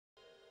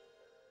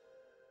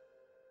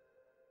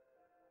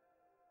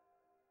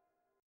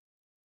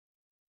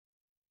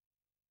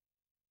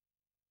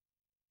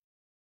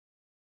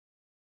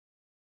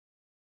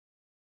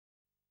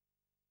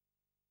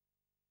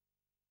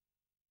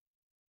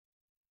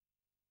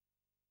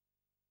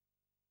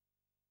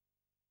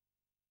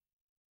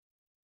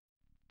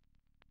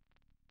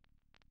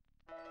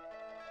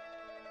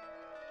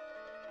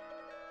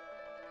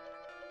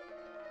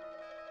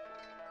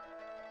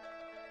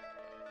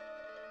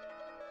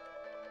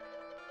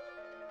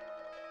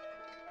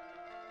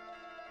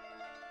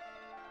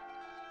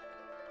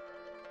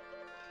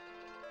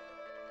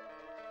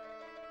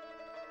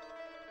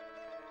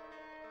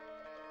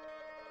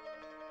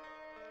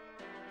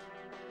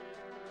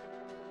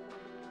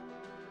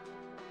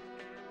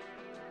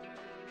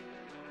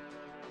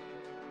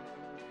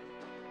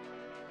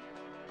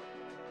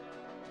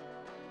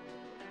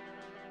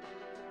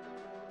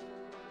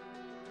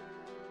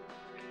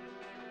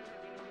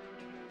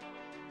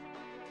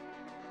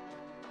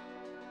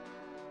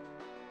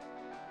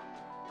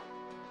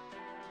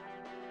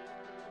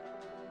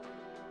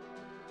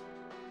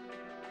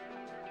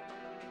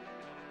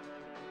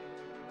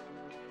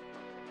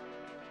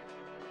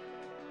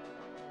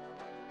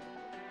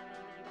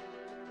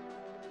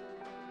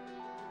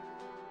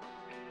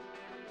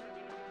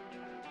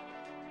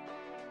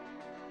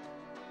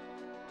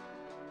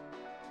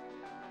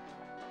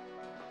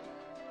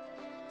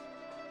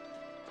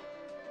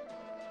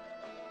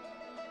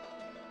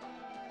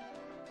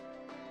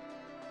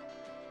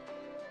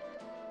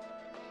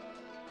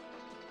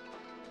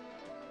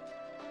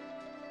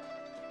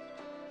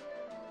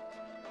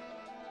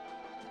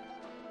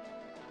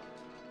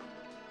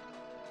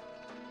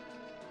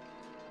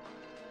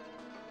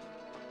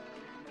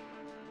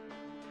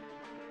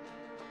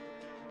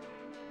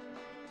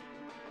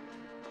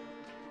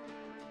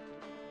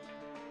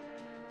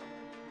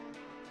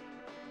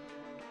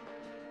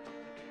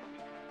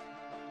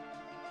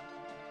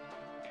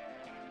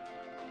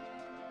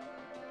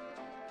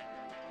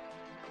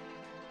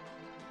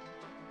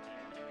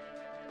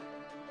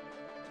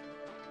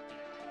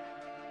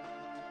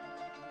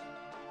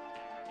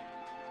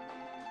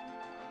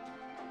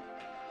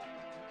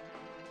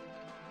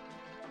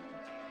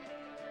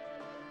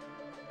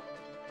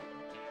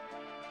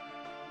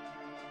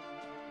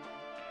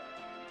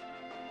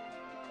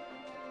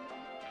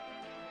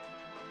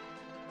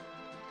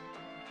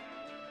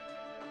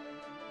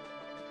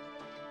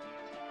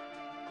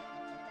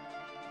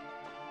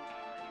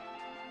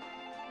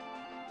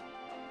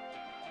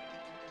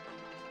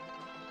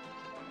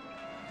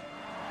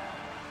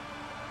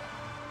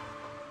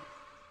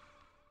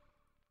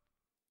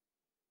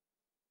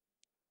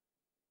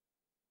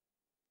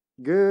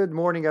Good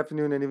morning,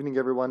 afternoon, and evening,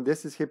 everyone.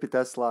 This is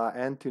HippyTesla,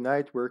 and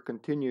tonight we're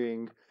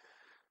continuing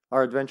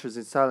our adventures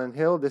in Silent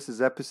Hill. This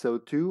is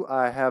episode 2.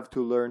 I have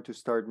to learn to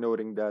start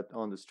noting that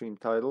on the stream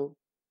title.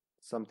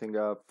 Something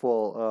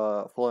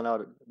fallen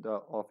out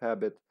of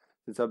habit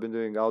since I've been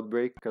doing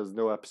Outbreak because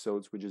no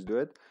episodes, we just do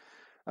it.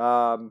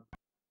 Um,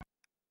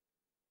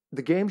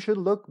 the game should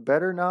look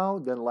better now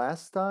than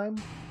last time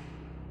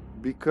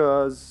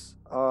because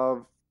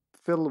I've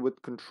fiddled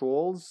with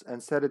controls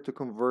and set it to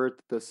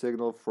convert the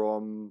signal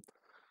from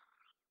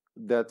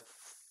that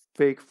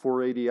fake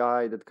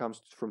 480i that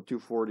comes from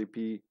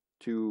 240p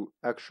to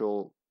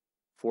actual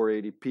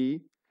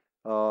 480p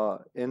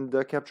in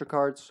the capture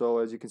card. So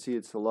as you can see,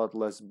 it's a lot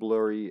less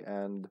blurry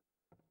and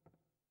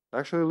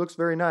actually looks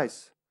very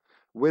nice.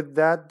 With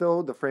that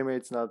though, the frame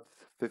rate's not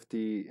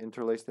 50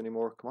 interlaced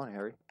anymore. Come on,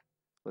 Harry.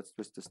 Let's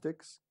twist the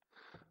sticks.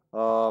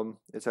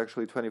 It's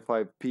actually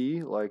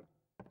 25p, like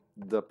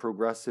the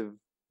progressive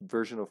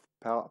version of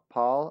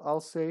PAL, I'll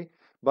say.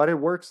 But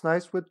it works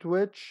nice with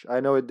Twitch. I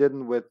know it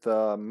didn't with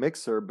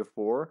Mixer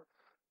before.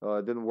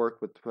 It didn't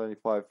work with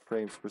 25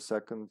 frames per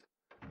second.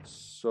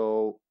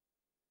 So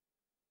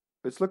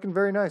it's looking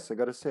very nice, I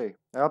gotta say.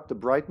 I upped the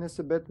brightness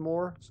a bit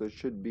more, so it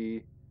should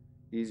be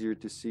easier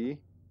to see.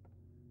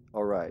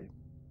 Alright.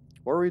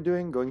 What are we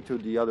doing? Going to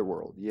the other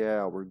world.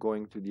 Yeah, we're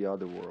going to the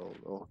other world.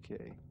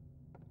 Okay.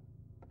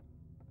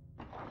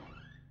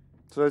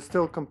 So it's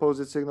still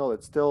composite signal.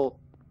 It still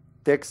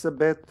ticks a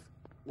bit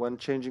when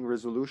changing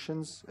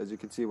resolutions, as you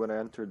can see when I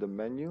enter the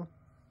menu.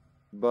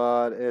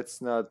 But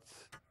it's not...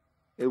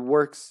 It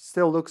works,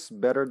 still looks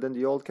better than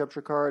the old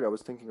capture card. I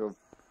was thinking of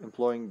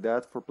employing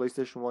that for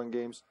PlayStation 1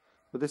 games,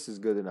 but this is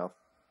good enough.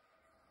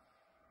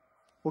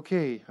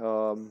 Okay,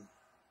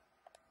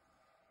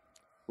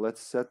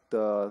 let's set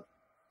the...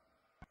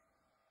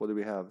 What do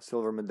we have?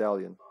 Silver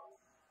medallion.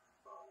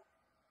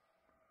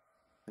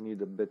 I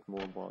need a bit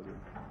more volume.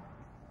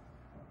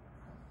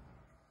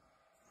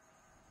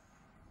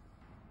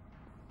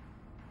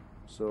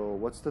 So,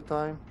 what's the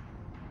time?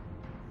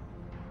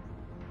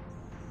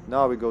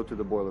 Now we go to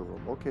the boiler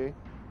room. Okay.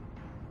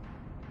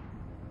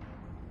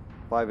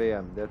 5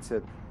 a.m. That's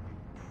it.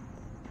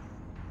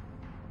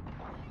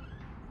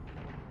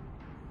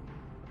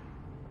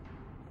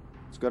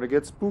 It's gonna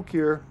get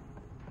spookier.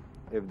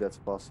 If that's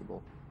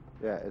possible.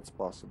 Yeah, it's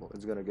possible.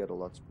 It's gonna get a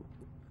lot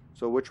spookier.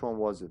 So which one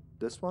was it?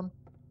 This one?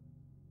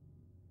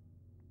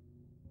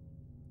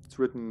 It's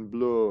written in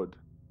blood.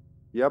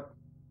 Yep.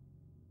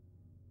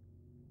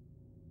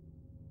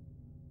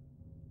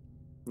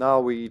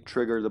 Now we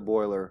trigger the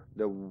boiler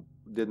that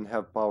didn't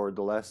have power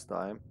the last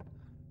time.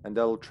 And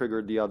that'll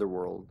trigger the other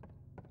world.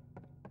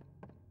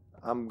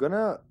 I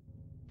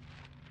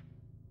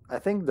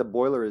think the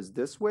boiler is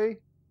this way.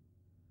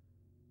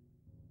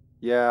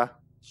 Yeah,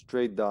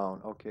 straight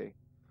down. Okay.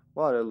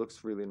 Wow, that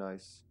looks really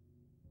nice.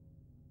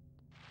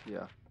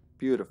 Yeah,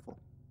 beautiful.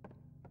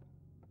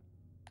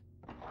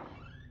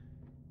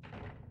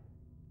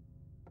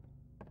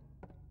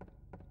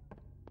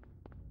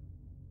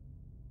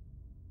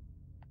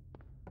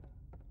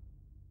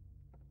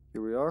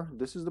 Here we are.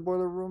 This is the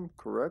boiler room,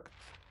 correct?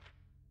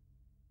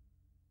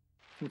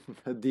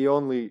 the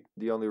only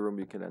room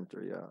you can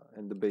enter, yeah,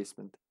 in the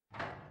basement.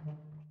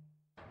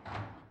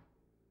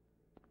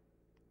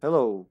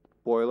 Hello,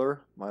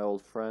 boiler, my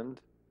old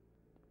friend,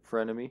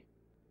 frenemy.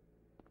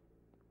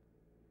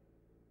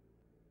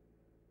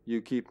 You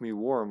keep me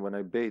warm when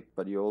I bait,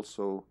 but you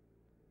also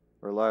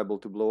are liable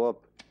to blow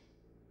up.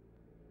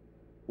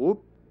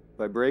 Whoop,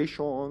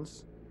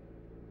 vibrations.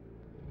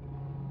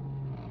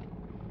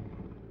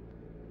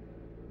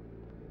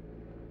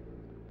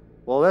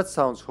 Well, that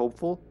sounds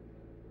hopeful.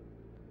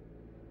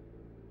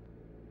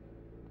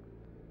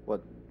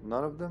 What,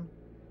 none of them?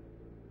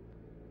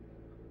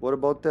 What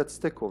about that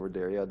stick over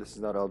there? Yeah, this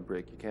is not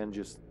Outbreak. You can't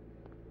just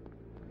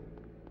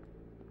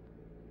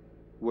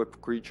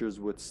whip creatures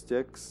with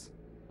sticks.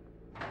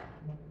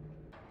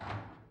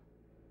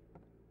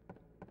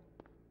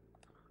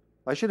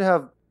 I should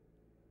have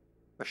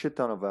a shit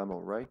ton of ammo,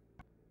 right?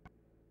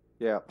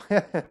 Yeah,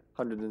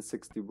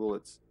 160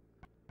 bullets.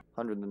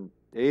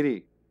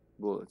 180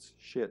 bullets.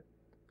 Shit.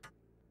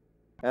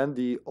 And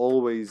the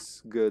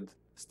always good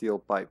steel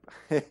pipe.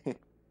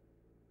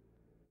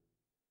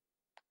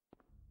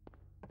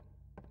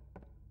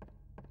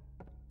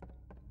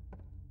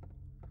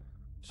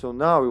 So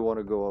now we want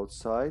to go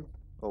outside.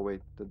 Oh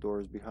wait, the door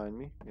is behind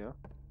me. Yeah.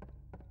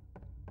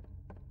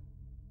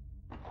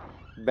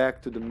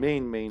 Back to the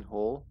main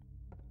hall.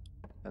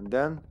 And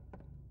then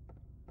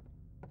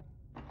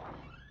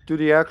to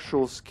the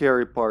actual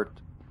scary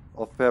part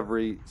of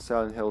every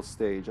Silent Hill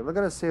stage. I'm not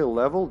gonna say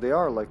level. They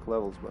are like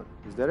levels, but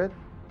is that it?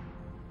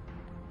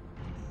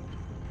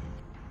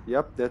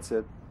 Yep, that's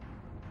it.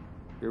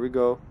 Here we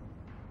go.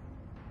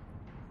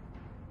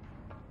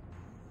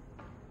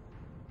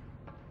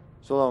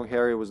 So long,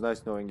 Harry. It was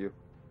nice knowing you.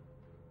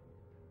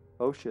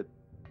 Oh shit.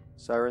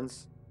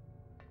 Sirens.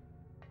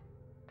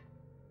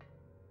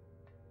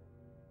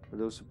 Are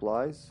those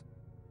supplies?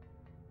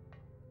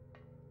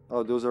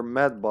 Oh, those are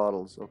med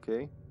bottles.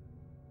 Okay.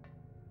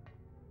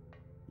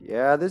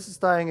 Yeah, this is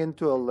tying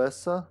into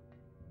Alessa.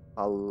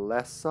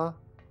 Alessa.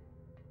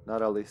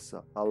 Not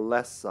Alessa.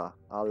 Alessa.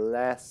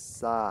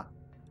 Alessa.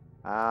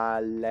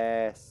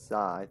 Alessa.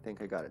 I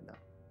think I got it now.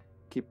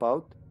 Keep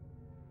out.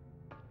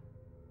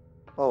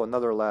 Oh,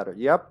 another ladder.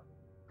 Yep.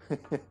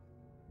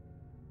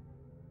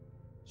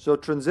 So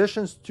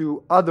transitions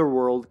to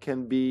Otherworld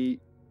can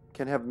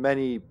have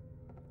many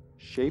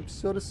shapes,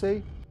 so to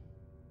say.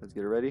 Let's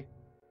get ready.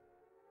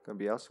 Gonna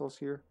be assholes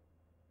here.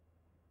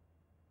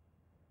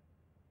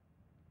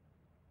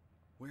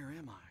 Where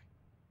am I?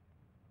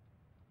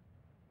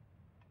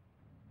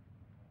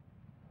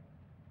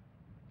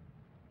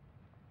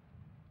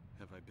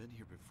 Have I been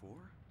here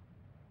before?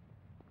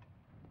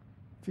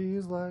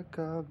 Feels like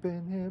I've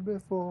been here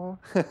before.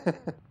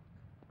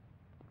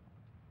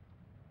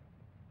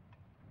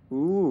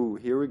 Ooh,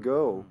 here we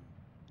go.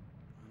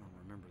 I don't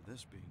remember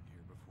this being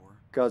here before.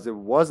 'Cause it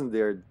wasn't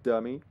there,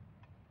 dummy.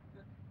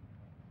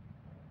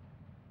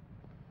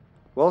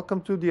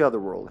 Welcome to the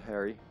Otherworld,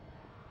 Harry.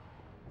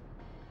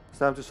 It's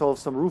time to solve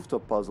some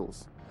rooftop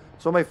puzzles.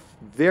 So my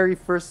very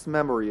first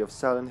memory of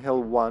Silent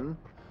Hill 1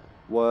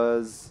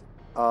 was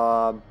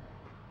a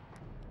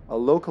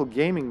local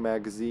gaming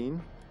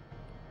magazine.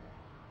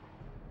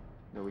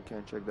 No, we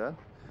can't check that.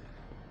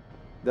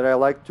 That I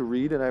liked to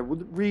read, and I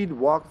would read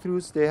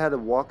walkthroughs. They had a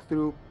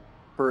walkthrough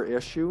per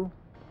issue.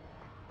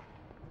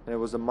 And it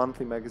was a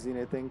monthly magazine,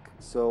 I think.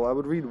 So I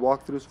would read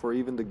walkthroughs for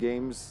even the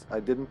games I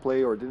didn't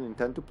play or didn't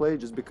intend to play,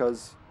 just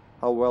because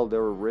how well they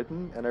were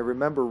written. And I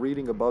remember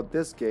reading about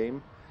this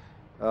game,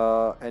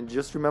 and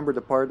just remember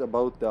the part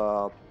about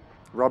the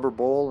rubber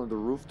ball and the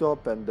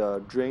rooftop and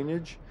the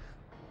drainage.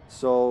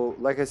 So,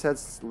 like I said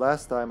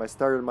last time, I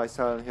started my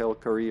Silent Hill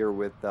career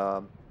with,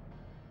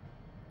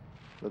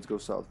 let's go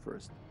south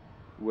first,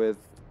 with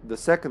the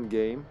second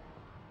game.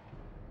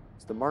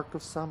 It's the Mark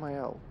of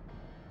Samael,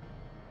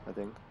 I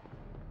think.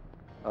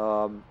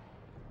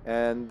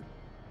 And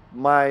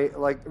my,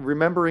 like,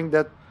 remembering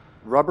that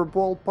rubber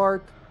ball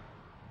part,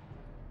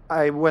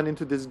 I went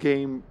into this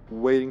game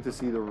waiting to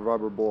see the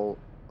rubber ball.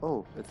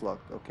 Oh, it's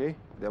locked. Okay,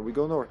 then we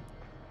go north.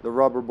 The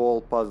rubber ball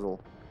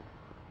puzzle.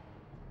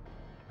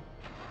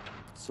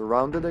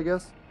 Surrounded, I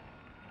guess.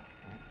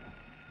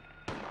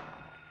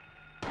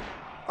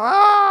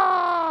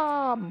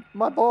 Ah,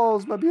 my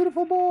balls, my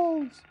beautiful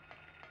balls.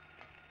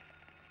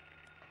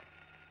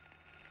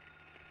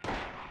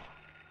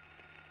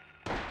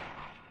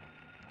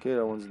 Okay,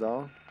 that one's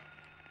down.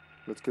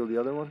 Let's kill the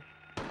other one.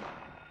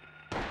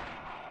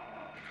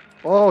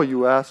 Oh,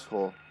 you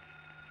asshole.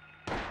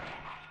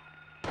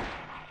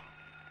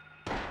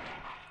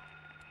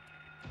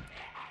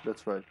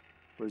 That's right.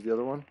 Where's the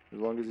other one? As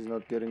long as he's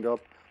not getting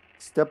up.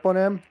 Step on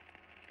him.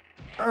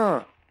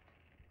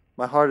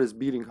 My heart is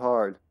beating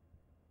hard.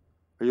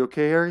 Are you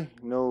okay, Harry?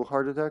 No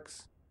heart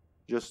attacks?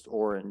 Just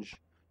orange.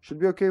 Should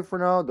be okay for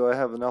now, though I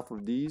have enough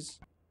of these.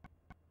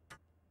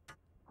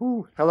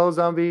 Whew. Hello,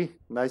 zombie.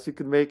 Nice you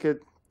could make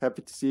it.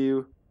 Happy to see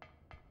you.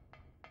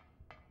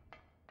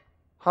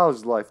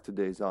 How's life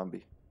today,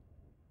 zombie?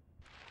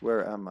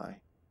 Where am I?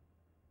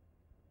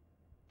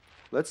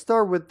 Let's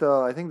start with,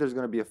 I think there's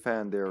going to be a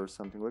fan there or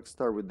something. Let's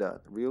start with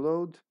that.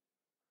 Reload.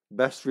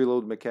 Best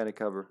reload mechanic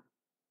ever.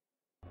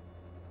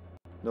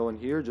 No one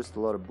here, just a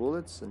lot of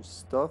bullets and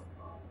stuff.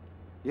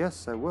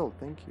 Yes, I will,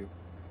 thank you.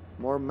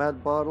 More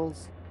mad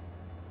bottles.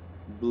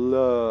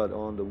 Blood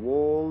on the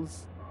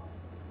walls.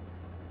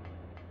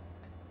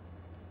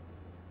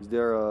 Is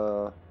there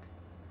a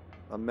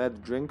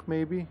med drink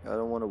maybe? I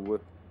don't want to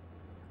whip.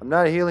 I'm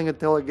not healing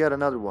until I get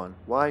another one.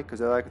 Why?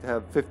 Because I like to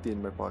have 50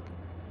 in my pocket.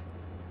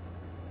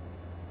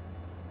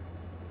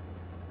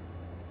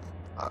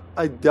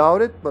 I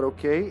doubt it, but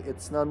okay.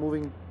 It's not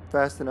moving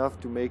fast enough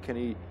to make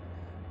any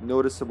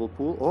noticeable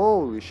pool.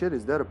 Holy shit,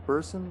 is that a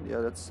person? Yeah,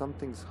 that's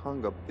something's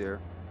hung up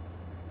there.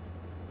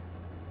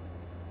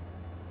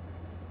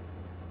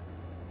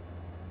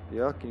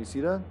 Yeah, can you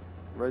see that?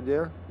 Right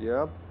there?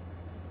 Yeah.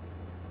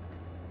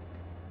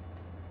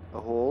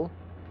 A hole.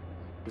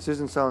 This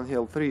isn't Silent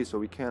Hill 3, so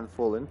we can't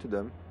fall into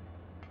them.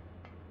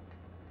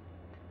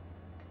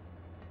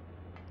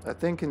 I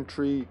think in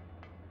 3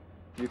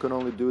 you can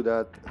only do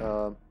that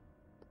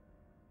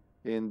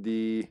in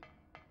the...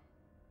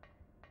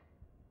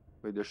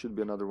 Wait, there should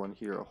be another one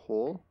here. A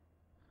hole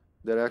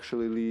that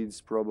actually leads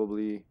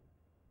probably...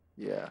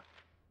 Yeah.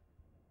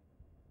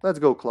 Let's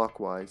go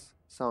clockwise.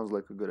 Sounds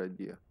like a good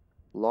idea.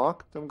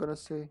 Locked, I'm gonna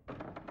say.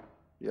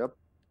 Yep.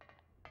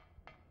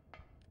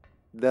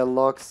 That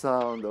lock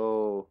sound,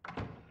 oh.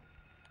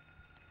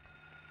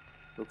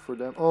 Look for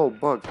them. Oh,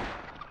 bugs.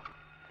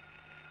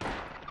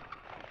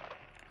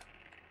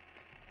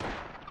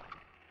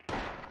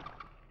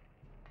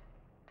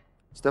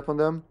 Step on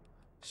them.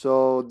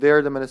 So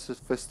they're the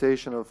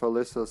manifestation of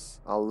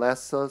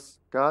Alessa's,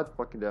 God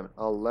fucking damn it,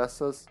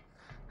 Alessa's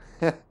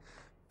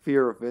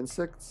fear of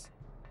insects.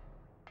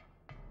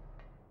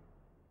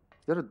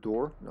 Is that a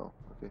door? No,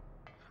 okay.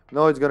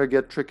 No, it's gonna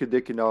get tricky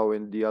dicky now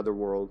in the other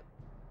world.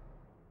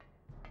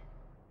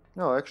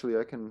 No, actually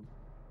I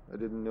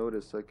didn't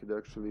notice I could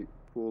actually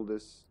pull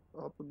this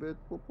up a bit.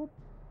 Whoop, whoop.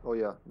 Oh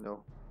yeah,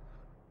 no.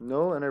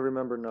 No, and I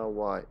remember now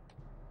why.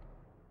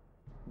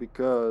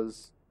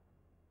 Because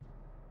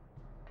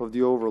of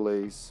the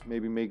overlays.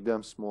 Maybe make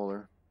them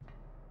smaller.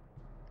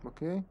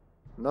 Okay.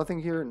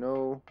 Nothing here?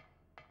 No.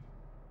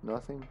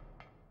 Nothing.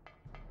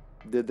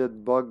 Did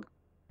that bug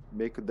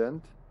make a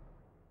dent?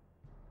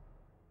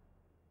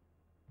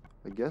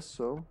 I guess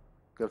so.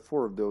 Got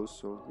 4 of those,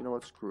 so you know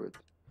what? Screw it.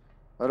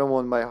 I don't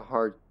want my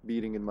heart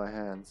beating in my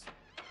hands.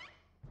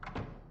 I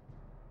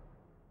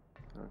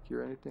don't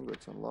hear anything.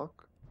 Let's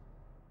unlock.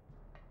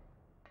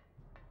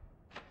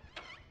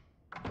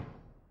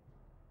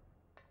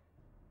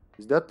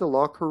 Is that the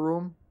locker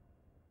room?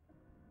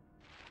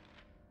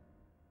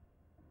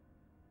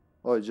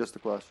 Oh, it's just a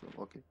classroom.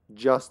 Okay.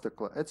 Just a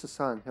class. It's a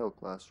Silent Hill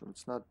classroom.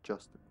 It's not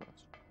just a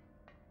classroom.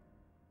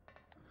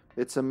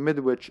 It's a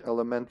Midwich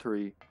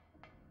Elementary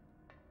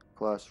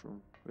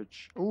classroom.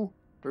 Which, oh,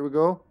 here we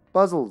go.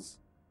 Puzzles.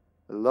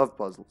 I love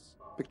puzzles.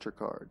 Picture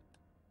card.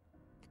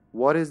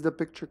 What is the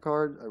picture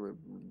card?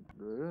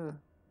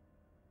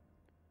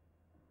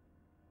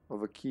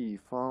 Of a key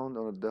found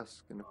on a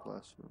desk in a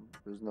classroom.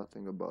 There's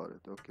nothing about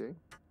it, okay?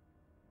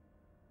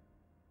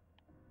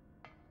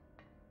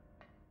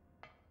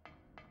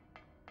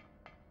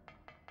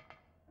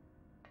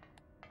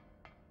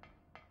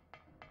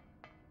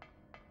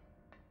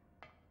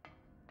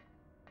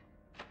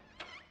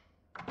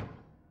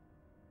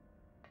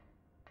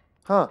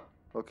 Huh,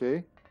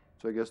 okay.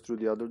 So I guess through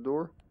the other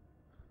door.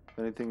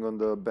 Anything on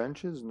the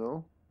benches?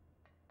 No.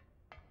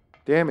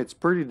 Damn, it's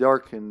pretty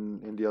dark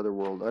in the other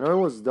world. I know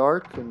it was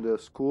dark in the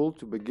school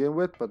to begin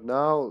with, but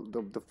now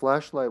the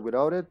flashlight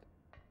without it,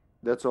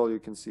 that's all you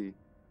can see.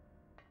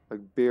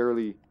 Like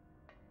barely.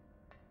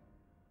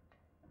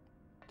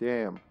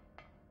 Damn.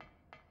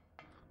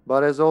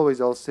 But as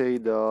always, I'll say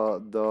the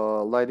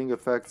lighting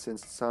effects in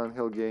Silent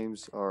Hill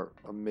games are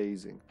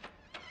amazing.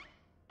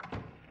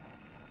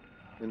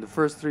 In the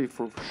first 3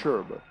 for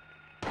sure, but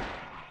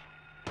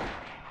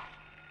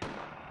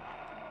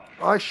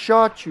I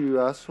shot you,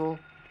 asshole.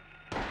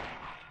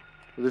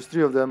 There's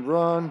 3 of them.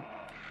 Run.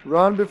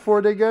 Run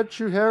before they get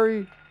you,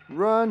 Harry.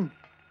 Run.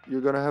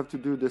 You're gonna have to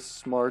do this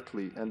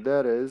smartly. And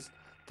that is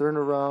turn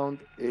around,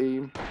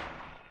 aim.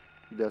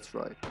 That's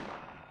right.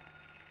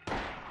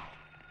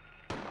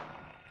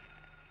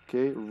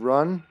 Okay,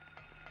 run.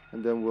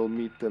 And then we'll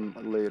meet them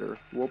later.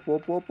 Whoop,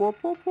 whoop, whoop, whoop,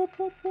 whoop, whoop,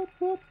 whoop, whoop,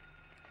 whoop.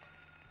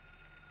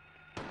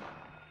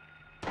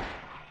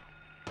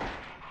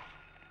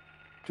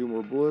 Two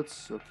more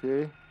bullets.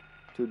 Okay.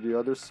 To the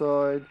other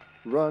side.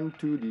 Run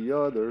to the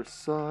other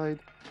side.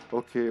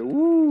 Okay,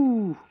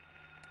 woo!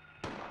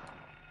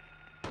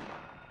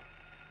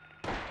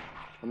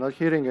 I'm not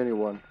hitting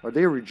anyone. Are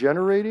they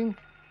regenerating?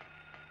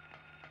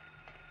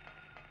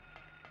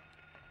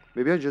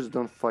 Maybe I just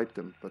don't fight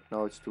them, but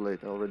now it's too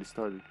late. I already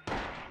started.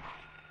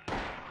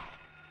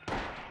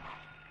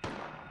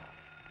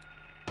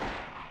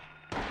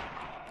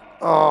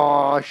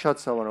 Oh, I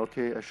shot someone.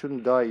 Okay, I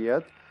shouldn't die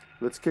yet.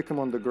 Let's kick him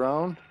on the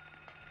ground.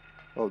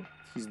 Oh,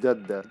 he's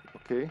dead.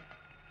 Okay.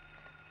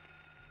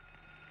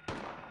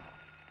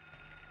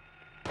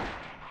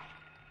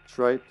 That's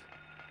right.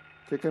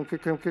 Kick him,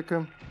 kick him, kick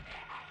him.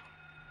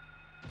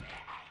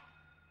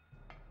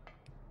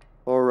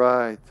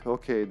 Alright,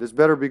 okay, this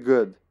better be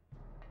good.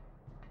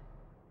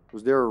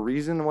 Was there a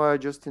reason why I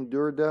just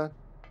endured that?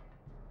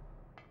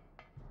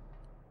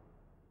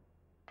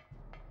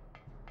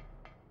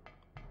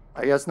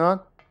 I guess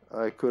not.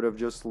 I could have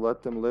just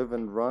let them live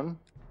and run,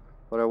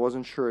 but I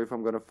wasn't sure if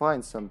I'm gonna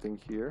find something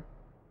here.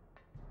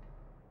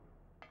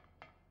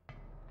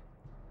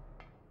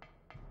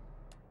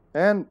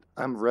 And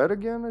I'm red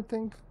again, I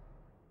think.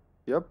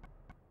 Yep.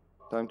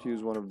 Time to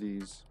use one of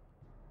these.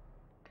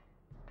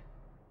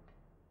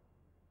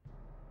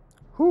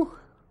 Whew.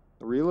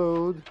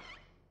 Reload.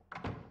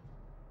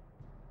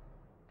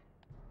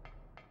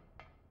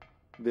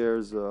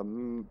 There's a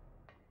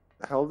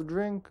health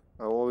drink.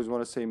 I always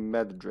want to say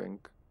med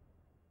drink.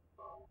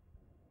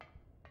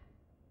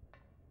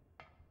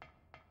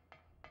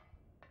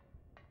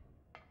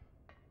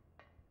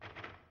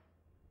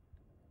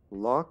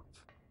 Locked.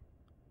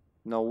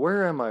 Now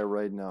where am I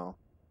right now?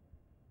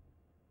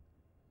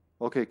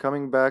 Okay,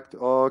 coming back to,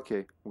 oh,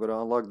 okay, I'm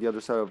gonna unlock the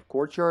other side of the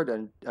courtyard,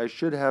 and I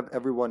should have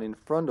everyone in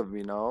front of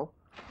me now.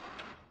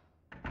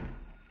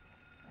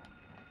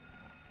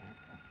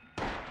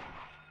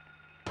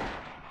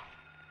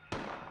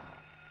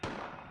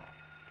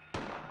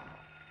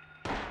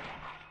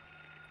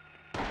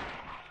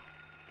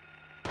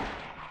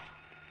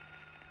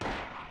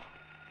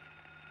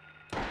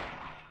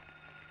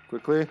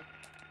 Quickly.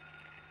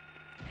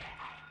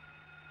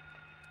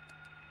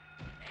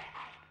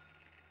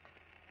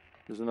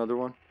 There's another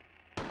one.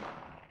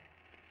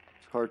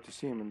 It's hard to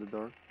see him in the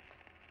dark.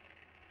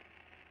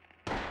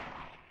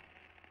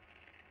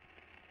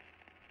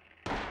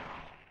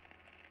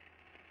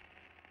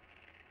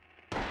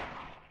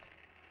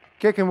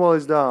 Kick him while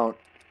he's down.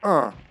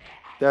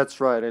 That's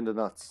right, in the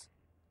nuts.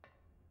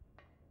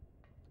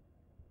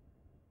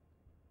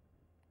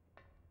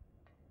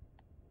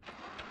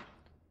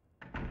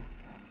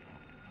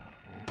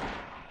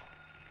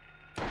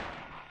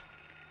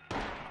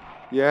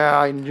 Yeah,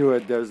 I knew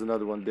it. There's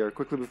another one there.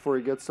 Quickly before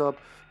he gets up.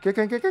 Kick,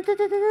 kick, kick, kick, kick,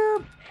 kick,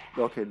 kick.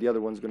 Okay, the other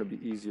one's gonna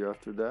be easier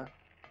after that.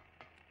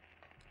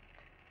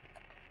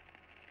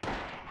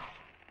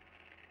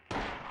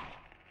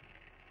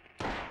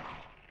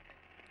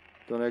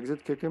 Don't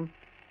exit, kick him.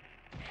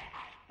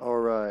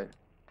 Alright.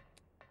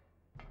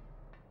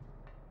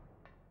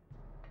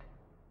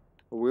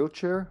 A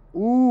wheelchair?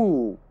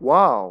 Ooh,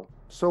 wow.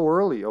 So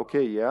early.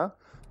 Okay, yeah.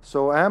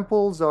 So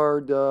amples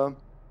are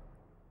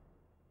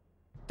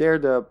they're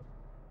the,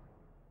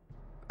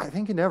 I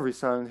think in every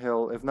Silent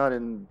Hill, if not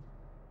in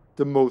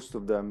the most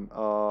of them,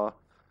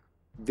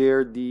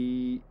 they're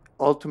the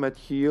ultimate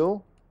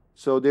heal.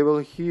 So they will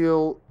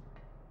heal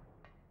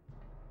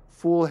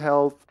full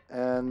health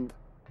and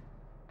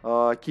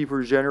keep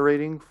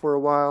regenerating for a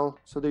while.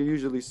 So they're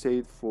usually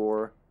saved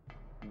for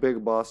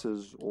big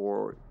bosses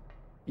or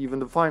even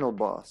the final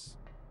boss.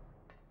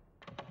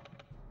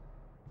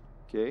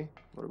 Okay,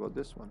 what about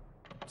this one?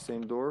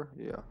 Same door?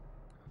 Yeah.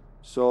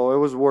 So it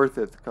was worth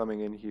it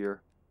coming in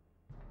here.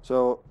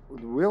 So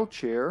the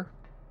wheelchair,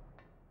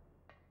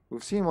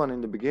 we've seen one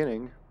in the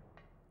beginning,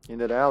 in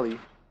that alley,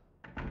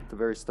 at the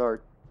very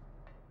start.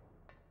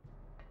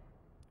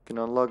 You can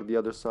unlock the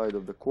other side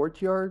of the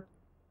courtyard.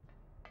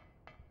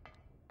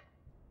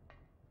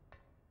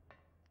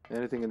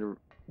 Anything in the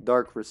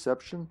dark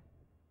reception?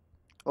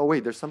 Oh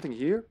wait, there's something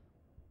here?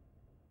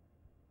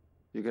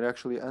 You can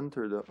actually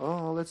enter the...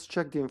 Oh, let's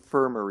check the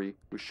infirmary.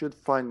 We should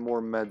find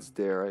more meds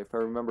there. If I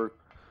remember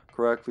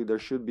correctly, there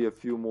should be a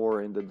few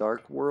more in the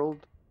dark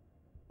world.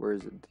 Where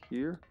is it?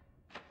 Here?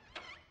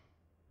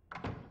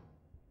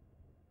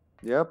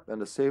 Yep,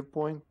 and a save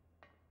point.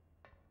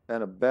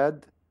 And a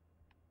bed.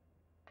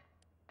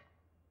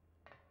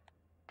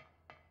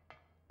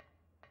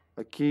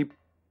 I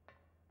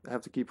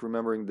have to keep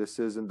remembering this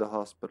is in the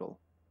hospital.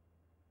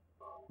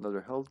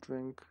 Another health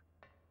drink.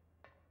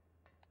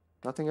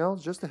 Nothing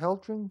else? Just a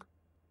health drink?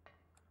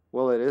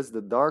 Well, it is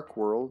the dark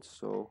world,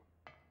 so...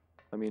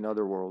 I mean,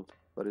 other world.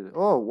 But it...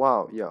 Oh,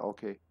 wow. Yeah,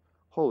 okay.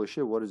 Holy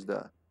shit, what is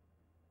that?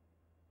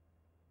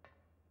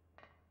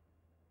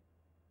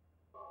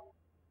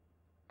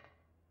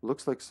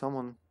 Looks like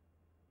someone...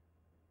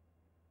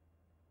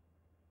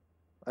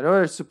 I know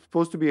they're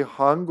supposed to be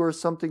hung or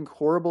something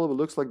horrible, but it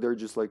looks like they're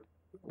just, like,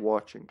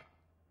 watching.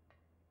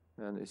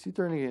 And is he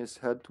turning his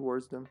head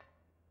towards them?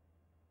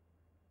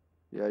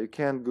 Yeah, you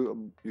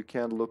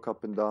can't look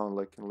up and down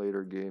like in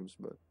later games,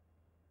 but...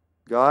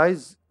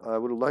 Guys, I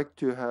would like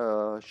to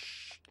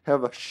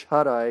have a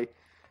shut eye.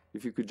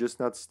 If you could just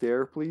not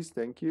stare, please.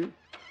 Thank you.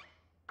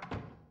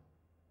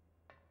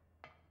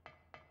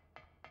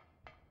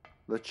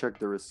 Let's check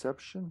the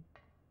reception.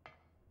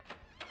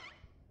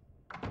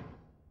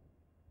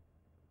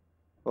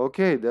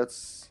 Okay,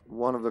 that's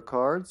one of the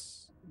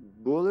cards.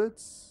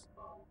 Bullets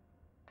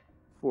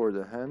for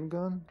the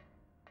handgun.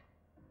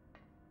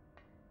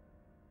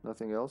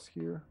 Nothing else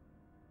here.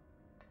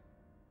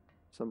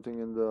 Something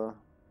in the...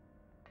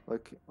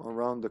 like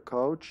around the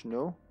couch?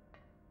 No.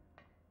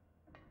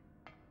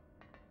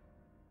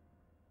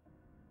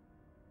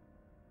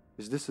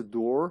 Is this a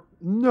door?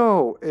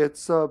 No,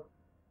 it's a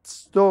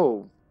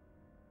stove.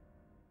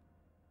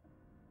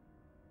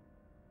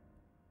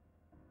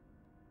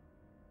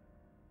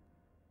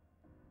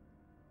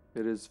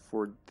 It is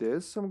for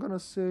this, I'm gonna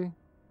say.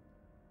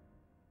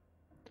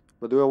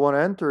 But do I want to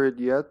enter it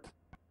yet?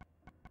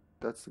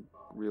 That's a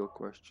real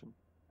question.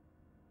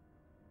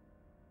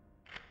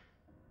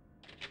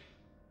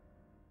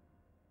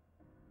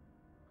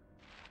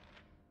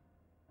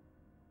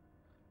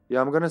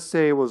 Yeah, I'm gonna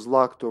say it was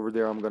locked over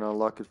there. I'm gonna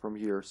unlock it from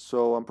here.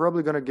 So I'm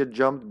probably gonna get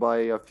jumped by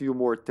a few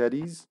more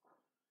teddies.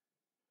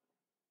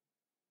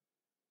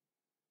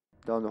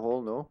 Down the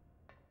hole, no?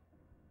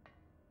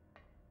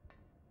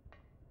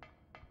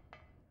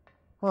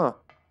 Huh.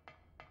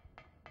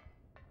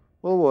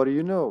 Well, what do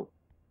you know?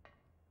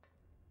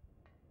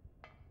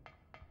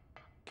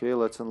 Okay,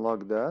 let's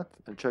unlock that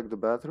and check the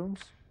bathrooms.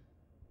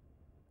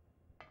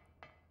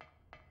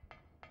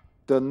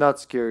 The not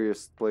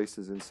scariest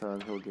places in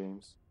Silent Hill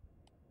games.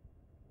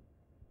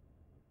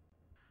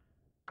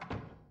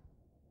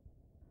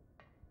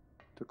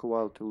 Took a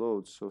while to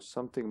load, so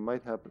something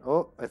might happen.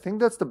 Oh, I think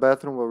that's the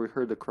bathroom where we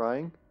heard the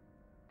crying.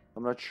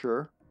 I'm not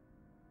sure.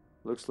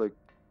 Looks like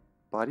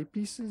body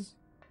pieces?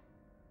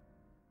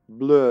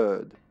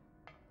 Blood.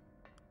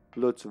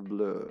 Lots of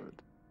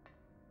blood.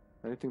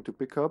 Anything to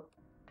pick up?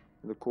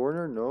 In the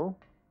corner? No?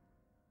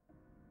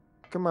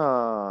 Come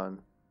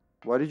on.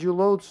 Why did you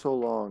load so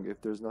long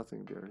if there's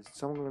nothing there? Is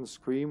someone going to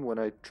scream when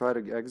I try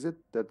to exit?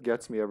 That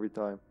gets me every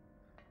time.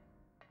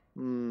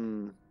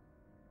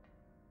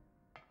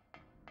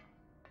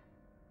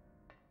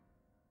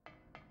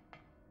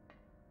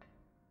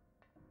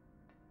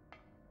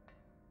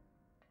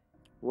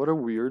 What a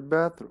weird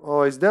bathroom.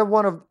 Oh, is that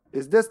one of...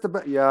 Is this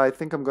the... Yeah, I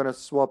think I'm going to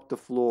swap the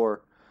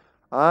floor.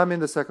 I'm in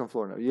the second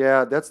floor now.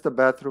 Yeah, that's the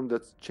bathroom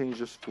that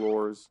changes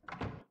floors.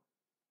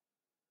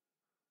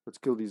 Let's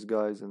kill these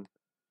guys and...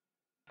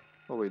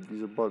 Oh wait,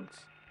 these are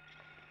bugs.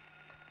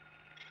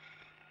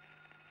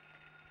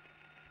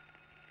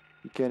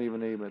 You can't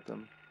even aim at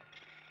them.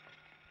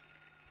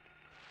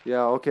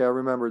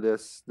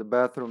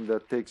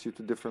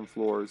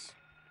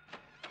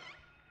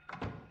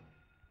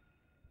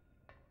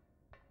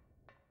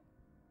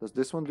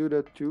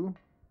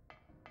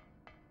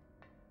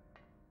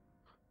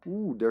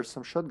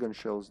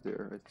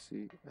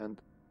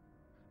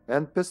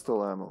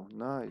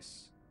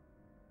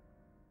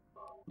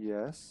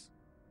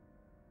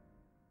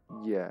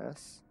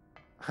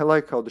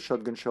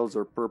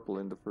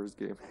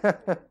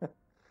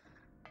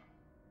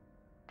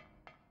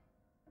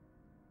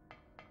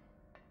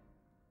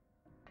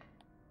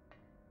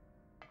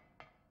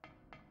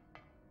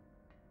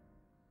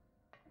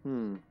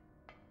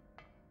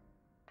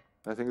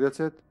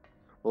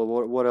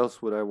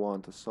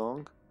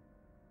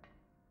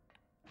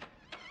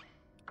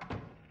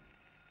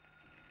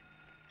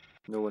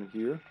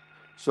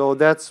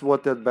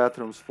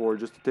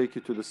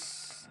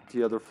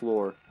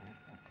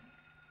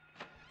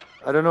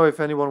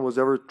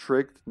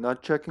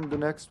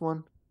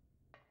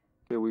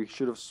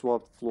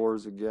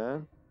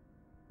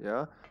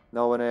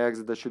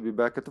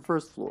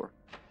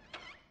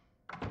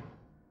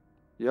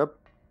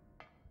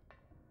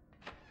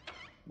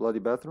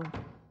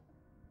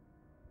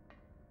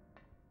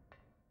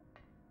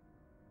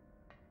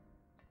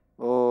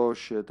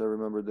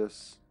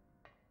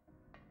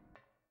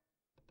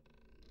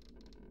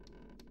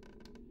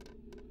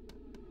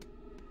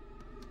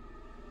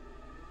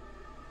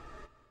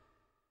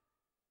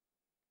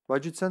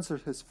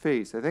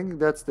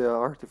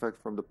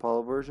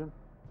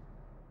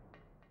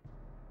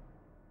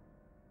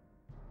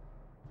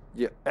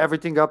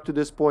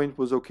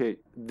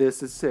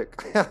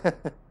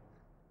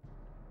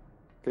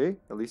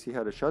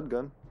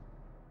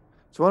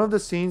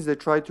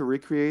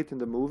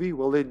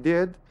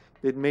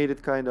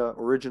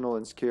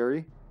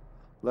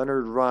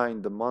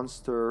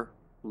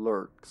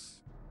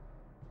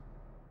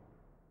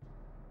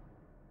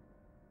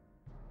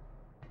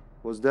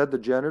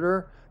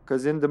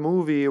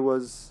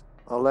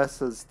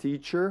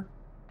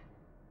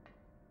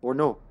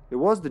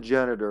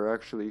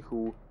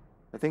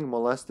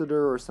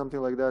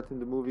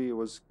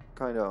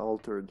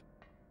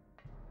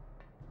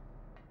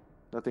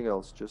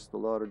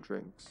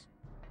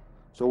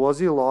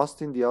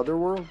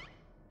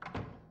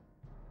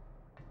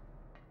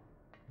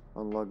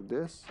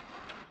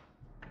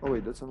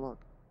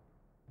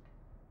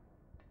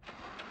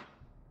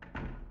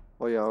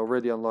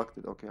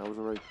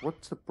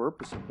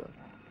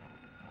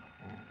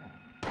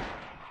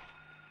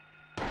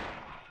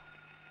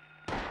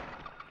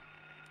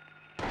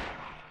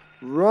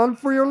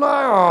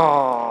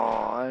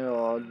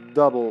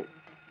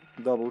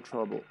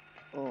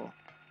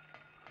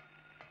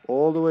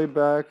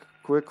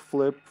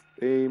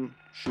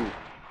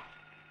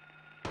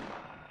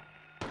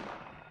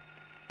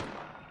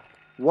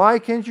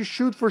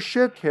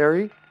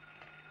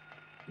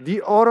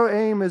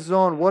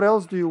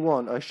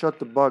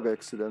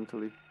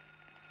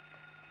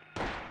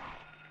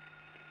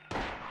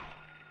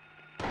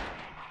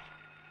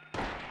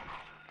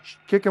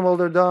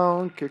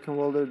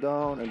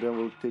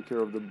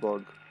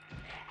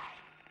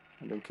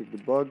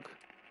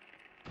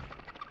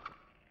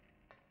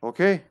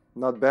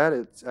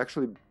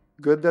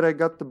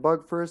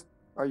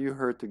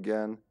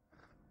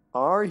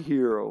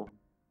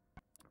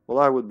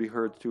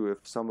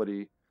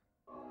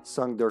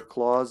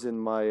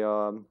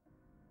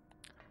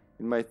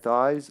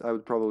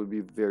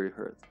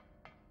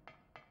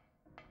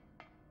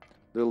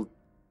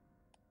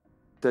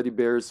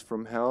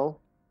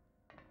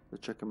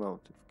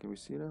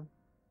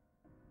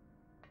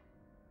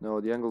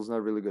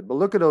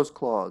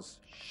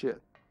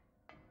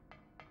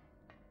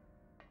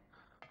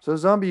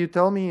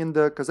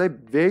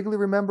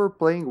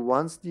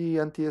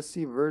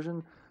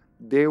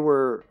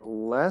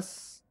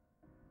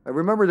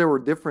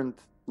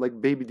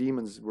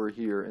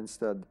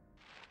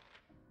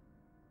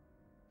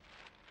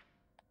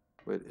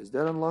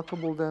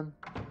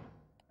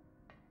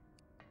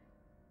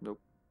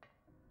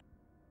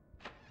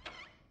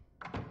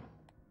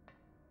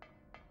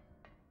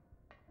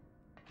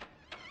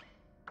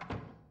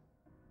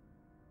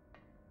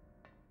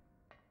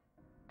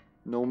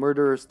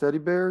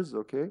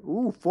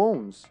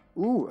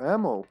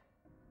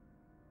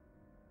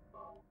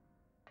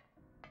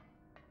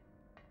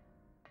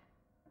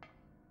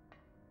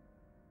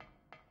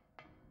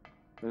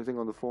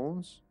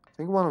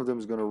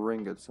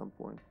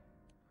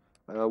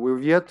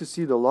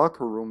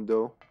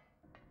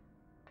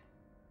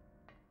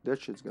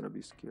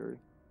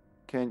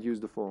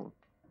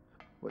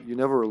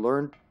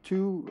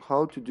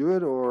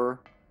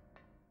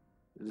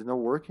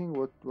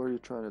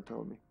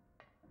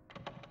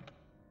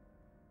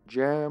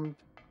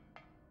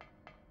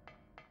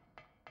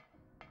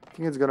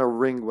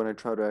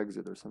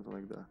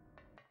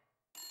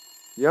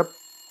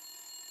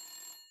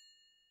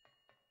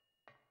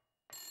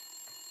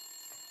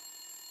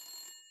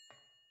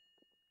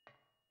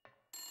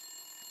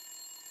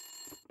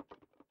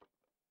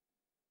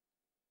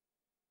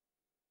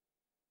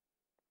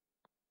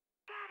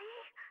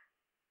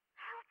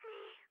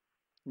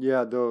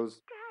 Yeah,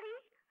 those. Daddy,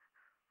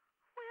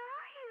 where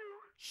are you?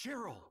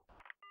 Cheryl!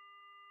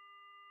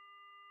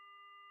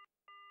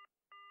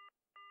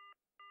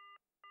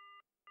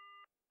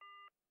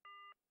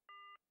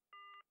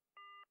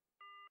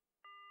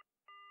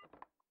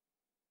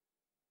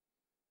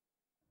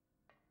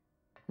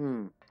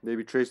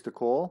 Maybe trace the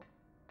call.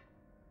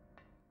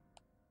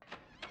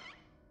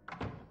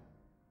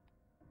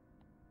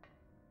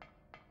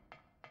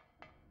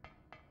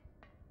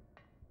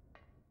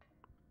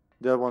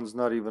 That one's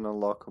not even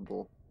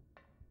unlockable.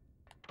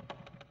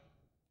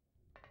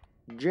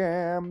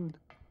 Jammed.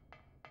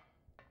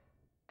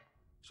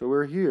 So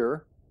we're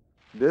here.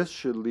 This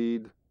should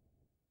lead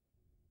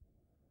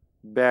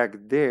back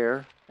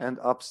there and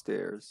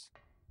upstairs.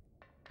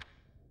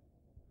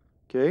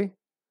 Okay.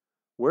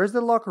 Where's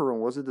the locker room?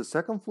 Was it the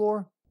second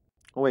floor?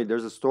 Oh wait,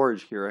 there's a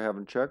storage here. I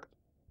haven't checked.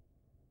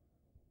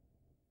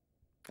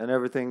 And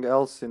everything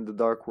else in the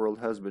dark world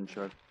has been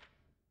checked.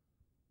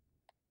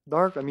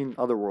 Dark? I mean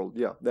other world.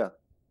 Yeah, that.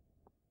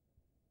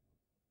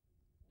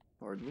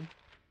 Pardon me.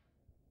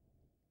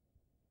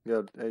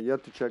 Yeah, you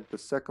have to check the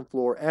second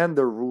floor and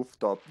the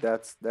rooftop.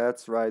 That's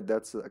right.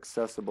 That's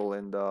accessible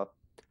in the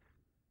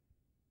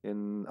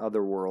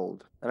other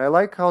world. And I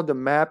like how the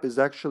map is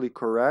actually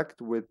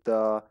correct with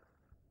the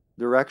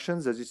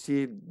directions. As you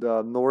see,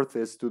 the north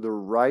is to the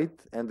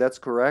right, and that's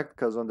correct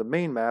because on the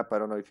main map, I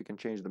don't know if you can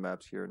change the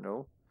maps here.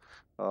 No,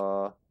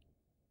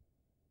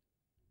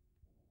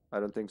 I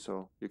don't think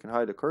so. You can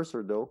hide the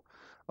cursor though.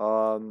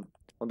 On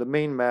the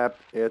main map,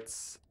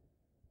 it's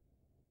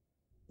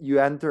you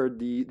enter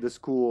the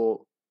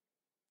school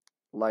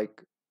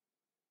like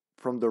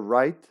from the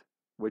right,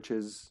 which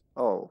is,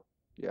 oh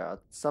yeah, it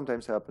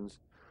sometimes happens,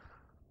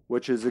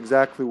 which is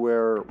exactly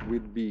where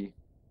we'd be.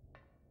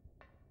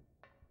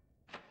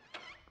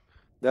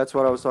 That's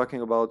what I was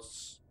talking about,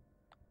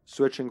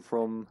 switching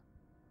from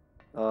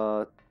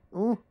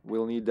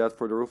we'll need that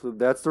for the roof.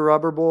 That's the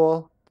rubber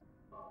ball.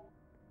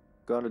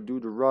 Gotta do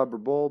the rubber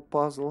ball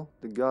puzzle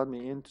that got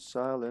me into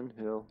Silent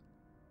Hill.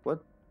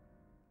 What?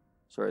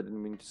 Sorry, I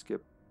didn't mean to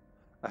skip.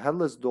 A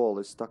headless doll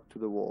is stuck to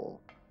the wall.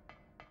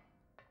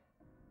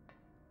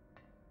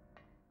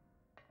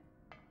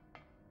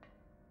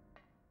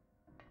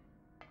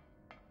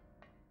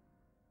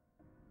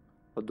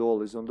 A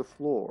doll is on the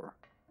floor.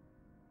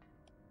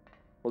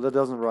 Well, that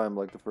doesn't rhyme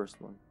like the first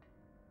one.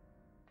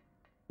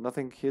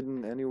 Nothing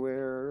hidden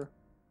anywhere.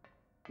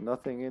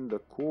 Nothing in the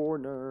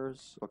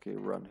corners. Okay,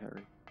 run,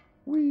 Harry.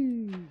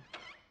 Whee!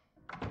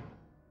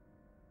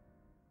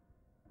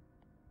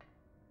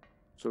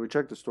 So we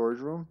checked the storage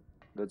room.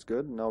 That's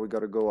good. Now we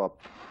gotta go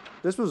up.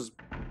 This was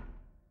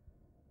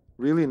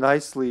really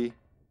nicely...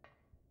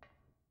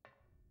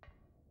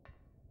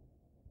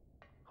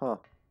 Huh.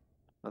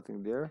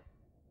 Nothing there.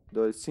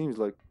 Though it seems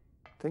like...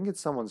 I think it's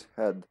someone's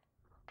head.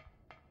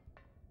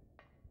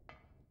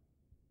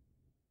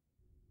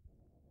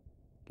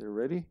 Get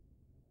ready?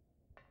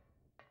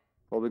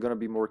 Probably gonna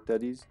be more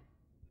teddies.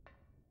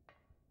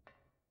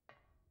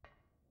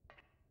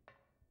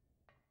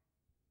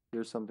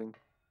 Here's something.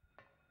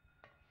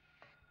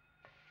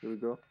 Here we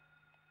go.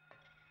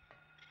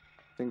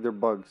 I think they're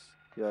bugs.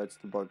 Yeah, it's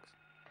the bugs.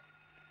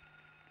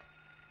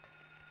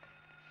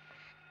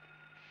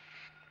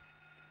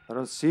 I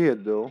don't see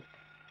it though.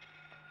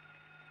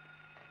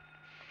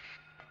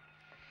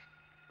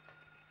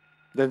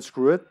 Then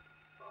screw it.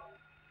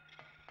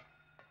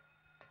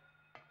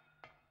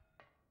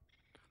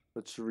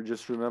 Let's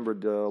just remember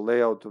the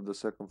layout of the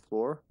second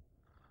floor.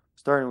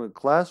 Starting with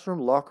classroom,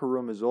 locker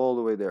room is all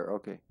the way there.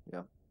 Okay,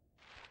 yeah.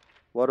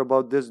 What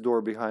about this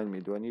door behind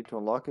me? Do I need to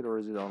unlock it or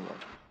is it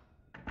unlocked?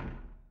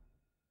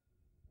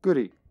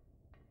 Goody.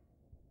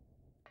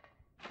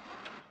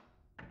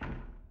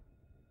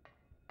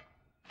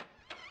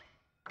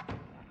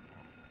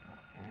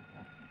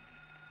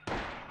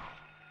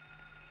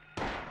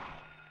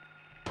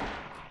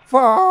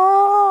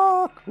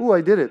 Fuck! Ooh,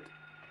 I did it.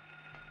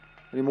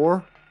 Any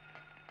more?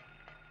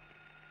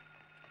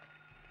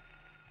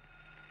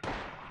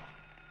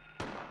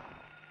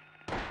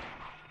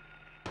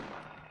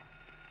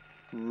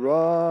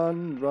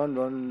 Run, run,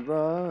 run,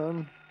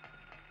 run.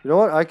 You know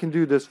what? I can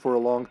do this for a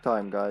long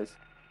time, guys.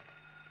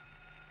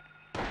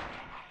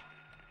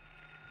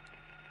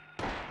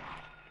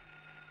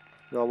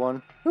 Got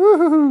one.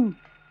 Woohoo!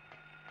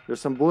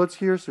 There's some bullets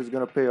here, so it's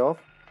gonna pay off.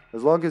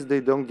 As long as they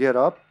don't get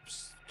up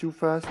too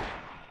fast.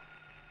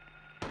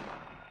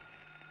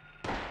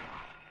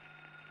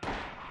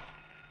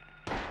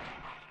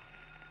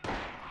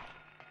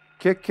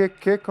 Kick, kick,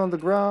 kick on the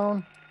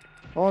ground.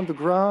 On the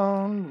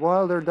ground,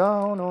 while they're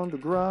down on the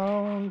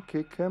ground.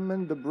 Kick him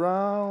in the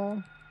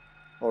brown.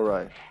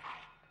 Alright.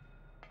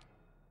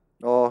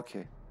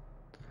 Okay.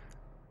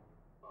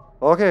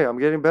 Okay, I'm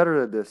getting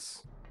better at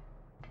this.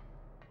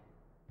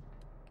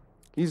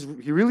 He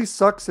really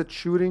sucks at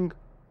shooting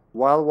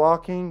while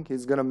walking.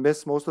 He's gonna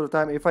miss most of the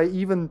time. If I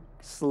even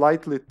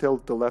slightly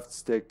tilt the left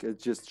stick,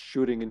 it's just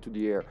shooting into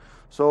the air.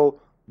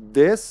 So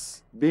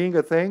this being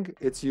a thing,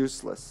 it's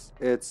useless.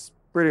 It's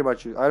Pretty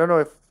much. I don't know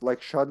if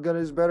like shotgun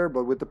is better,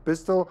 but with the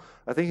pistol,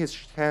 I think his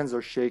hands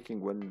are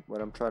shaking when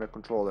I'm trying to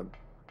control him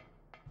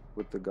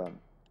with the gun.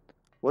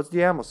 What's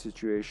the ammo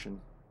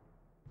situation?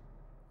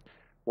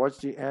 What's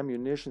the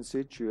ammunition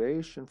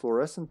situation?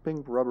 Fluorescent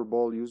pink rubber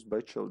ball used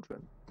by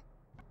children.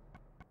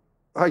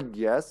 I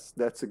guess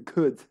that's a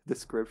good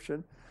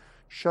description.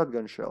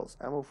 Shotgun shells,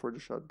 ammo for the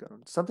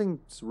shotgun.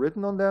 Something's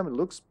written on them. It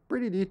looks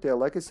pretty detailed.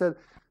 Like I said,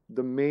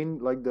 the main,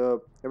 like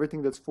the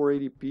everything that's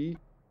 480p,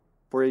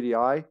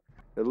 480i,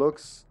 it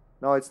looks.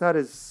 Now it's not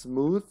as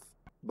smooth,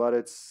 but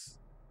it's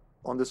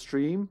on the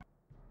stream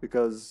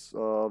because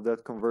of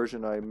that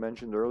conversion I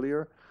mentioned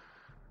earlier.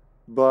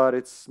 But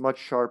it's much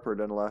sharper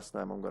than last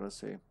time, I'm gonna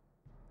say.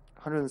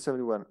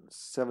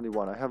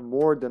 171. I have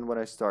more than when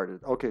I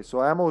started. Okay,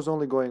 so ammo is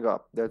only going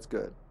up. That's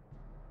good.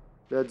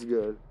 That's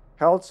good.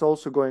 Health's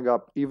also going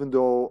up, even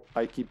though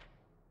I keep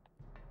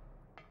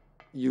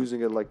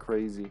using it like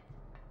crazy.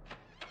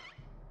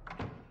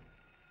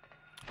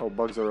 Oh,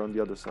 bugs are on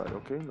the other side.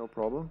 Okay, no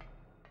problem.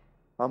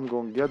 I'm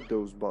gonna get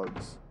those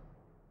bugs.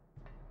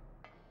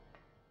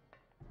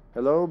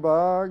 Hello,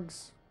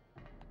 bugs.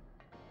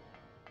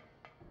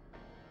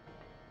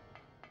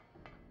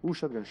 Ooh,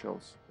 shotgun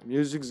shells.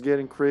 Music's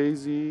getting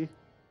crazy.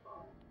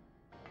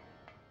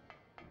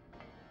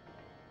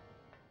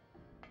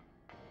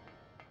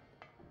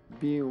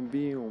 Boom,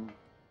 boom.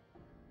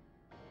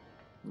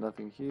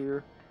 Nothing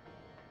here.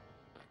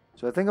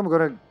 So I think I'm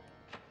gonna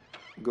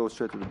go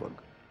straight to the bug.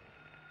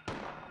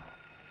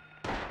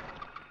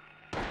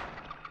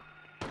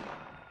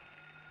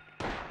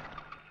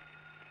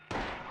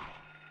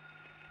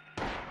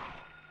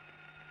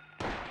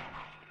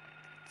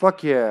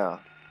 Fuck yeah.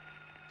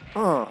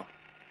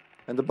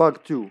 And the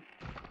bug too.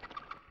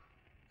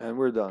 And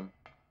we're done.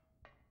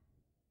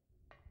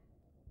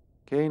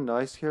 Okay,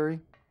 nice, Harry.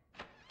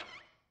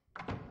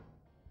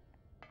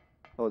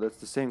 Oh, that's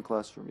the same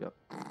classroom, yep.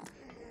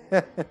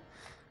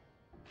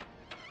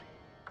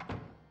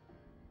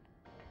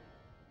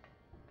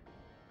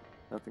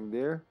 Nothing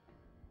there.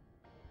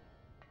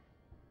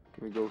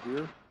 Can we go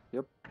here?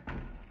 Yep.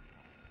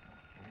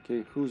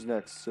 Okay, who's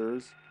next,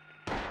 sirs?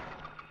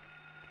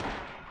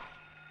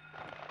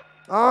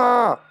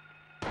 Ah!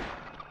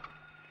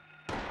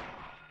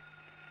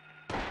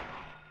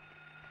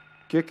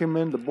 Kick him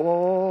in the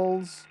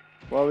balls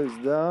while he's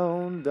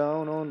down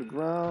on the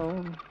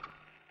ground.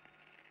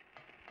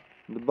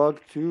 The bug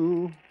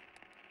too.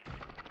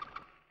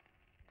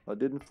 I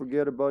didn't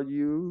forget about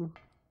you.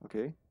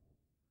 Okay.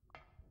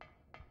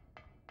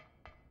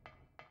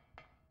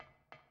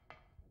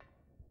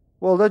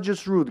 Well, that's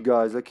just rude,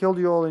 guys. I killed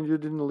you all and you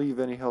didn't leave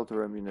any health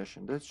or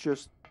ammunition. That's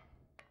just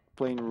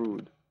plain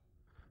rude.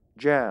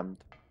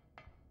 Jammed.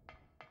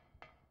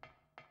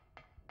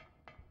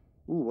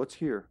 Ooh, what's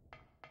here?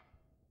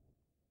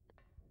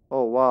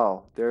 Oh,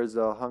 wow. There's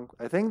a hunk.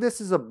 I think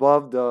this is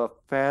above the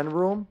fan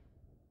room.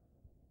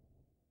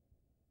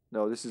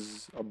 No, this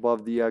is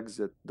above the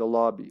exit, the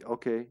lobby.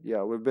 Okay,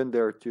 yeah, we've been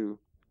there too.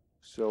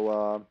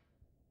 So,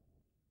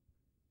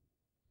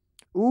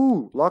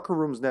 ooh, locker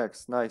room's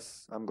next.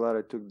 Nice. I'm glad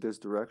I took this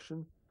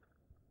direction.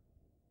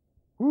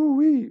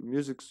 Ooh-wee.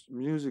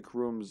 Music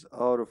room's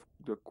out of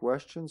the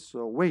question.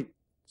 So, wait.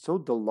 So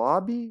the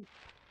lobby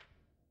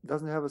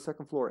doesn't have a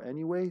second floor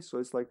anyway, so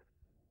it's like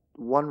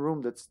one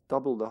room that's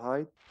double the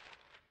height.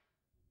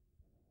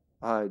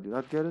 I do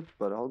not get it,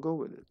 but I'll go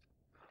with it.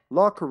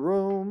 Locker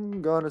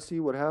room. Gonna see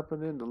what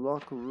happened in the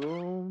locker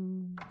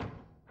room.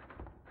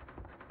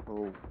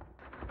 Oh.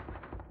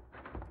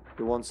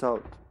 It wants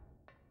out.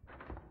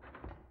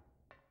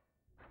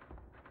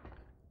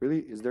 Really?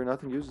 Is there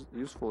nothing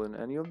useful in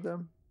any of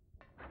them?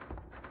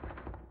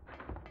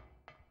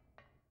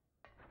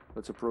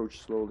 Let's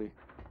approach slowly.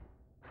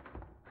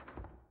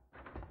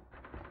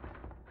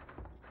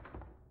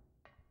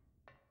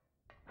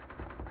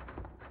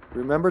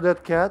 Remember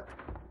that cat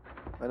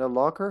and a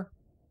locker?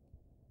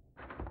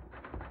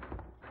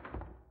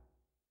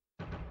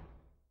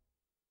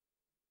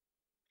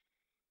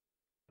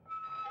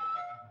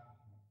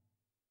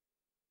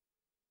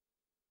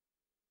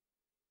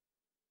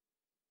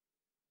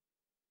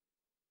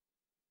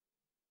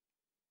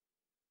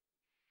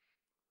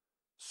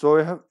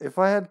 So if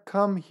I had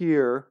come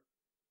here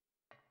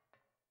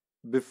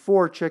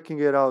before checking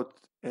it out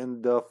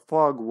in the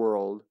fog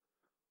world,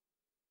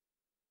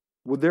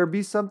 would there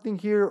be something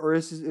here, or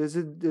is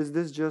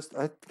this just?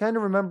 I kind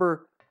of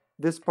remember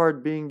this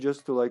part being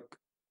just to like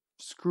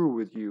screw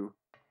with you,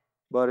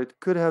 but it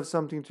could have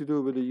something to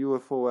do with the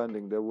UFO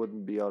ending. That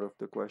wouldn't be out of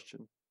the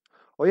question.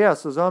 Oh yeah,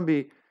 so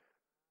zombie.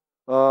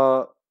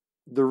 Uh,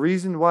 the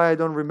reason why I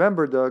don't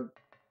remember the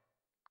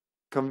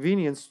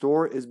convenience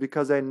store is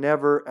because I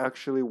never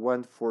actually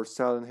went for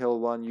Silent Hill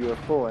 1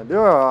 UFO, and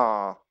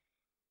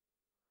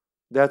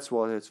that's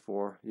what it's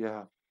for.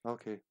 Yeah.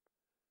 Okay.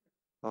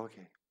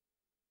 Okay.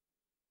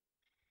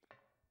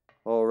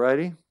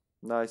 Alrighty.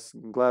 Nice.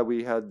 I'm glad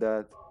we had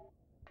that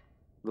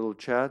little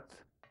chat.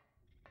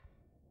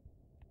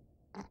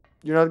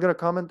 You're not gonna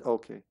comment?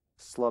 Okay.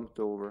 Slumped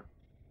over.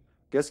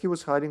 Guess he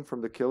was hiding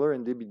from the killer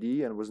in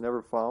DBD and was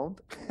never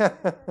found.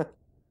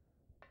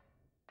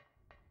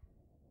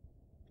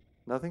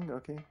 Nothing?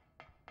 Okay.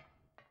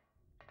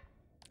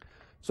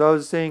 So I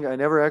was saying I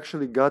never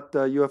actually got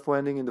the UFO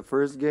ending in the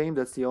first game.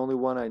 That's the only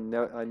one I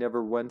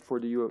never went for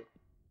the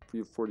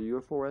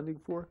UFO ending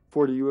for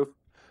the UFO.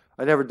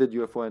 I never did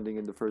UFO ending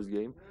in the first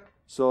game.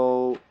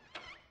 So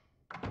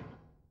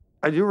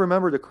I do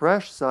remember the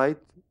crash site,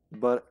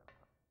 but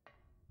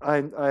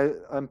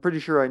I'm pretty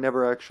sure I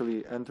never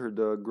actually entered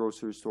the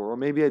grocery store, or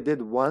maybe I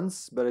did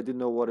once, but I didn't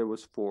know what it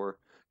was for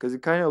because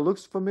it kind of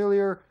looks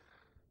familiar,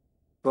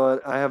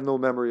 but I have no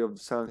memory of the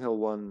Silent Hill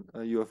 1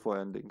 UFO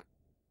ending.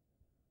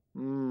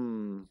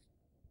 Hmm.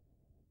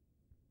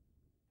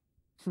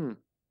 Hmm.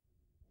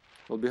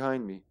 Well,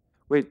 behind me.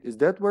 Wait, is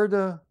that where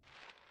the?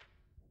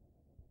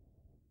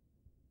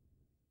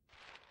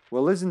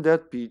 Well, isn't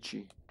that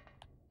peachy?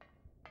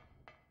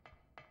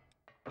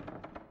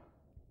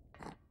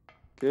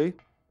 Okay.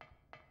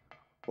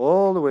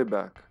 All the way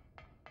back.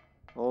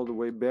 All the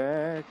way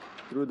back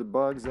through the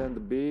bugs and the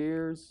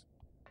bears.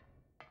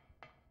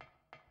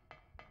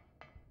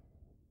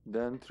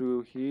 Then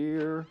through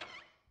here.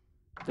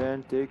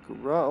 Then take a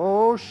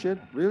oh shit,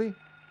 really?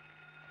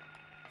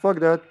 Fuck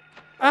that.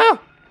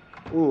 Ah!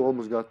 Oh,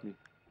 almost got me.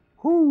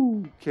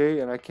 Whoo!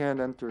 Okay, and I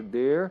can't enter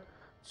there.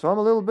 So I'm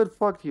a little bit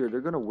fucked here.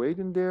 They're gonna wait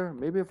in there.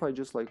 Maybe if I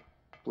just like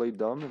play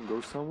dumb and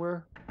go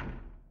somewhere.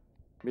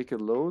 Make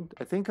it load.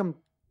 I think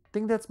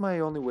that's my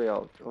only way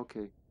out.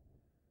 Okay.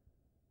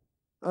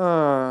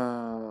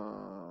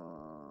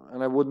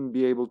 And I wouldn't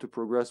be able to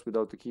progress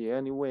without the key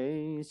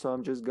anyway, so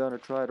I'm just gonna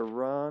try to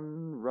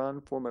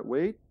run for my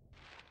wait.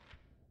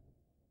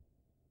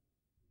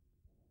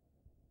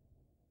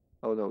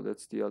 Oh no,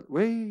 that's the other.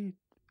 Wait,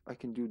 I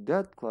can do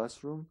that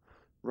classroom.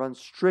 Run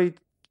straight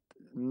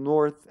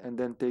north and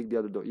then take the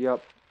other door.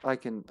 Yep, I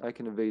can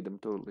evade them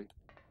totally.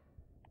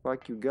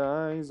 Fuck you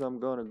guys. I'm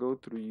gonna go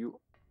through you.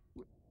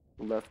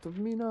 Left of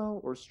me now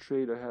or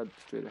straight ahead?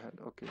 Straight ahead.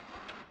 Okay.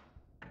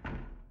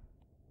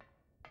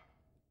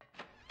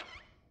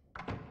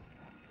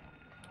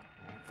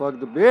 Fuck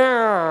the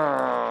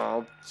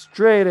bear!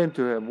 Straight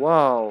into him.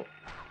 Wow.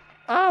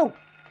 Ow!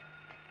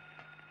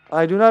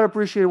 I do not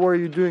appreciate what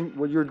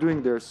you're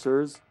doing there,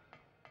 sirs.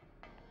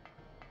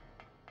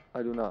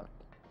 I do not.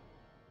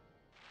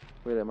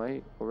 Wait, am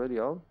I already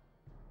out?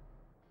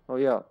 Oh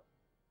yeah.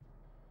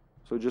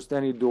 So just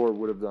any door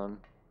would have done.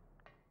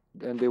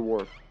 And they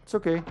work. It's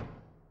okay.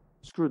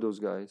 Screw those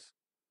guys.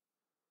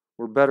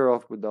 We're better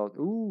off without.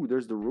 Ooh,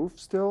 there's the roof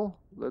still.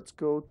 Let's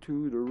go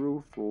to the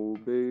roof, oh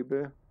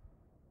baby.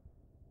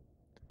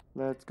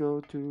 Let's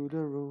go to the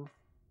roof.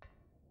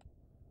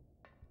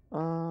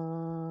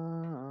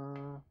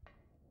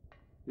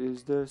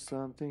 Is there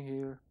something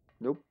here?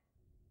 Nope.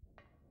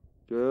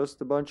 Just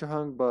a bunch of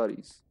hung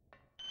bodies.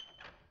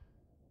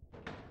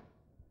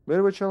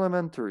 Midwich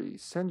Elementary.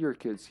 Send your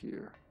kids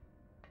here.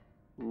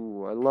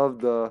 Ooh, I love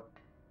the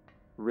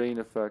rain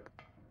effect.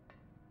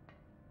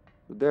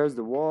 So there's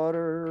the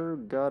water.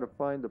 Gotta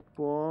find the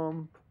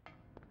pump.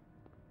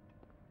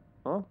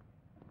 Huh?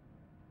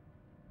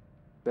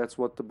 That's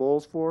what the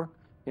bowl's for?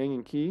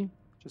 Hanging key.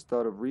 Just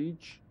out of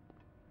reach.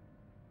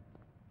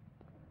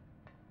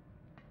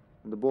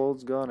 And the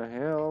bowl's gonna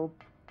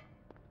help.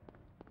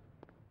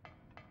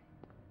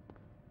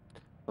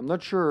 I'm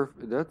not sure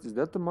if is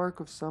that the mark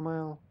of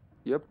Samael?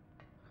 Yep.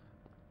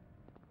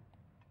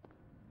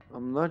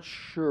 I'm not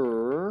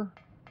sure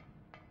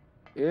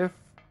if.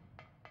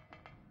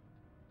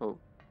 Oh.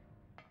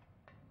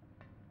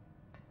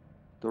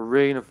 The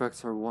rain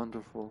effects are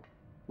wonderful.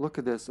 Look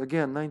at this.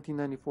 Again,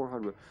 1994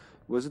 hardware.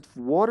 Was it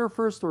water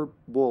first or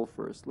ball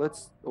first?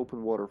 Let's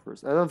open water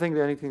first. I don't think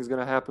that anything's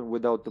gonna happen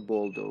without the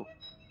ball though.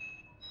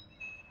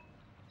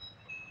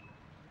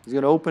 He's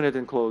gonna open it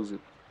and close it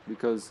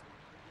because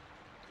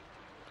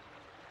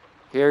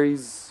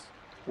Harry's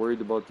worried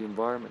about the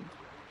environment.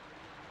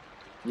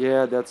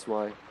 Yeah, that's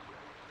why.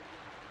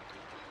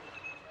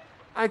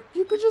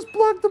 You could just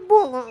block the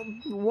ball.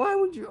 Why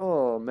would you?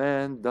 Oh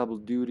man, double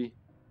duty.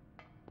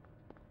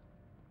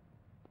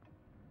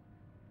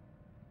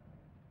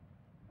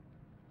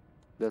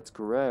 That's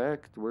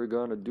correct. We're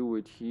gonna do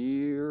it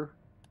here.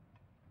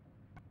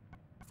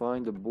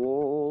 Find the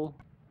ball.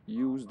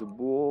 Use the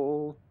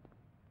ball.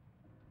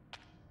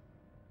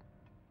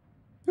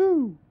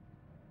 Woo!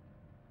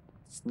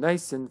 It's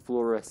nice and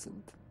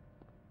fluorescent.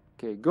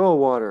 Okay, go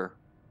water.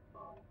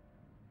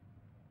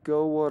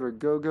 Go water.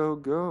 Go, go,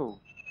 go.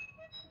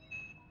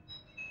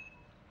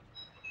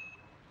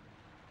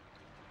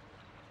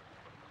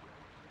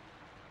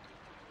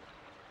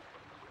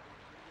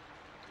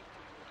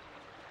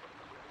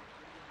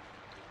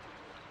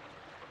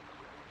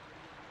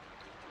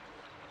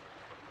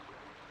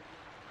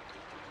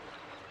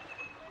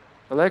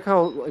 I like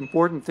how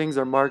important things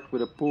are marked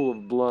with a pool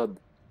of blood,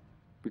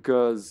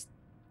 because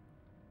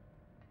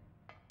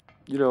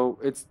you know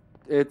it's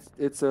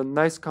a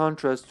nice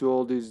contrast to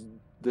all this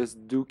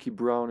dookie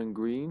brown and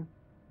green.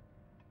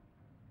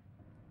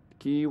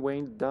 Key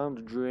went down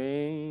the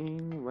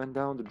drain,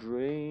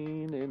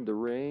 in the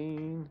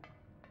rain.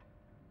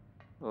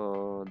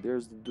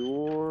 There's the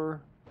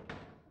door.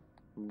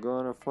 I'm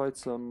gonna fight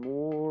some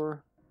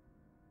more.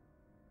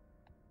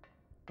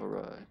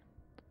 Alright.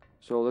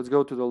 So let's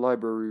go to the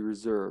library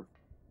reserve.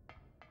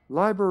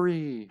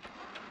 Library!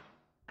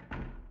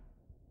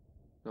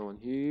 No one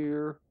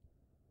here.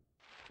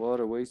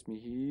 Water waste me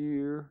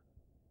here.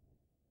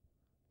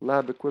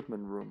 Lab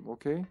equipment room,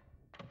 okay.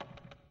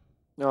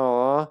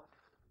 Aww.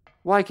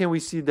 Why can't we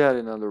see that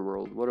in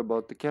Otherworld? What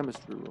about the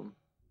chemistry room?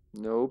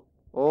 Nope.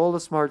 All the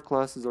smart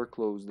classes are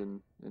closed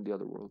in the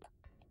Otherworld.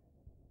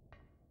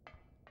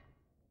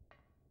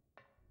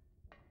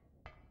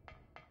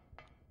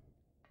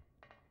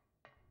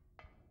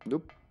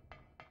 Nope.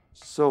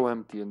 So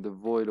empty and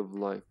devoid of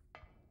life.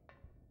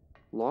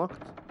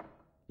 Locked?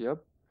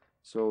 Yep.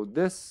 So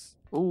this...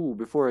 Oh,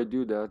 before I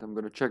do that, I'm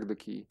gonna check the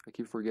key. I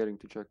keep forgetting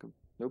to check them.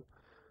 Nope.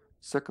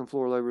 Second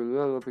floor library.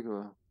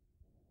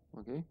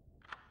 Okay.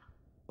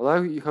 I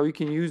like how you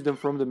can use them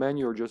from the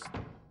menu or just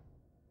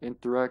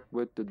interact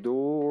with the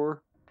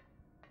door.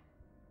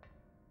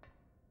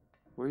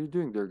 What are you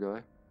doing there,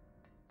 guy?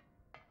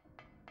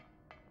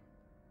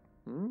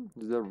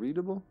 Is that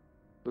readable?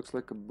 Looks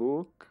like a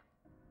book.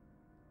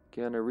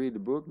 Can I read the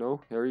book?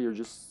 No. Harry, you're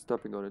just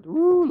stepping on it.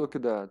 Ooh, look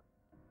at that.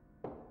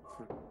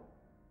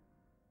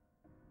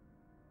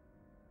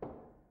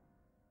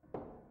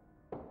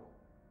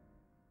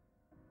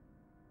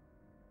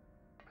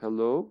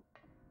 Hello?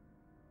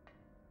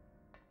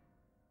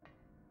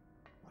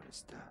 What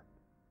is that?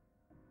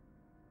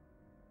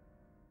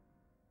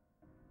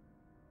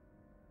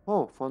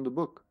 Oh, found the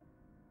book.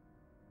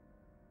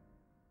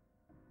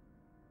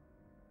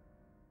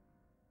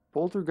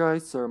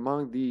 Poltergeists are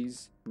among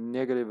these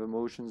negative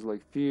emotions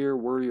like fear,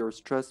 worry, or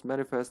stress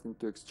manifest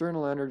into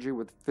external energy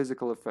with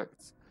physical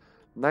effects.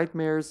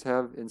 Nightmares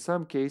have, in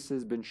some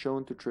cases, been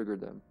shown to trigger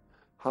them.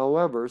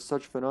 However,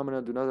 such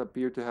phenomena do not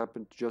appear to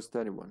happen to just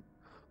anyone.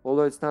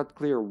 Although it's not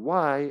clear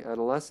why,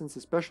 adolescents,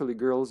 especially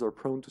girls, are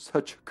prone to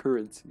such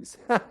occurrences.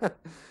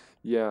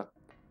 Yeah.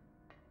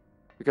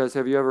 Because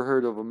have you ever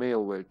heard of a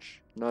male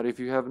witch? Not if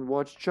you haven't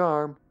watched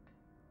Charm.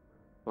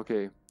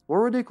 Okay. What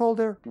were they called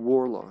there?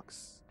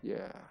 Warlocks.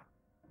 Yeah.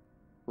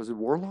 Was it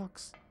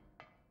warlocks?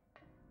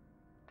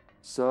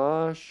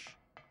 Sash,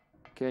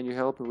 can you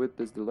help me with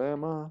this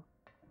dilemma?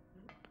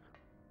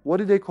 What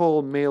did they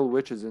call male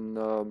witches in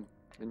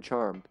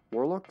Charmed?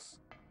 Warlocks?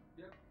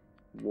 Yep.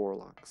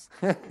 Warlocks.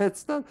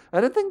 It's not.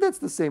 I don't think that's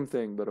the same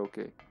thing, but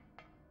okay.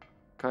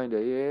 Kinda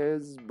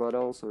is, but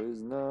also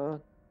is not.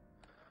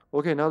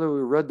 Okay, now that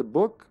we read the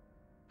book,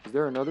 is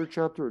there another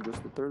chapter or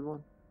just the third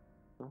one?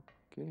 No?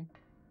 Okay.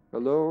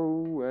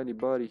 Hello?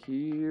 Anybody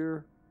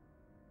here?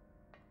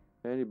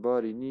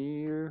 Anybody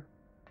near?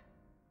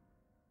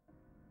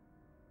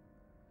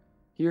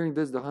 Hearing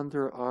this, the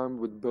hunter, armed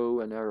with bow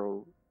and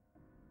arrow,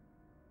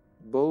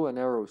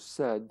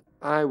 said,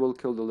 I will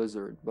kill the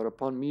lizard. But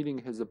upon meeting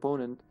his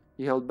opponent,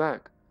 he held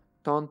back,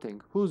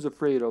 taunting, Who's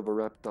afraid of a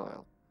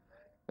reptile?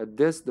 At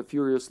this, the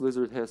furious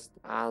lizard hissed,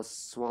 I'll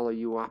swallow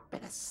you up in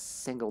a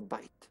single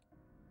bite.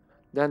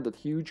 Then that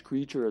huge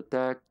creature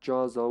attacked,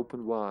 jaws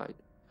open wide.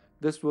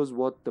 This was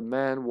what the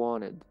man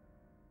wanted.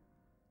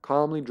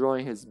 Calmly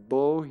drawing his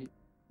bow,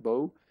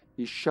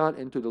 he shot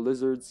into the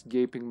lizard's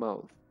gaping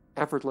mouth.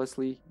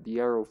 Effortlessly, the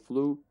arrow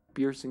flew,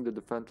 piercing the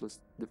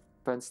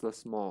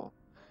defenseless maw.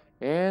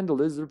 And the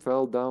lizard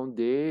fell down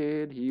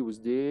dead. He was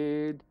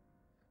dead.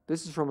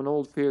 This is from an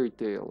old fairy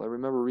tale. I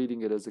remember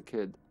reading it as a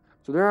kid.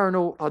 So there are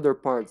no other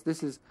parts.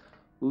 This is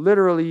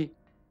literally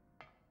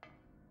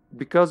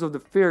because of the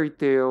fairy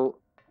tale.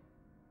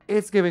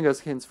 It's giving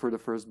us hints for the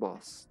first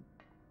boss.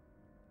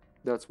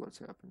 That's what's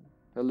happening.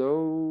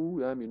 Hello,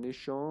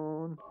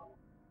 ammunition.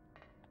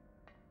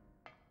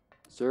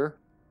 Sir,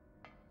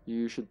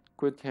 you should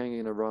quit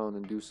hanging around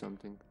and do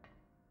something.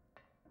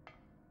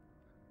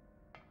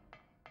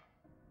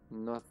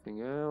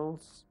 Nothing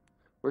else.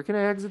 Where can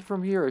I exit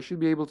from here? I should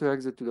be able to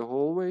exit to the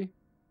hallway.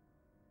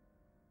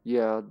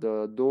 Yeah,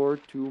 the door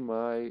to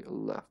my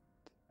left.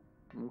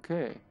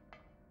 Okay.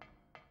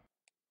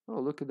 Oh,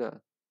 look at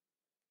that.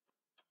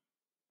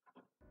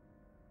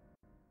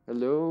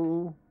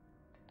 Hello?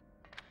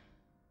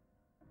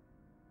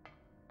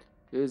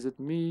 Is it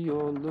me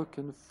you're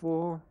looking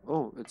for?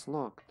 Oh, it's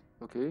locked.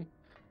 Okay.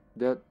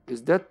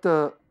 Is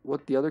that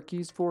what the other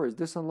key's for? Is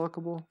this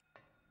unlockable?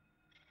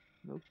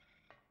 Nope.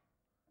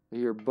 I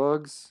hear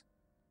bugs.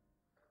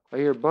 I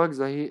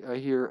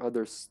hear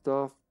other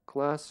stuff.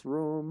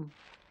 Classroom.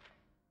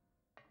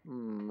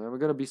 Am I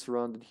gonna be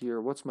surrounded here?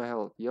 What's my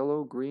health?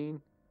 Yellow,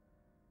 green?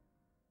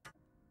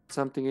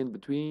 Something in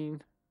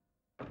between.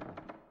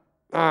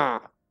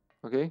 Ah!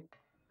 Okay.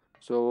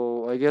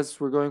 So I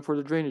guess we're going for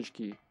the drainage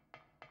key.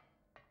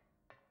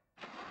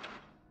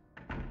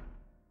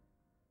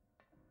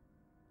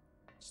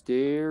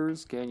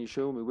 Stairs. Can you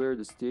show me where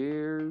the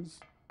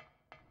stairs?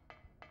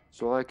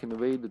 So I can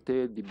evade the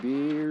teddy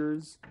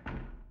bears.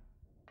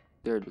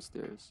 There are the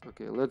stairs.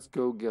 Okay, let's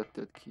go get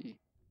that key.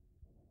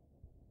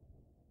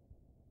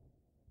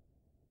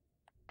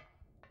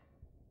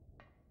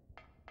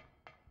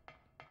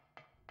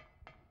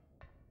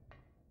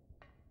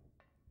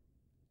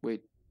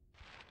 Wait.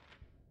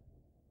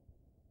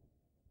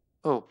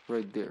 Oh,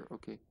 right there.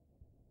 Okay.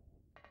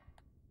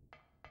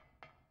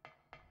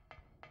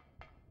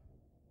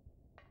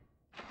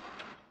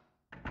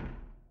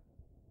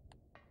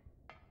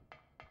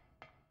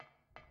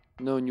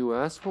 No new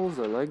assholes,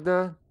 I like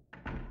that.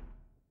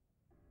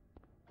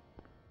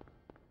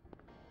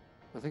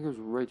 I think it was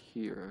right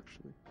here,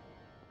 actually.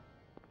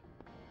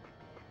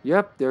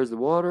 Yep, there's the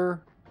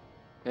water.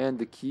 And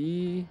the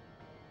key.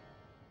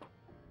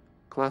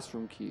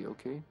 Classroom key,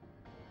 okay.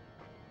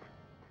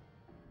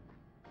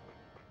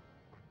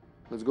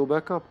 Let's go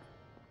back up.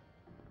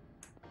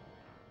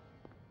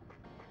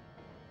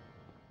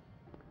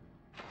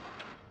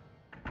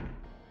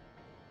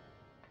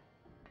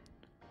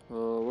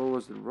 Where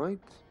was it? Right?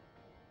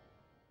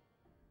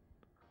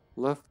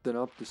 Left, then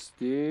up the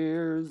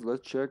stairs.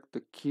 Let's check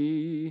the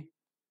key.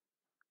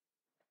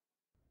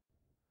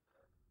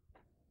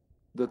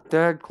 The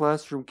tag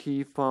classroom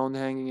key found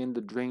hanging in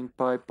the drain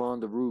pipe on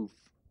the roof.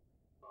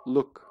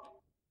 Look.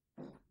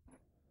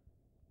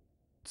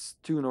 It's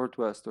 2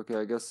 northwest. Okay,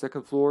 I guess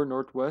second floor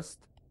northwest.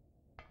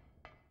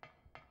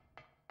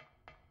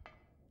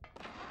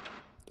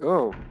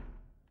 Oh.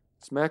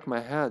 Smack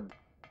my head.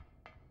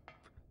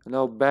 And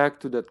now back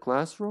to that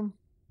classroom.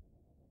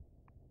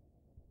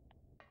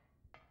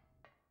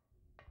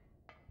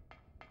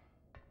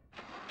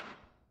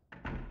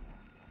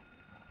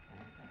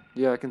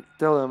 Yeah, I can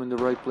tell I'm in the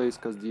right place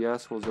because the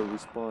assholes are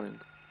respawning.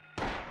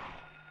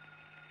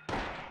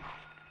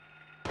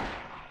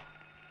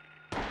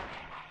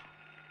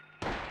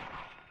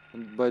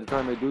 And by the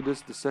time I do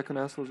this, the second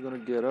asshole's gonna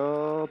get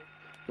up.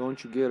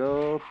 Don't you get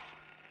up.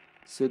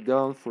 Sit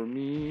down for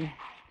me.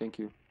 Thank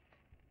you.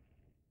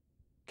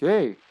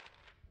 Okay.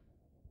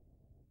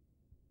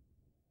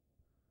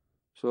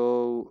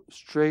 So,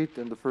 straight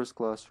in the first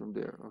classroom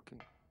there. Okay.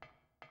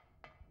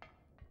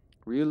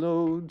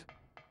 Reload.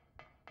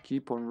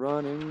 Keep on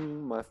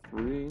running, my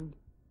friend.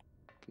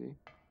 Okay.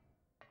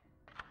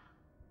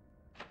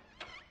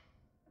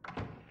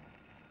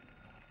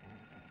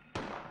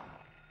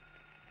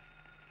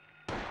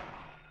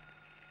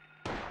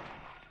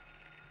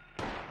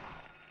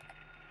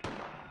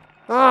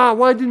 Ah,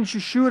 why didn't you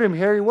shoot him,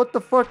 Harry? What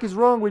the fuck is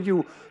wrong with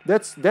you?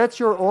 That's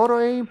your auto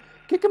aim?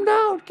 Kick him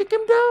down! Kick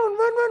him down!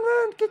 Run, run,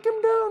 run! Kick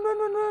him down! Run,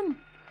 run, run!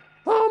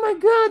 Oh my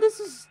god, this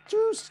is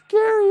too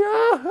scary!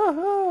 Ah, ha,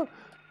 ha.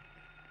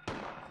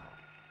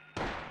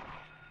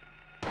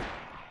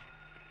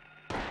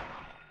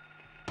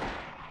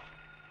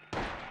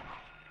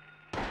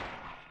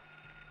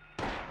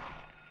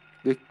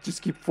 They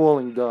just keep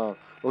falling down.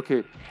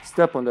 Okay,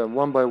 step on them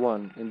one by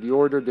one. In the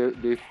order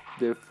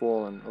they've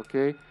fallen.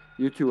 Okay?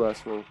 You too,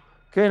 asshole.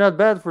 Okay, not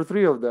bad for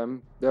 3 of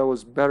them. That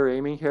was better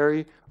aiming,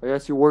 Harry. I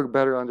guess you work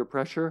better under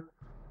pressure.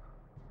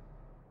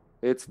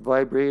 It's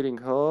vibrating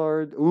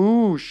hard.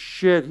 Ooh,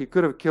 shit. He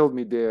could have killed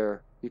me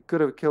there. He could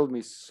have killed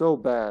me so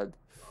bad.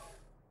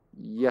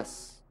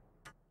 Yes.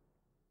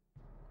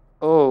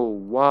 Oh,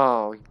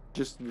 wow.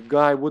 Just the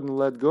guy wouldn't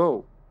let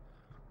go.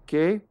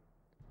 Okay.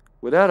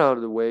 With that out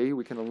of the way,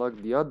 we can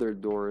unlock the other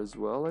door as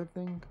well, I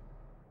think.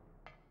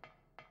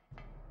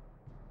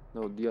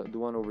 No, the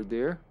one over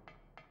there.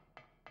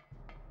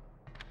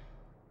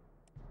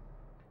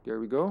 There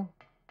we go.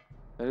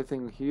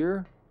 Anything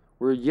here?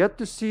 We're yet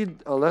to see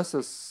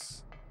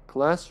Alessa's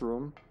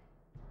classroom.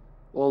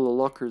 All the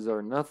lockers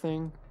are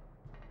nothing.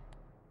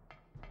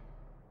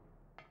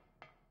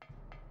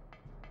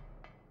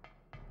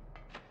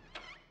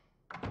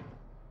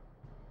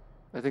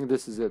 I think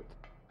this is it.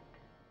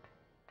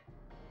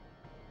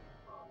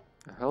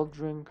 A health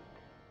drink.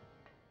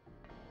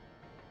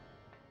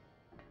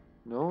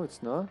 No,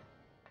 it's not.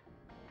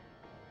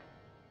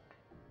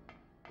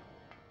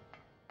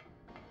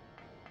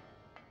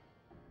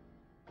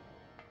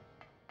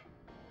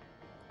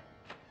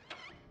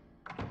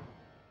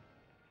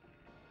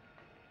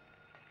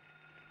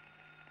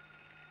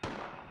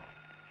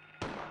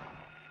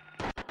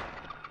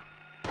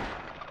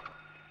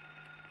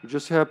 It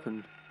just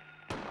happened.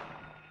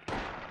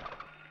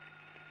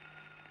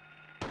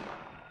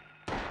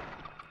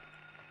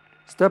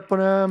 Step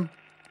on him.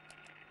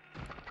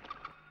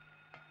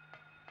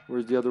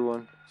 Where's the other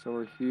one?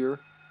 Somewhere here.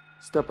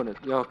 Step on it.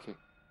 Yeah, okay.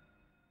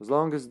 As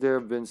long as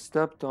they've been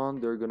stepped on,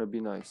 they're gonna be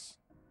nice.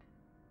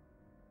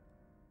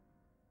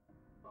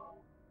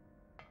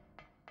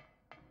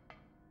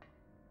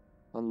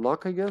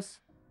 Unlock, I guess?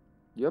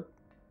 Yep.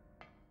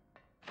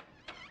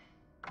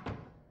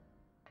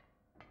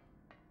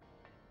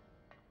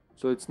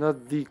 So it's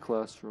not the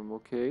classroom,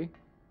 okay?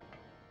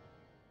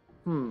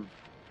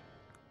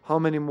 How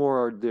many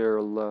more are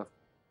there left?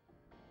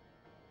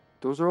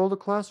 Those are all the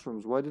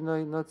classrooms. Why didn't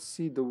I not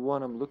see the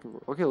one I'm looking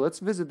for? Okay, let's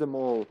visit them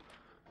all.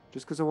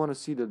 Just because I want to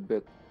see that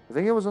bit. I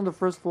think it was on the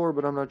first floor,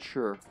 but I'm not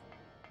sure.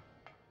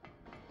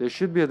 There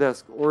should be a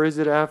desk. Or is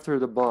it after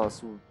the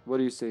boss? What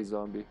do you say,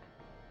 zombie?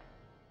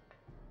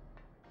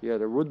 Yeah,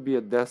 there would be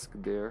a desk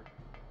there.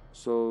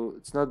 So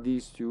it's not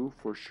these two,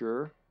 for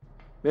sure.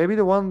 Maybe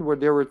the one where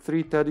there were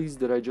 3 teddies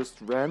that I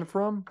just ran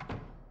from?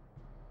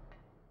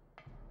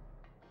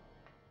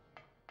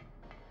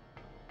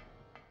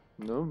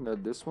 No,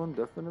 not this one,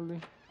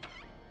 definitely.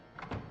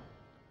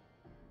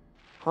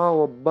 How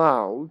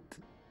about...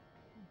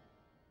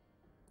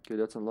 Okay,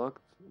 that's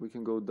unlocked. We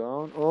can go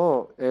down.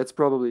 Oh, it's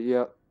probably,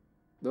 yeah.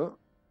 No.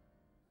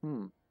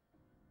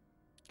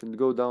 Can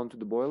go down to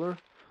the boiler.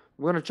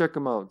 I'm gonna check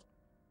them out.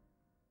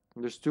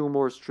 There's 2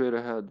 more straight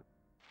ahead.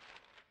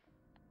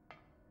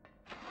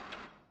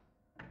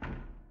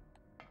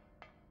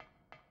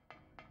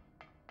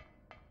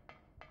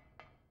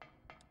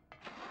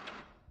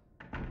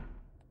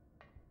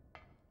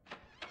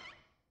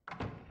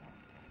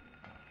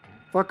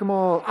 Fuck them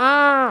all.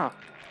 Ah!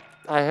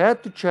 I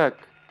had to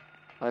check.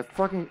 I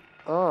fucking...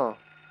 Oh.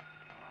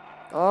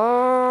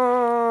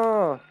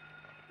 Oh!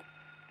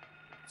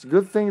 It's a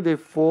good thing they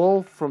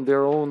fall from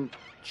their own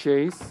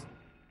chase.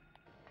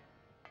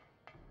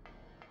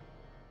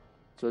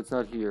 So it's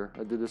not here.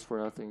 I did this for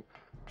nothing.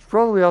 It's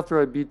probably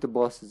after I beat the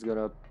boss it's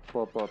gonna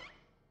pop up.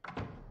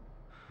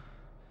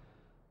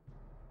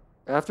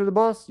 After the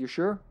boss? You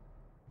sure?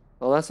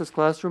 Alessa's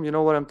classroom, you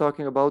know what I'm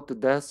talking about? The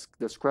desk,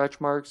 the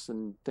scratch marks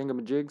and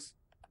thingamajigs.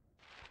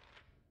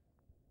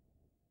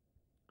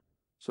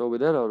 So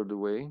with that out of the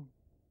way,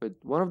 but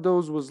one of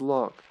those was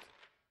locked.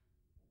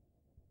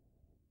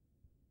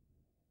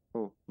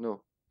 Oh,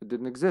 no. It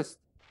didn't exist,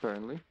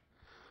 apparently.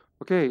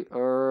 Okay,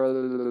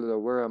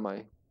 where am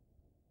I?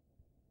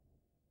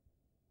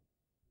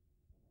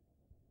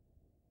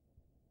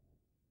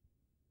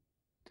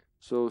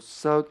 So,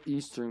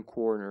 southeastern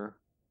corner.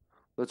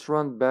 Let's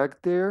run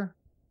back there.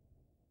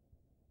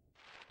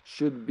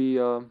 Should be,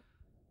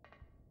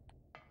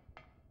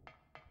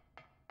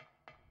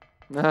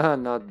 nah,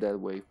 not that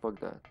way. Fuck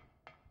that.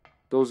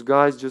 Those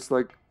guys just,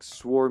 like,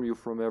 swarm you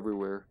from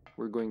everywhere.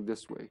 We're going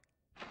this way.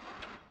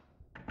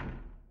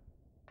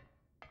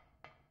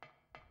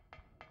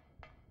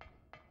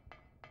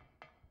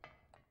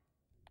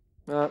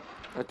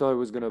 I thought I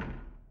was gonna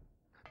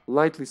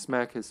lightly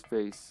smack his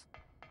face.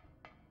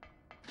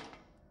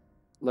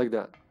 Like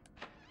that.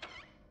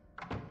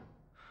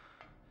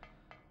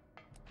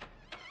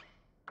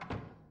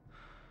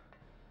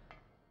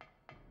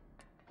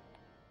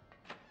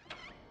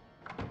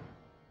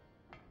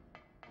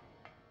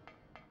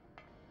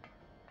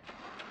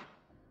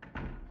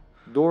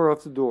 Door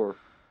after door.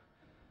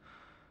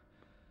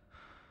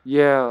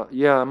 Yeah,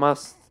 I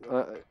must.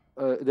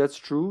 That's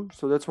true.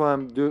 So that's why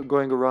I'm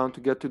going around to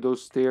get to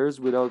those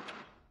stairs without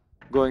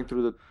going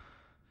through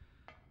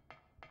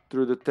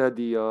the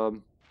teddy.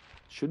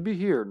 Should be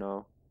here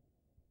now.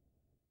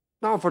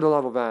 No, for the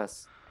love of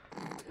ass.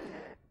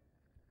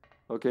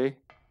 Okay.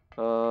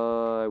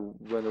 I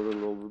went a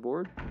little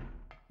overboard.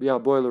 Yeah,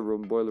 boiler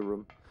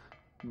room.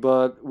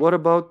 But what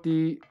about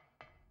the...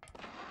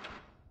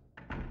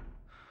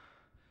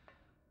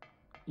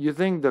 You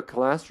think the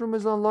classroom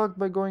is unlocked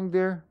by going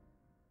there?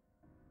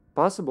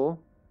 Possible.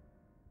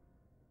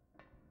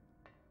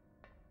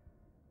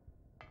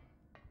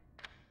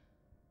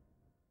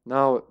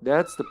 Now,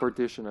 that's the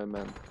partition I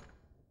meant.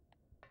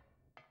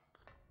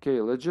 Okay,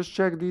 let's just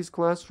check these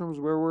classrooms.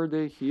 Where were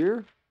they?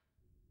 Here?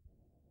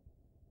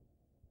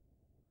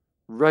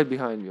 Right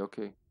behind me,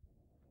 okay.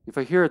 If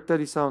I hear a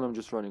teddy sound, I'm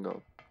just running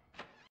out.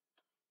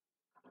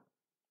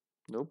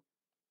 Nope.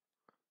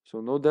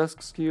 So no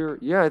desks here.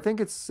 Yeah, I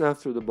think it's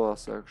after the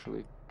boss,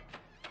 actually.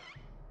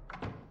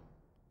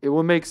 It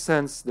will make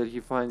sense that he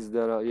finds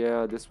that,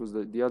 yeah, this was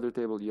the other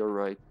table. You're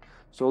right.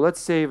 So let's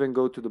save and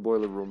go to the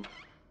boiler room.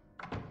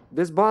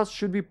 This boss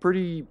should be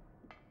pretty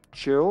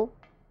chill.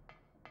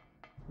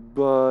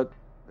 But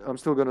I'm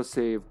still gonna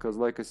save, because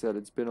like I said,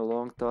 it's been a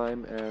long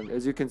time. And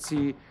as you can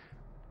see,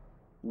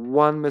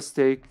 one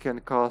mistake can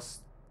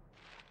cost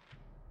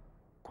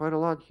quite a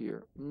lot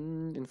here.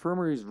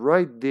 Infirmary is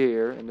right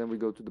there, and then we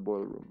go to the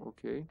boiler room.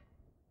 Okay.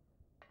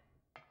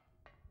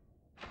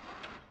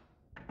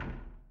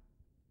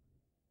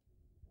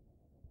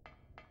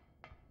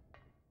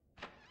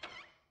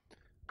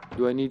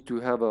 Do I need to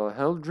have a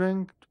health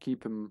drink to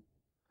keep him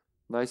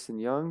nice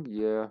and young?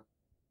 Yeah.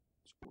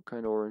 What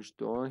kind of orange?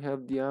 Do I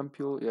have the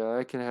ampule? Yeah,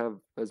 I can have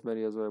as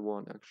many as I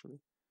want, actually.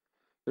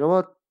 You know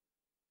what?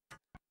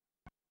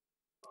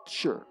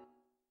 Sure.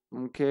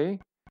 Okay.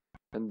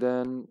 And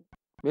then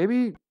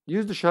maybe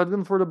use the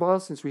shotgun for the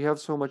boss since we have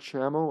so much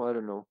ammo. I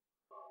don't know.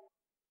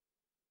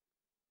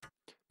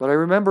 But I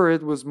remember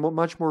it was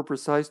much more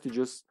precise to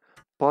just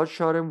pot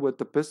shot him with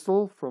the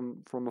pistol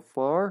from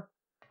afar.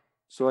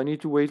 So I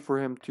need to wait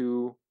for him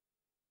to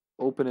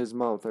open his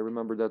mouth. I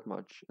remember that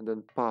much. And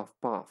then puff,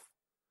 puff.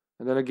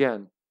 And then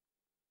again.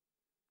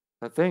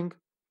 I think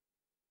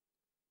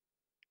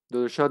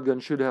the shotgun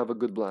should have a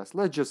good blast.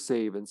 Let's just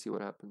save and see what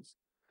happens.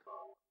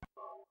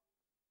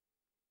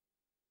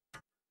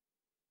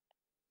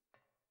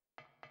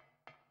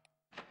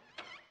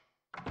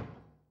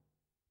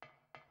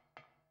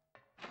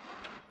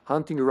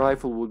 Hunting a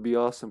rifle would be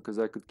awesome because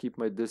I could keep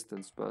my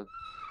distance, but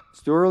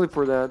it's too early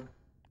for that.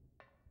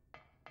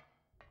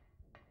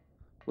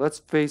 Let's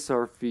face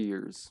our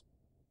fears.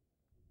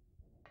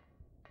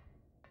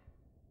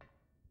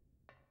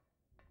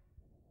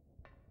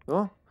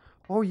 Oh?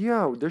 Oh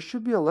yeah, there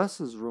should be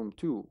Alessa's room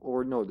too.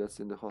 Or no, that's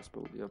in the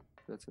hospital. Yep,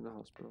 that's in the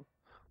hospital.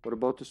 What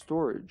about the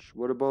storage?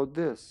 What about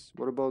this?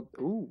 What about...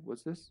 Ooh,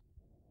 what's this?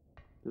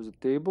 There's a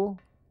table.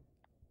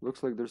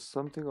 Looks like there's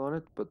something on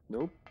it, but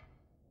nope.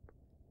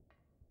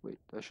 Wait,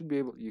 I should be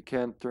able... You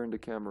can't turn the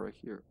camera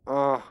here.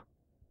 Ah!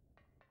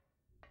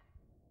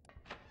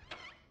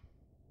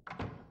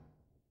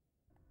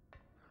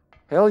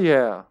 Hell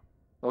yeah.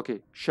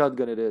 Okay,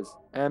 shotgun it is.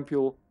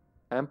 Ampule.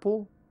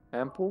 Ample?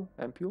 Ample?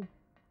 Ampule?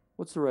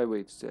 What's the right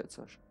way to say it,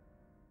 Sasha?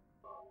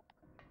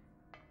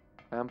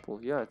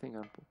 Ample. Yeah, I think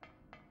ample.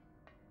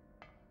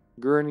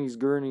 Gurneys,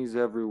 gurneys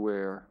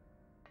everywhere.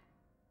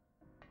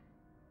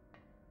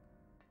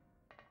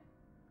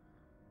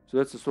 So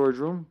that's the storage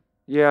room?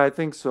 Yeah, I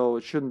think so.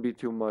 It shouldn't be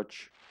too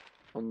much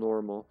on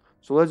normal.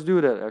 So let's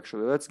do that,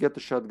 actually. Let's get the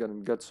shotgun.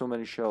 We got so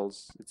many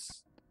shells.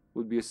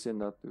 Would be a sin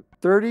not to.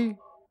 30?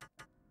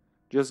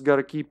 Just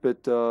gotta keep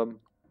it... can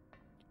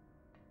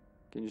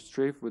you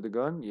strafe with the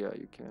gun? Yeah,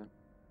 you can.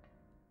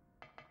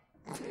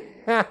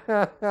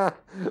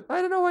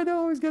 I don't know why that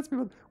always gets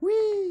me.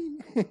 Whee!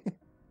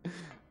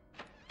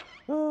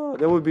 Oh,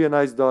 that would be a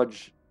nice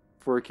dodge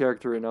for a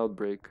character in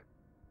Outbreak.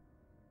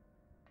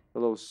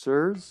 Hello,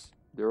 sirs.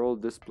 They're all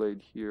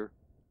displayed here.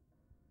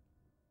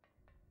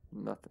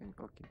 Nothing.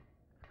 Okay.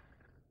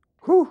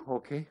 Whew.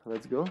 Okay,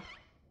 let's go.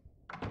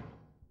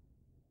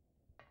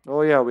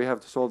 Oh yeah, we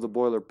have to solve the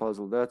boiler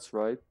puzzle. That's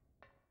right.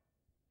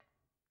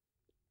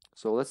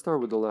 So let's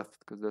start with the left,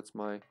 because that's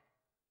my...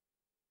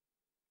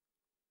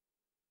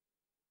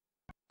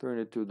 Turn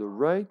it to the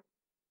right.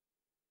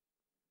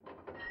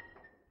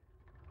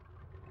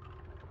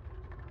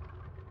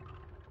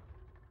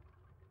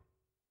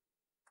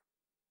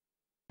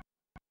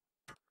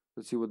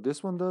 Let's see what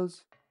this one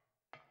does.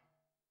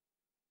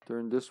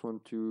 Turn this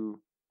one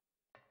to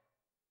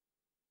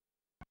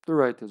the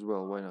right as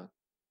well. Why not?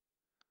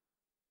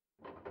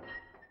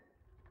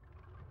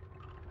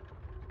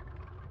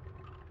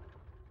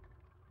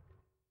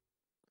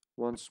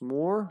 Once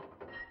more.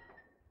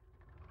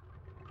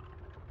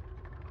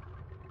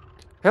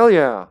 Hell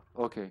yeah!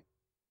 Okay.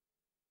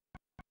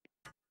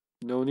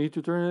 No need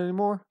to turn it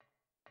anymore.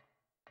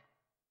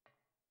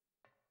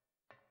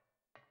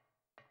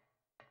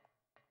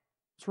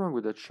 What's wrong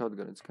with that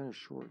shotgun? It's kind of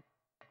short.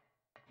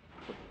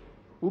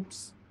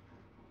 Oops.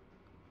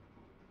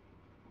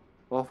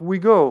 Off we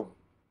go.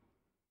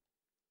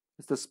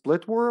 It's the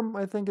split worm,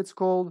 I think it's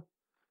called.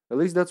 At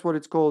least that's what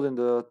it's called in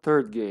the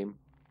third game.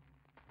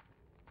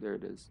 There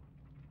it is.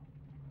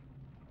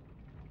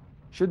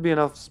 Should be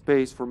enough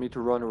space for me to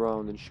run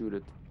around and shoot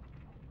it.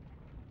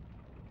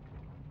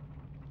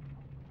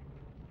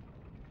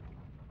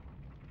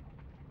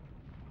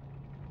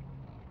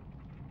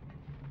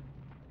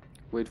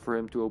 Wait for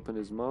him to open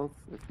his mouth.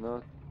 If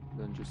not,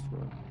 then just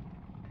run.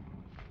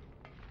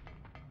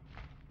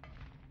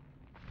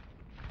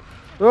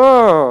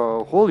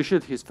 Oh, holy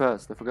shit, he's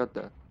fast. I forgot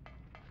that.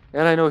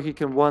 And I know he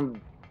can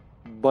one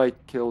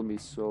bite kill me,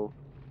 so...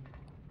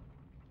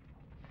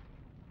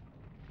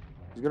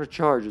 He's gonna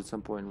charge at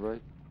some point,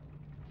 right?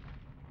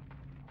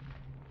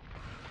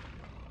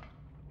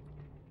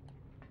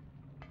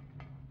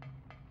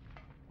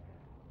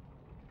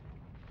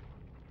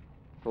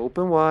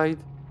 Open wide.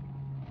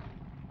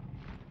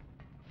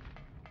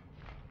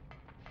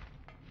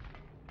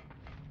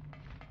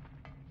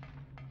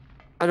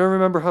 I don't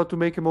remember how to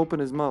make him open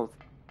his mouth.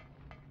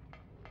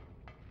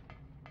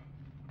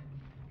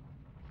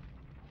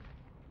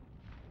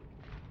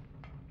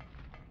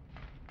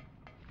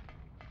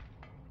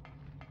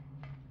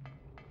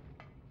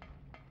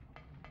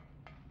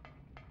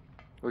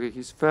 Okay,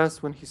 he's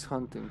fast when he's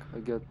hunting. I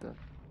get that.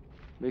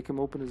 Make him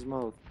open his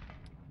mouth.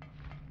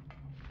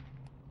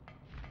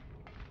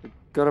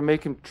 Gotta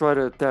make him try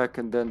to attack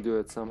and then do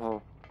it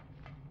somehow.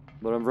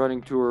 But I'm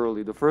running too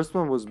early. The first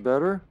one was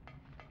better.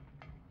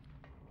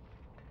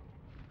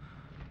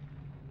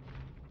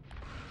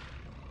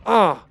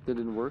 Ah! That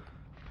didn't work.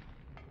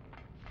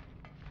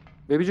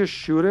 Maybe just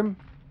shoot him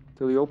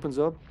till he opens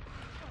up.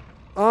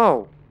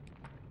 Oh!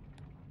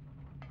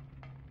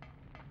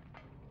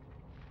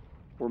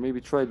 Or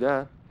maybe try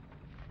that.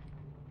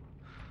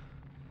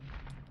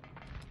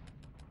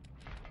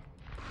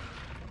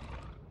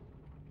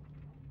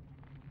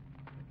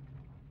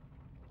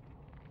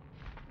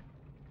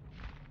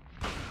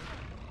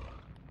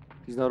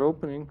 He's not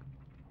opening.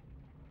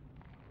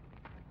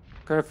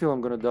 Kind of feel I'm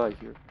gonna die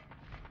here.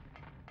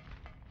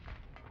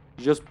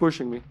 He's just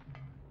pushing me.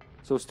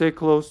 So stay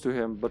close to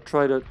him, but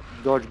try to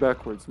dodge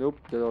backwards. Nope,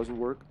 that doesn't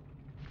work.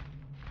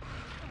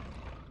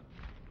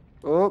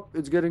 Oh,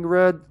 it's getting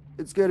red.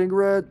 It's getting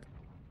red.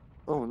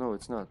 Oh, no,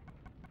 it's not.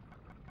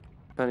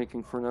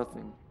 Panicking for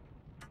nothing.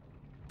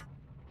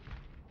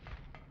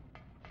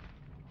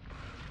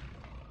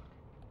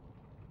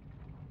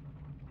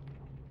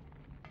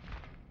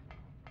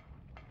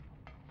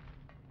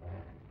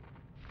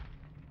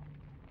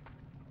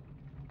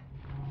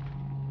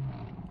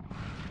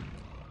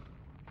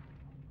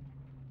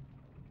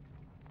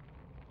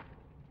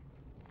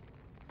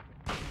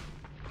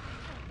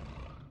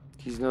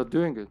 He's not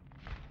doing it.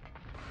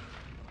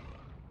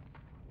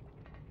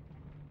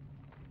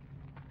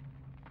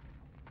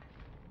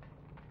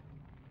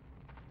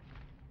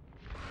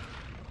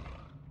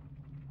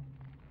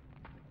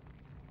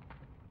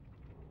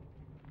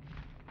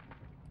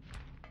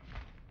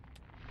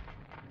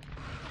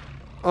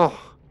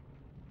 Oh.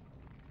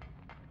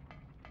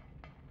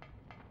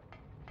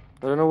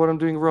 I don't know what I'm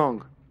doing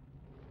wrong.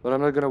 But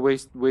I'm not gonna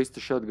waste the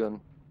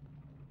shotgun.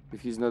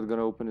 If he's not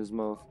gonna open his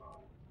mouth.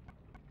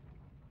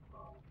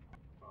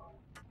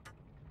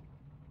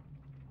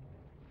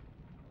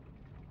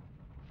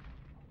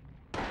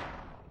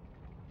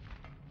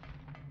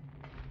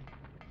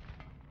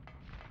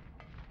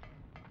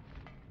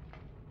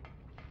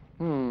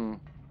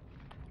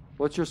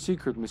 What's your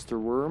secret, Mr.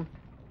 Worm?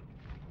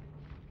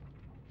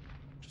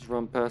 Just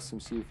run past him,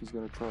 see if he's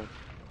gonna try.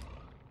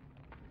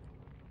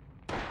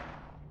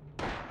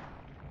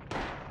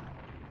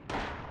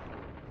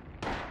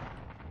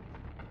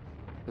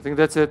 I think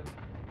that's it.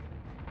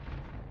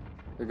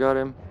 I got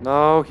him.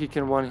 Now he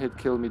can one-hit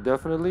kill me,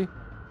 definitely.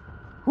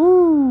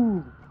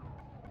 Whoo!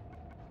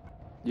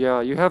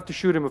 Yeah, you have to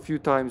shoot him a few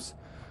times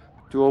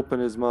to open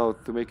his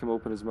mouth, to make him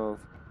open his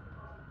mouth.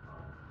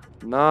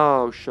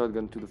 Now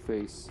shotgun to the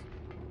face.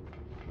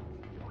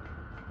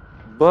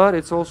 But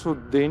it's also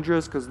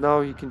dangerous because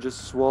now he can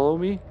just swallow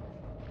me.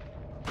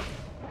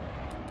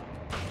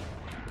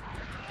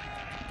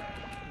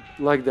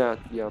 Like that,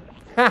 yep.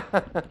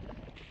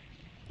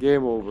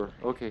 Game over.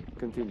 Okay,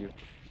 continue.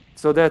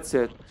 So that's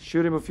it.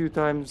 Shoot him a few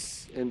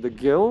times in the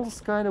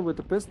gills, kind of, with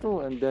the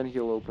pistol, and then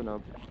he'll open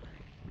up.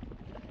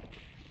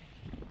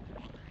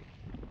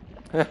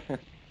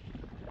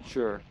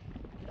 Sure.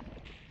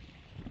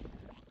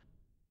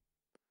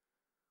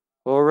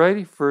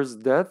 Alrighty,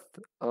 first death.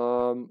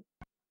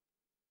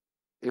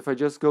 If I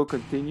just go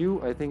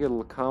continue, I think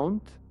it'll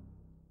count.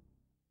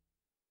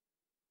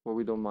 Well,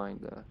 we don't mind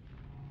that.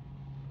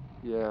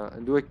 Yeah,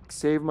 and do I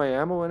save my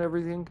ammo and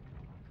everything?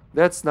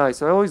 That's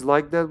nice. I always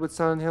like that with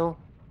Silent Hill.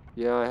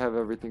 Yeah, I have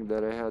everything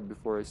that I had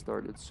before I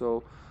started.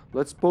 So,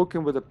 let's poke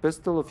him with a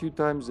pistol a few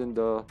times in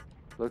the,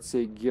 let's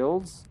say,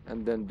 gills,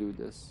 and then do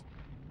this.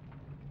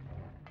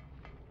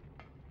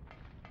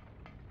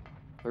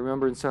 I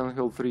remember in Silent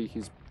Hill 3,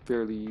 he's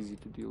fairly easy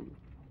to deal with.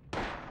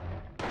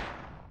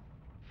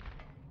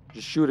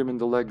 Just shoot him in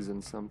the legs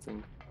and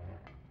something.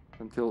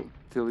 Until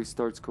he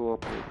starts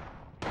cooperating.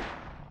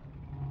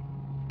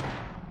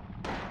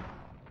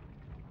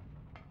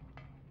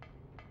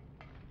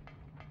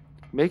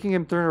 Making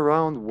him turn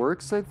around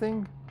works, I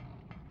think.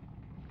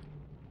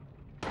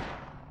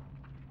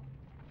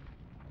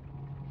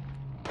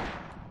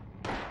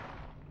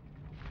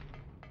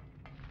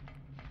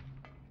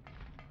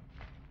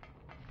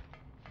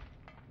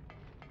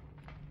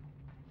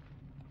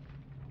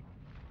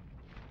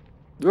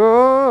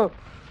 Oh!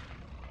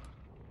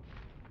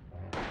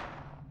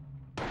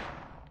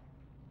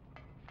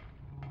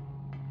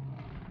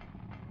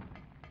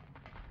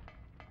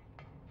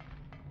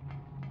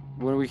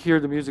 When we hear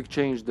the music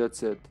change,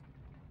 that's it.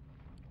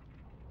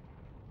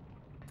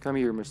 Come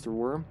here, Mr.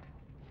 Worm.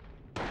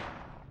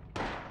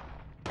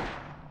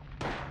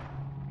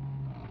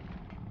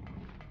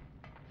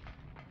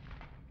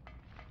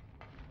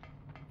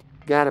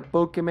 Gotta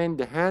poke him in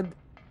the head.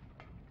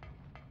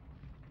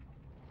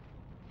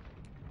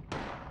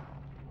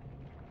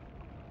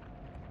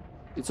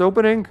 It's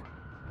opening.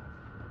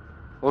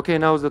 Okay,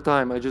 now's the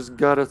time. I just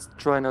gotta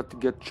try not to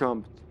get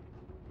chumped.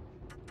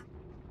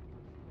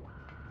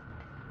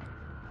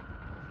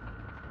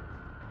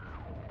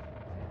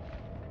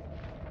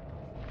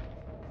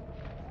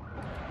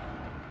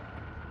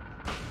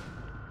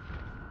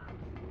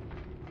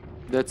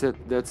 That's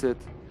it, that's it.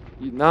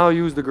 Now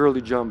use the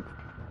girly jump.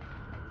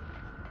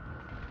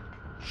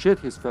 Shit,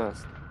 he's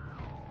fast.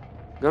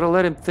 Gotta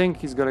let him think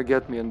he's gonna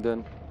get me and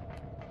then...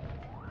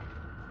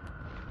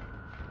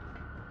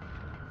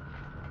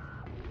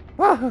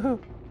 Come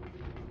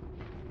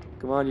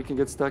on, you can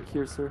get stuck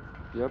here, sir.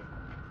 Yep.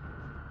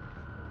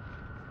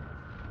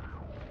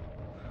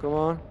 Come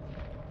on.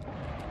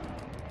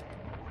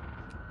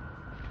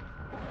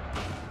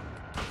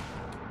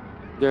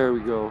 There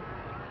we go.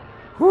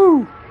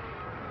 Whoo!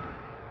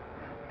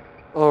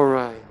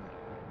 Alright.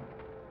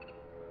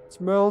 It's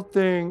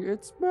melting.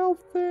 It's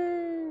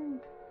melting.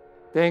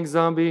 Thanks,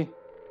 zombie.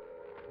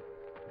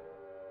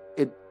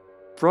 It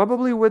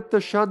probably with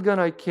the shotgun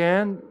I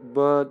can,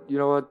 but you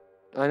know what?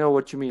 I know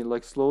what you mean,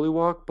 like slowly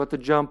walk, but the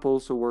jump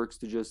also works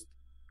to just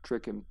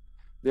trick him.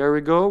 There we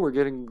go. We're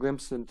getting a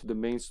glimpse into the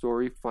main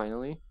story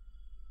finally.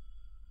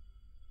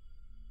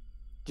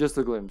 Just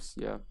a glimpse,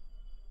 yeah.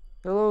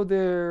 Hello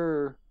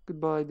there.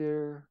 Goodbye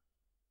there.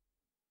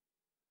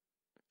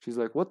 She's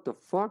like, what the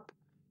fuck?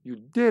 You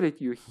did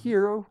it, you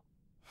hero.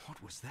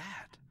 What was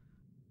that?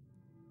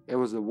 It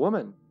was a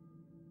woman.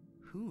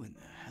 Who in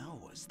the hell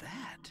was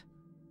that?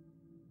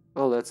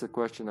 Oh, that's a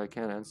question I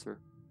can't answer.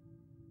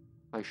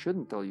 I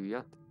shouldn't tell you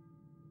yet.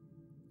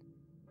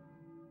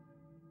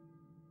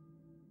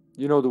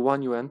 You know the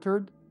one you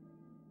entered?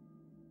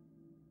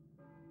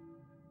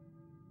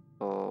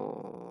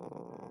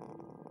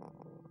 Oh,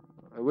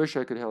 I wish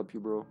I could help you,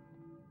 bro.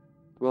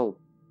 Well,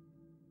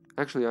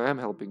 actually, I am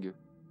helping you.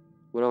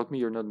 Without me,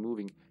 you're not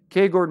moving.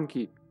 K. Gordon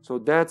key. So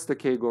that's the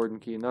K. Gordon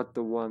key, not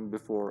the one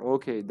before.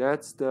 Okay,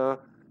 that's the...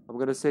 I'm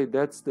gonna say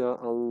that's the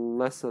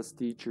Alessa's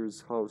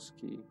teacher's house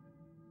key.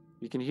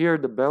 You can hear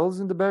the bells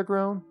in the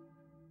background.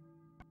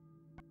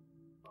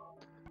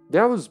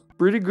 That was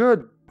pretty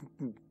good.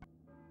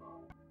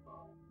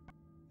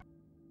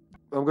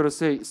 I'm gonna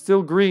say,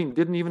 still green.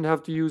 Didn't even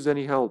have to use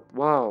any help.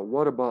 Wow,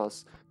 what a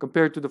boss.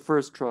 Compared to the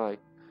first try.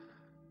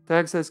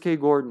 Tag says K.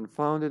 Gordon,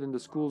 found it in the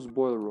school's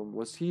boiler room.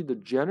 Was he the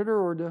janitor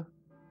or the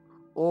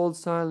old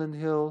Silent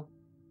Hill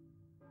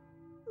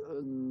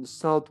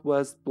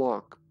southwest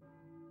block?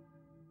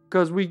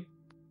 Because we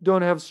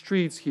don't have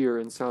streets here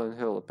in Silent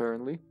Hill,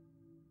 apparently.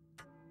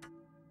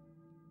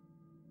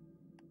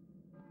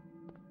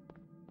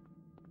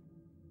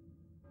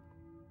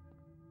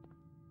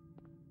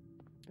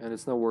 And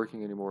it's not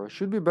working anymore. I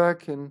should be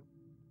back in...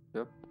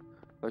 Yep.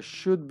 I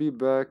should be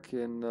back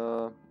in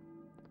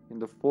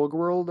the fog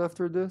world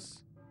after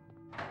this.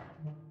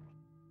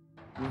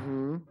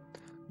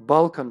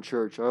 Balkan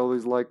Church. I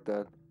always liked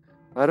that.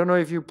 I don't know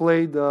if you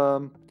played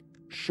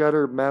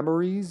Shattered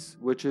Memories,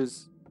 which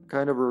is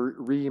kind of a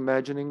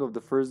reimagining of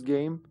the first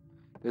game.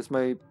 It's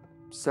my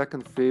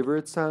second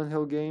favorite Silent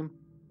Hill game.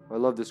 I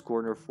love this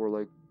corner for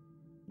like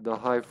the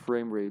high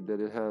frame rate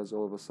that it has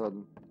all of a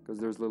sudden, because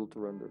there's little to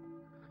render.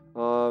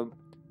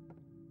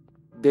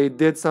 They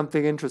did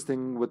something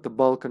interesting with the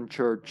Balkan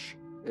Church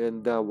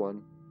in that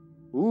one.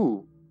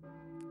 Ooh,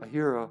 I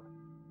hear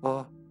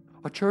a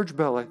church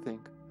bell, I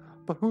think.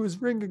 But who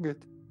is ringing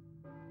it?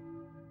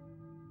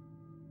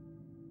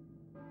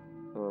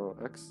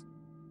 X.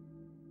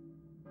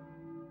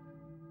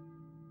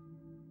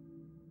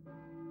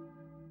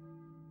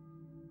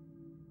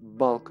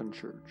 Balkan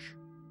Church.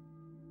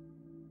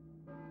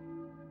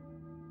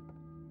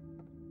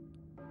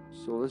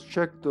 So let's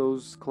check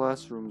those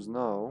classrooms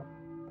now.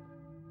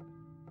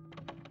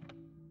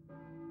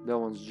 That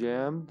one's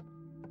jammed.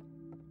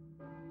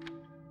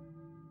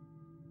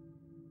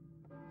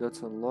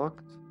 That's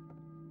unlocked.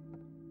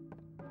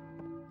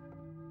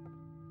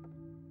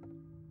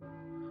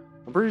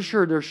 I'm pretty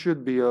sure there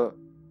should be a...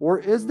 Or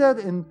is that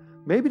in...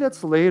 Maybe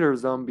that's later,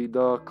 Zombie.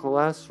 The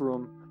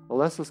classroom...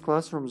 Alessa's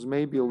classrooms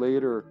may be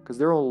later, because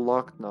they're all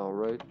locked now,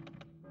 right?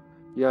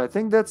 Yeah, I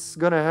think that's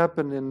gonna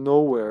happen in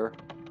nowhere.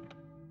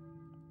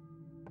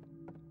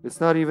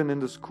 It's not even in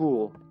the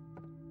school.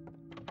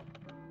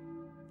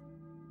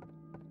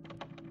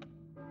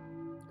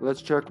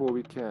 Let's check what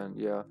we can.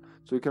 Yeah,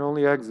 so we can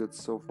only exit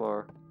so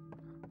far.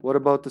 What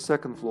about the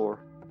second floor?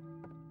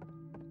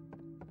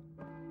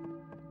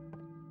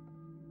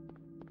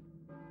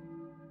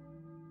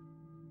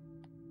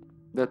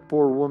 That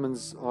poor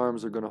woman's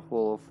arms are gonna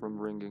fall off from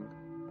ringing.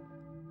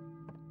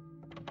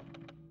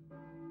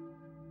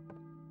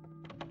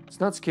 It's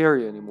not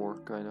scary anymore,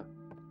 kinda.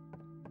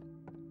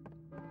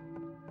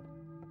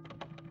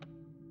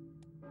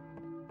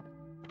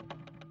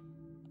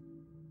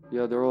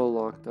 Yeah, they're all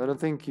locked. I don't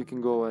think you can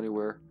go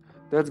anywhere.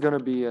 That's gonna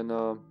be in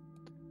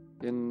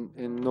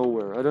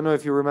Nowhere. I don't know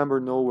if you remember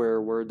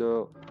Nowhere, where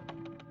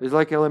it's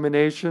like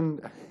elimination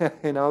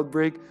in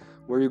Outbreak,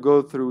 where you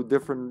go through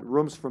different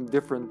rooms from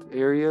different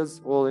areas,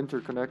 all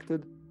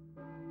interconnected.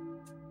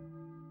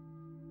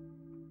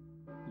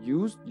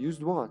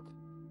 Used what?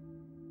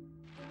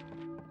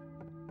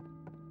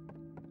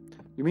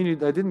 You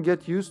mean I didn't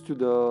get used to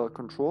the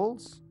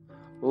controls?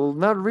 Well,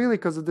 not really,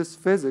 because of this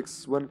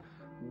physics. When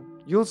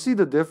you'll see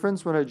the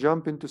difference when I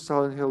jump into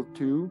Silent Hill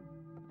 2,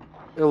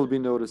 it'll be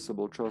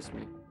noticeable, trust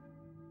me.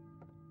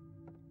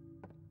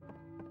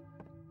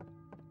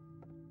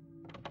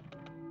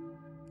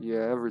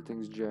 Yeah,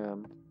 everything's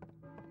jammed.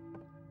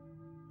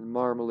 And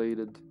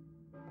marmaladed.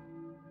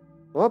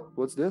 Oh,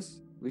 what's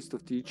this? List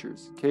of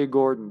teachers. K.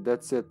 Gordon,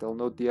 that's it. I'll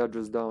note the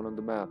address down on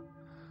the map.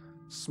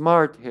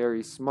 Smart,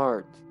 Harry,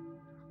 smart.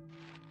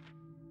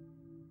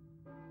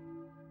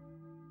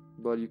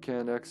 But you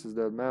can't access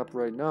that map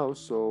right now,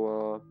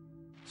 so,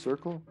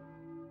 circle?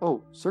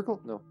 Oh,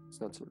 circle? No, it's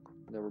not circle.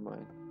 Never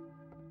mind.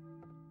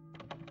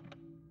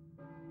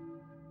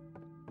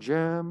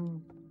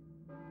 Jam.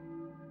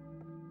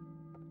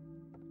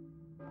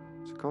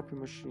 It's a copy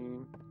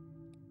machine.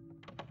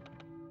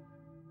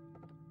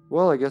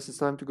 Well, I guess it's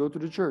time to go to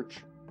the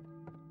church.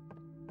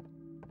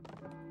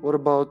 What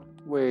about...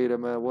 Wait a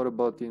minute, what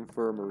about the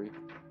infirmary?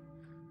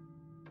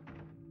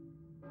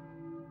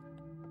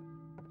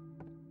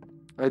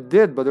 I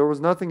did, but there was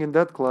nothing in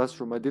that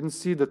classroom. I didn't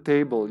see the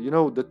table. You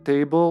know, the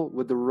table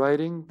with the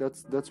writing,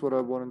 that's what I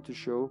wanted to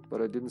show,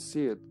 but I didn't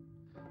see it.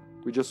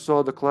 We just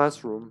saw the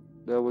classroom.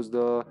 That was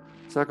the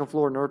second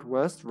floor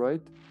northwest,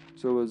 right?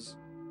 So it was...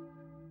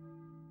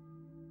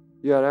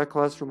 Yeah, that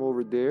classroom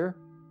over there.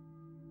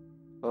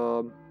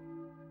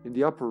 In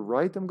the upper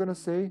right, I'm gonna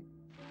say.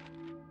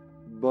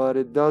 But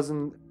it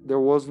doesn't... There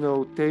was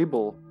no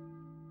table.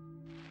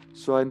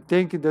 So I'm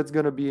thinking that's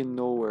gonna be in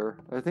Nowhere.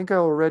 I think I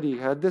already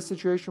had this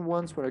situation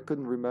once when I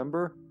couldn't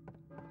remember.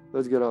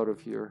 Let's get out of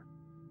here.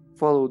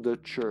 Follow the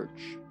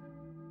church.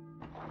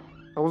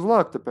 I was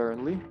locked,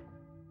 apparently.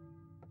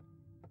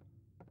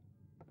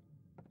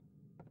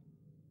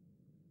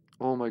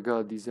 Oh my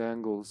god, these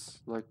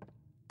angles. Like,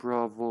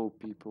 bravo,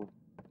 people.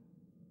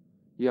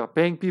 Yeah,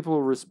 paying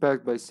people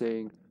respect by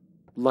saying,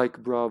 like,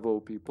 bravo,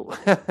 people.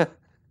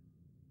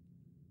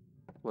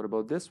 What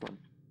about this one?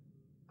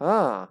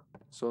 Ah,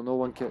 so no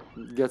one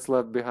gets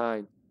left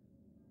behind.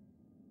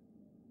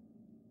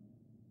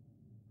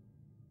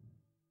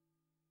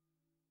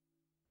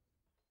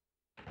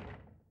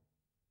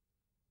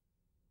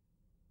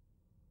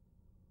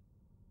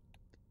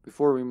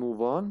 before we move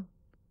on.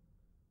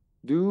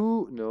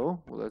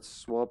 No, well, let's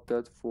swap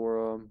that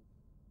for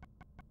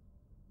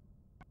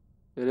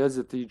it is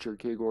a teacher,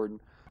 K. Gordon.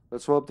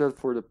 Let's swap that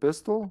for the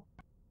pistol.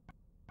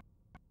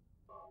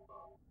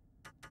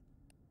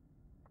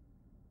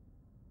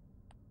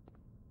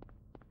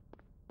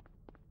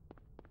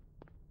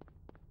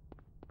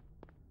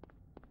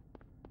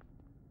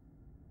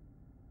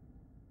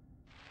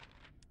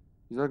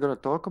 He's not gonna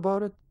talk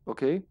about it?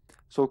 Okay.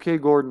 So K.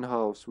 Gordon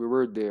house, we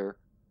were there.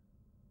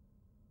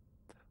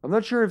 I'm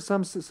not sure if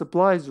some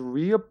supplies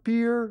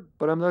reappear,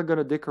 but I'm not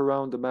gonna dick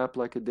around the map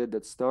like I did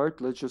at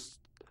start. Let's just,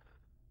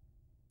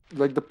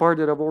 like the part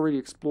that I've already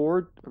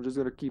explored, I'm just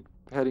gonna keep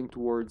heading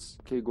towards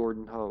K.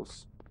 Gordon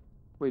house.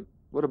 Wait,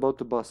 what about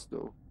the bus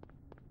though?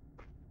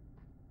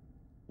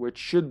 Which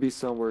should be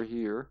somewhere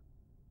here.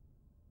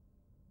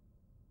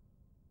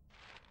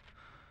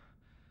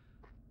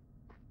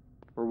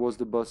 Or was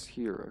the bus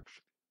here actually?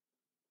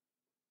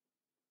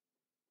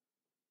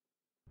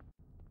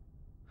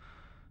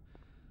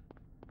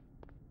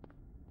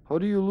 How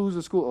do you lose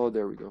a school? Oh,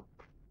 there we go.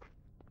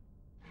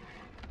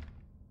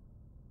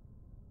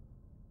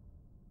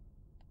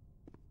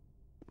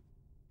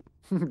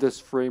 This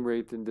frame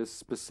rate in this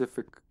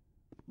specific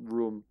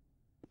room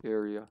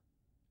area.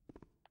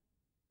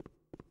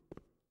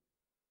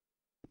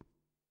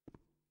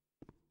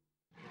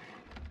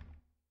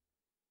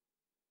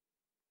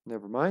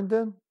 Never mind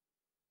then.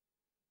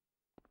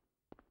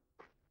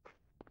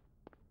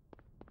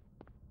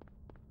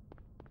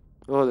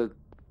 Oh,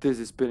 this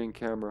is spinning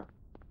camera.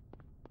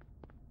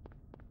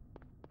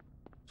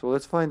 So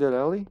let's find that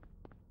alley.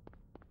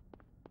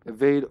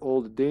 Evade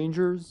all the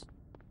dangers.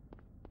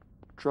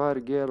 Try to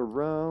get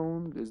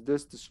around. Is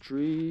this the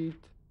street?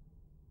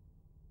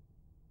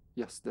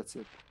 Yes, that's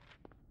it.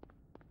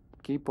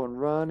 Keep on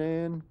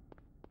running.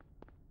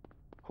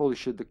 Holy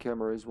shit, the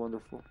camera is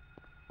wonderful.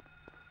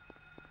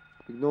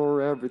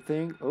 Ignore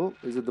everything. Oh,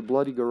 is it the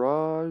bloody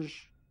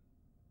garage?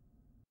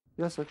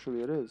 Yes,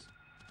 actually it is.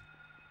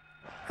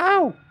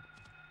 Ow!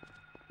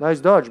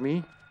 Nice dodge,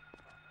 me.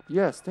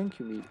 Yes, thank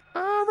you, me.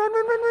 Ah,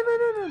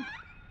 run.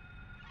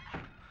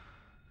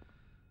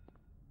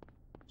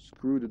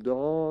 Screw the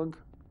dog.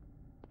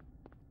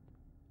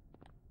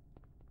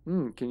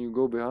 Can you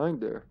go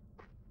behind there?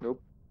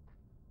 Nope.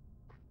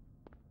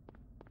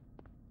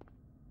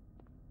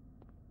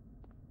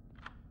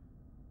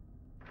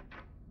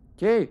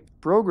 Okay,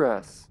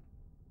 progress.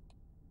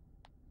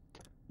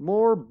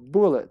 More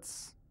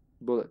bullets.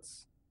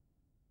 Bullets.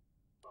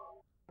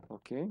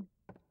 Okay.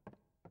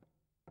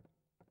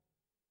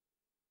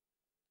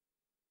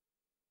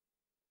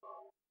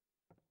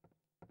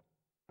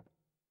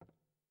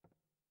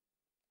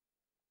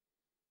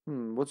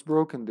 What's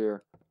broken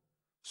there?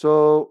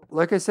 So,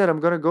 like I said, I'm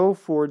gonna go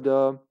for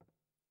the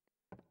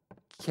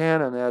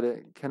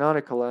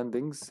canonical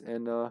endings,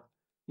 and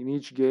in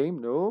each game,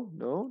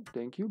 no,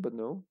 thank you, but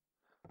no.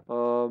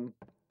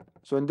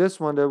 So in this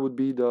one, that would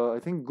be the, I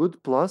think,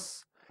 good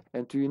plus,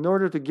 and in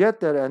order to get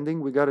that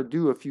ending, we gotta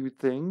do a few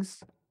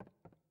things,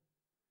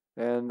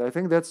 and I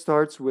think that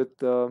starts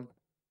with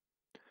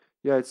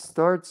it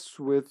starts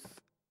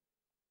with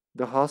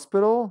the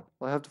hospital.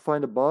 I have to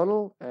find a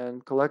bottle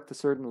and collect a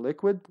certain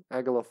liquid,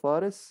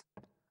 agalafaris.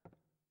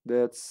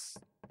 That's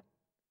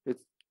it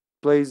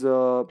plays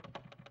a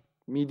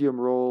medium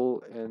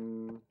role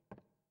in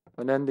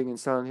an ending in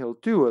Silent Hill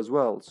 2 as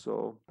well.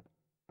 So,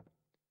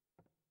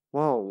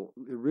 wow,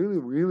 it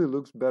really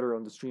looks better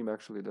on the stream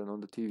actually than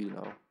on the TV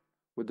now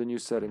with the new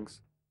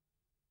settings.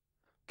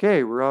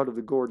 Okay, we're out of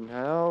the Gordon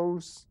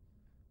house.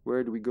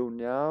 Where do we go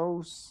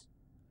now?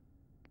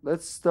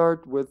 Let's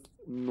start with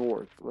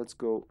north. Let's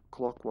go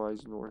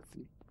clockwise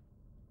northy.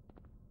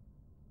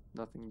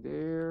 Nothing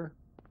there.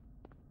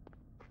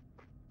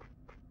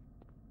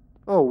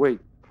 Oh, wait.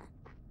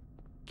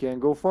 Can't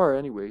go far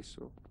anyway,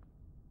 so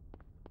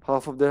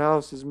half of the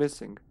house is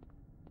missing.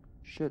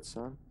 Shit,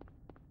 son.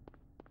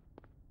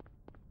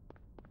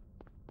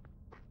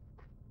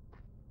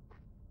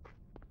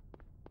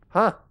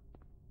 Huh.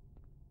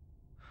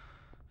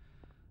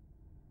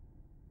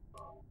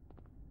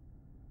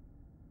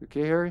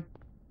 Okay, Harry?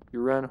 You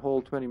ran a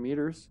whole 20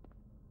 meters.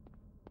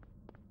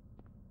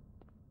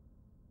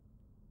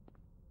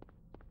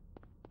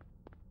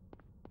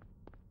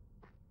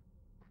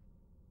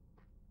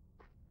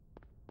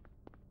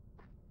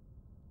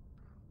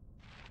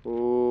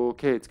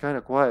 Okay, it's kind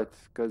of quiet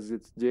because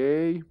it's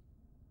day.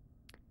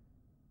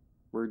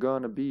 We're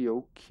gonna be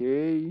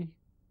okay.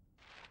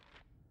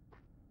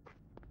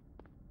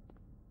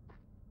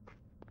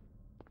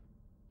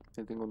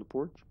 Anything on the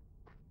porch?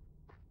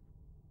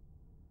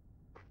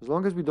 As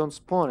long as we don't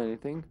spawn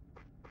anything,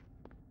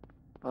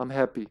 I'm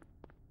happy.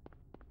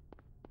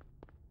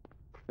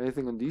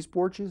 Anything on these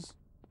porches?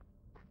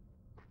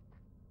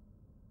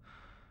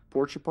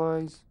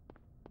 Porcupines?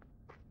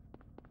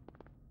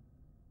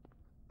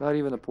 Not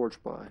even a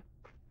porch pie.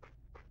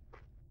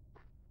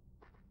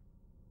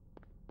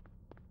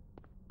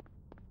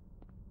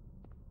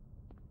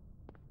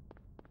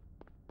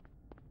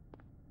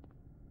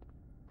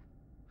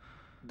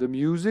 The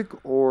music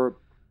or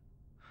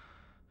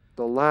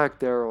The lack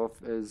thereof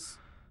is...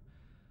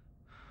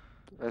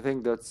 I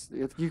think that's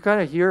it. You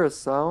kind of hear a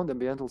sound,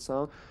 ambiental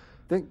sound.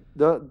 I think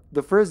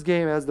the first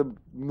game has the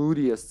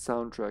moodiest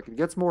soundtrack. It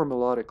gets more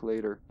melodic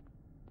later.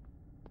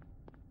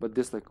 But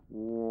this like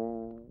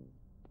whoa,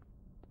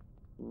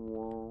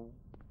 whoa.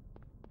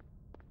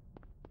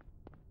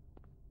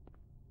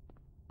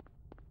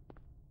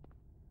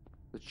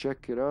 Let's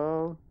check it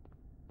out.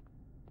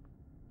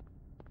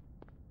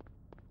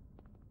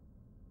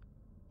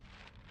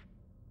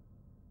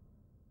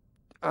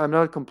 I'm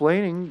not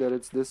complaining that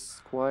it's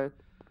this quiet.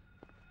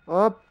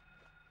 Up.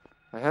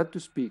 I had to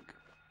speak.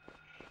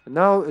 And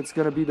now it's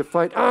gonna be the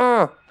fight.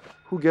 Ah!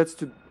 Who gets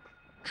to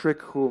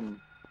trick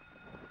whom?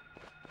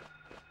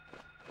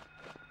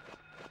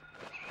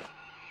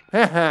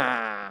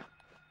 Haha!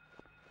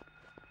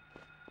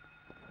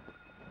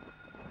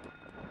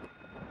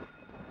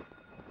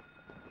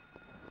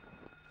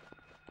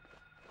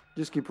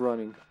 Just keep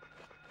running.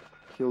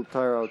 He'll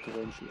tire out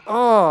eventually.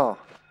 Ah!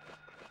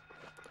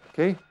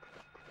 Okay.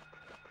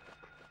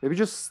 Maybe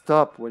just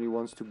stop when he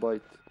wants to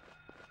bite.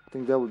 I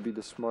think that would be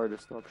the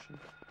smartest option.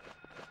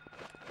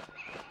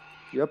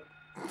 Yep.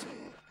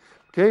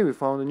 Okay, we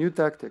found a new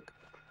tactic.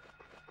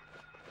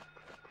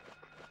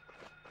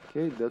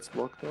 Okay, that's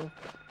blocked off.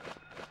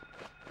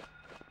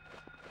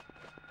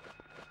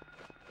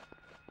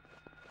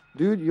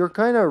 Dude, you're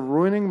kind of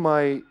ruining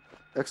my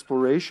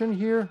exploration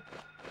here.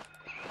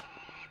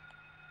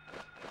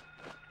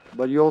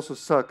 But you also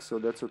suck, so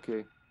that's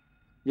okay.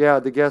 Yeah,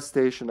 the gas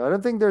station. I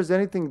don't think there's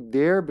anything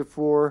there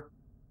before...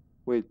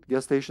 Wait,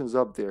 gas station's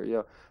up there,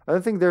 yeah. I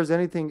don't think there's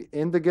anything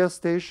in the gas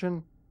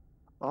station.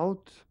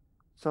 Out?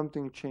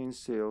 Something changed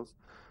sales.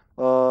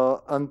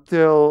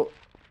 Until...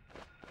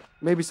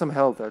 Maybe some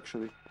health,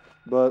 actually.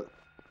 But...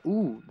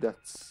 Ooh,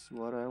 that's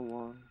what I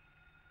want.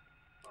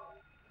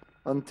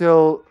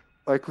 Until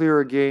I clear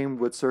a game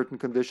with certain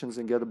conditions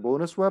and get a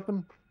bonus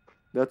weapon.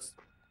 That's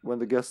when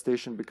the gas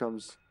station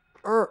becomes...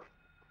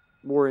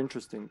 more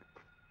interesting.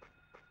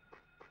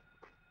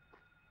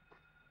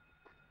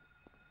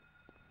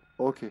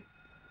 Okay.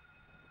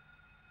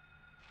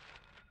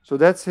 So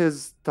that's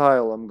his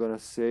tile, I'm gonna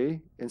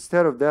say.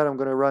 Instead of that, I'm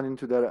gonna run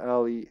into that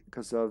alley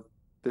because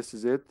this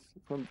is it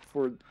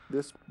for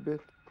this bit.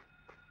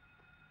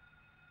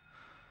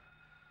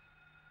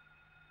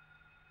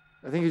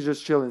 I think he's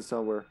just chilling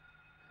somewhere.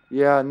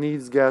 Yeah,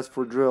 needs gas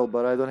for drill,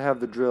 but I don't have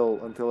the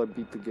drill until I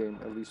beat the game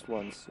at least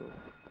once. So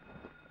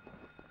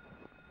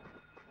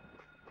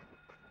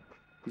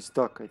he's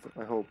stuck,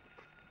 I hope.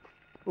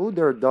 Oh,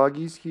 there are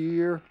doggies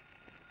here.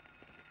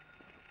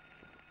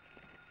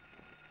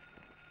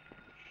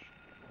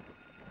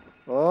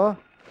 Oh,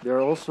 there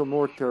are also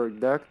more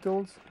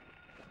pterodactyls.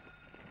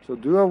 So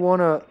do I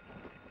wanna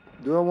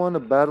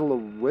battle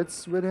of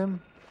wits with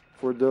him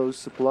for those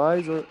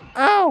supplies or...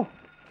 Ow!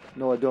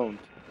 No, I don't.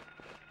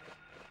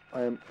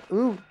 I am...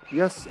 Ooh,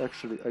 yes,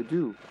 actually, I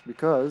do.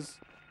 Because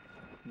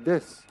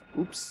this.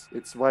 Oops,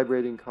 it's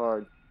vibrating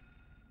hard.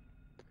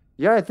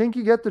 Yeah, I think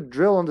you get the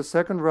drill on the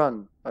second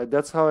run.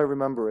 That's how I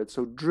remember it.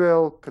 So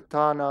drill,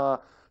 katana,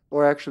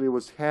 or actually it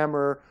was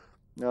hammer.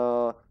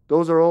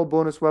 Those are all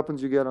bonus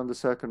weapons you get on the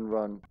second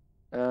run.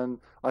 And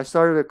I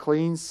started a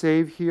clean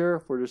save here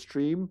for the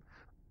stream.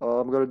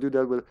 I'm going to do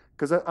that with...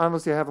 Because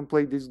honestly, I haven't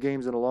played these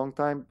games in a long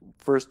time.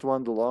 First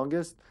one, the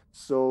longest.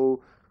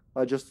 So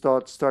I just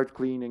thought start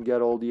clean and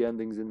get all the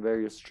endings in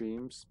various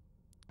streams.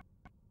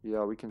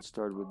 Yeah, we can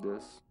start with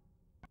this.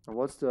 And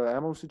what's the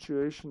ammo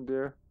situation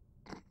there?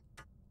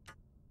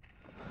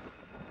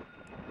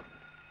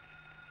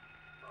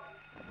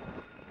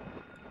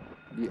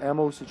 The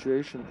ammo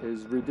situation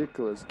is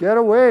ridiculous. Get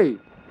away!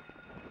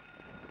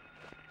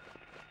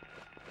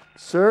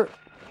 Sir,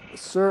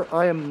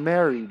 I am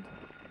married.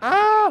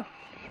 Ah!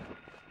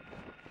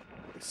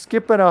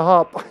 Skip and a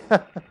hop.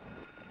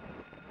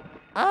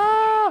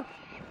 Ah!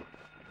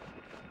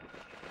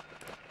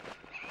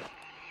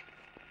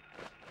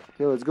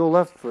 Okay, let's go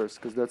left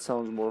first, because that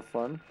sounds more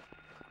fun.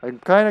 I'm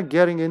kind of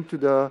getting into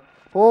the...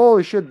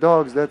 Holy shit,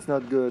 dogs, that's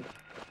not good.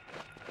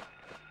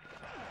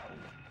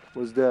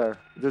 Was there?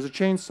 There's a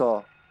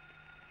chainsaw.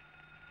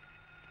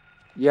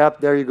 Yep,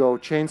 there you go.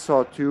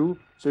 Chainsaw 2.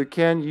 So you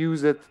can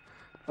use it.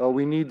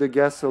 We need the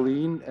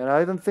gasoline. And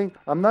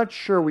I'm not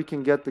sure we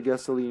can get the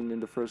gasoline in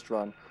the first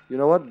run. You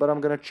know what? But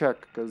I'm going to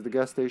check because the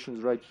gas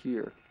station's right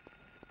here.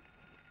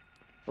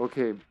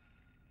 Okay.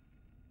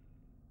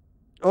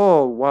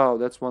 Oh, wow.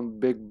 That's one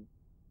big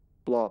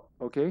blob.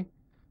 Okay.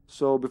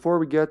 So before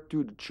we get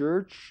to the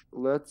church,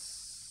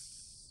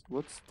 what's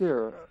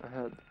there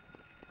ahead?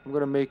 I'm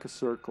going to make a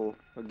circle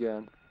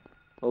again.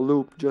 A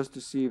loop just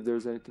to see if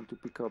there's anything to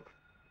pick up.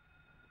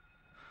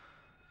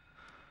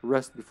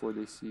 Rest before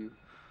they see you.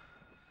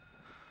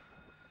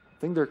 I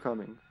think they're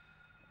coming.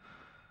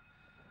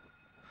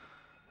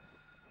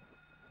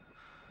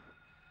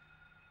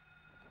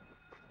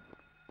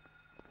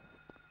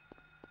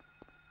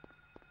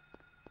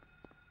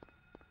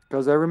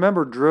 Because I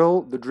remember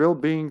the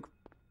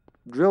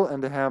drill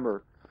and the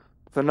hammer.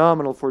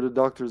 Phenomenal for the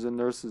doctors and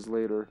nurses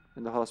later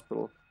in the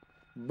hospital.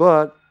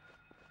 But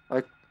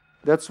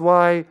that's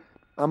why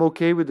I'm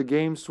okay with the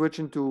game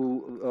switching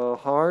to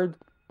hard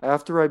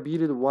after I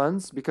beat it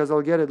once, because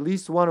I'll get at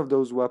least one of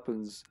those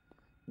weapons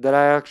that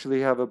I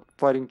actually have a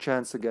fighting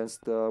chance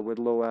against with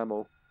low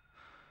ammo.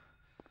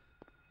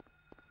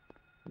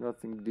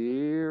 Nothing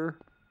there.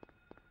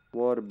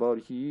 What about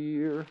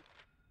here?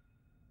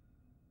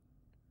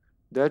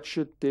 That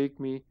should take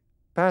me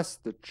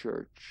past the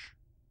church.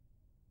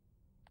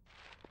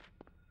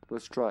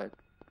 Let's try it.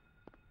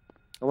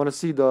 I want to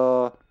see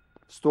the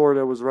store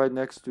that was right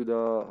next to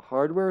the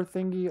hardware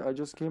thingy I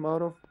just came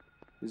out of.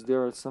 Is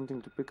there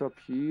something to pick up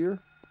here?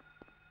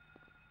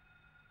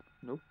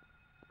 Nope.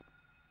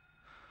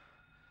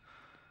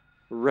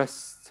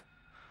 Rest.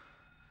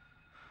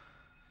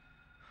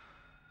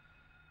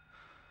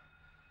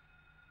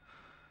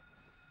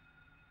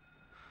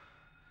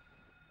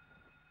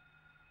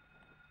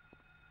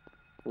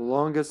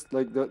 Longest,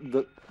 like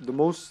the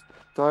most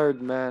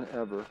tired man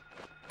ever.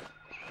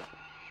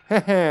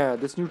 Haha,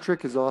 this new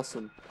trick is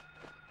awesome.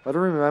 I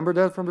don't remember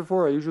that from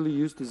before. I usually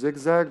used to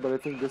zigzag, but I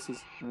think this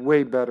is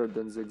way better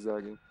than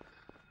zigzagging.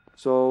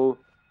 So,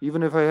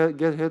 even if I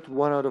get hit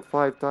 1 out of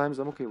 5 times,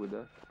 I'm okay with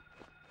that.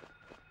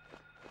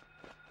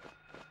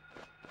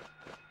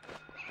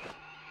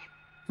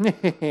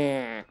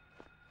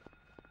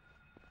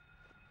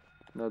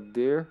 Not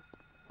there.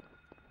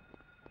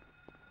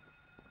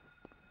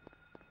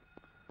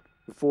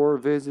 Before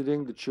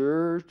visiting the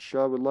church,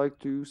 I would like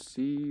to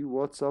see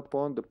what's up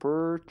on the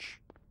perch.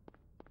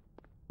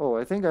 Oh,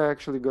 I think I'm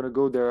actually gonna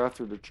go there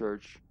after the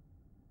church.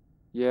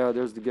 Yeah,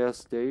 there's the gas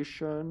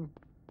station.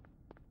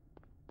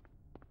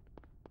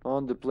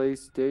 On the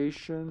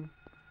PlayStation.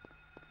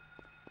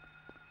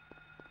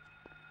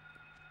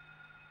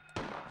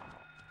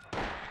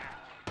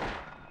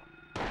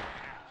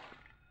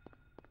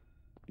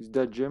 Is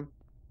that Jim?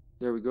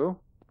 There we go.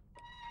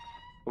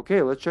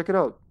 Okay, let's check it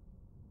out.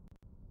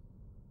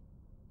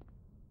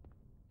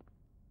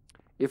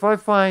 If I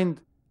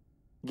find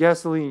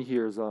gasoline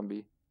here,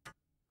 zombie,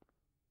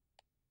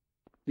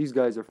 these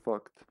guys are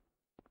fucked.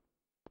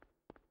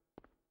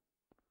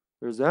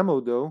 There's ammo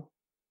though.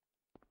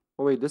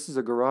 Oh wait, this is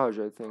a garage,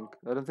 I think.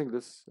 I don't think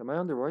this... Am I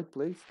on the right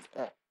place?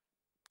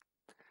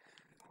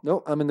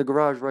 No, I'm in the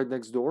garage right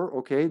next door.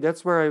 Okay,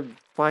 that's where I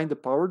find the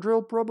power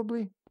drill,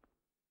 probably.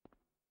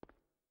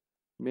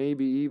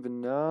 Maybe even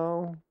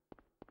now.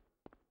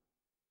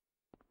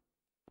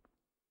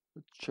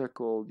 Let's check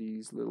all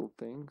these little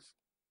things.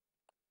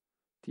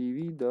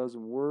 TV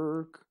doesn't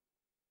work.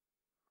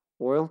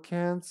 Oil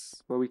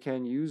cans, but we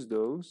can't use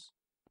those.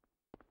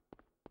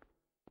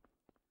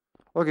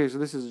 Okay, so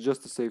this is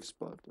just a safe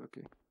spot.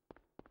 Okay.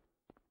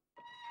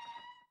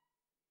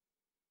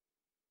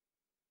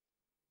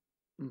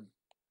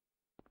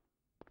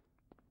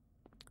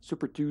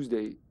 Super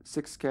Tuesday,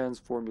 6 cans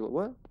formula.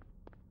 What?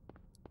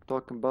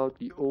 Talking about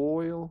the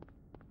oil.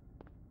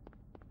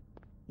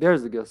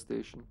 There's the gas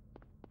station.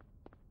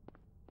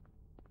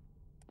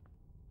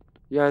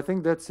 Yeah, I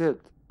think that's it.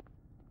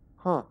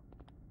 Huh.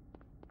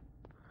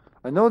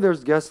 I know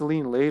there's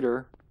gasoline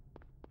later.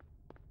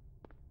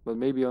 But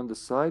maybe on the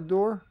side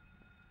door?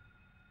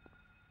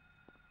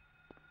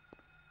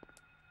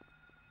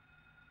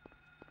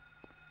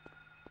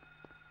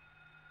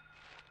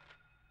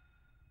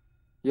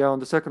 Yeah, on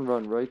the second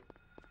run, right?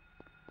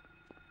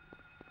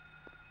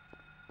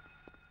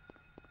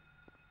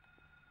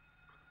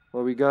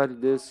 Well, we got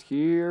this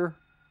here.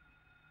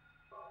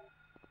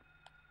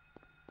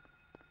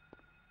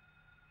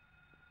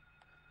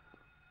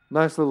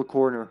 Nice little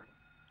corner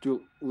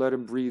to let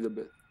him breathe a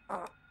bit.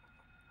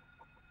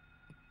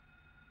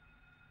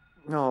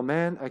 Oh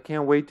man, I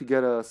can't wait to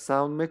get a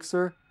sound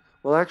mixer.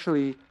 Well,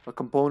 actually, a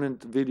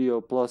component video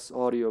plus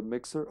audio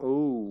mixer.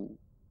 Oh.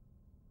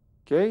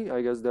 Okay,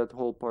 I guess that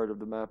whole part of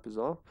the map is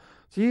off.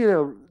 See,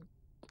 I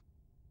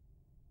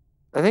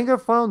think I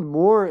found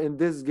more in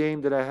this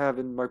game than I have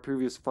in my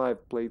previous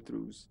 5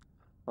 playthroughs,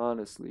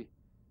 honestly.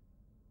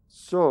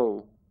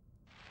 So,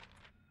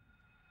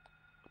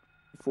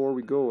 before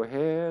we go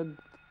ahead,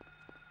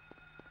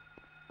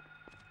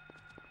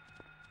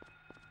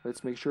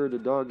 let's make sure the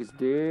dog is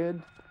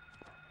dead.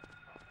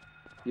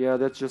 Yeah,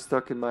 that's just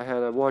stuck in my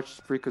head. I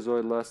watched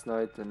Freakazoid last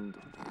night and...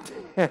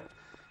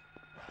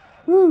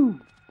 Woo!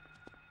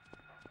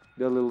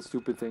 That little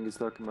stupid thing is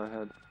stuck in my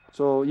head.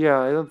 So, yeah,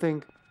 I don't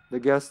think the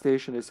gas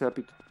station is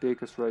happy to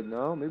take us right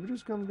now. Maybe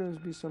there's going to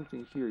be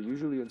something here.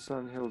 Usually in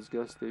Sun Hills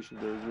gas station,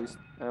 there's at least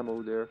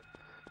ammo there.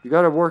 You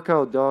gotta work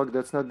out, dog.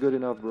 That's not good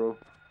enough, bro.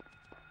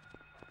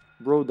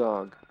 Bro,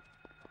 dog.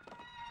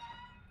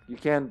 You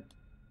can't...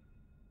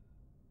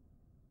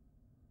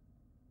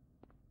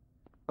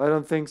 I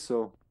don't think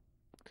so.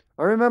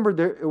 I remember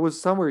there it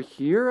was somewhere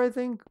here, I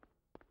think,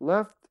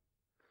 left.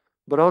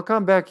 But I'll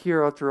come back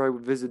here after I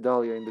visit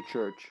Dahlia in the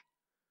church.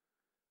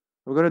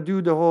 We're gonna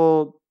do the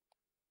whole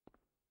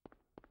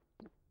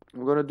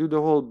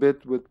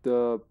bit with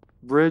the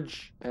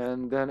bridge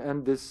and then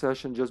end this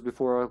session just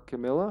before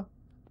Alchemilla.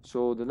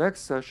 So the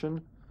next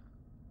session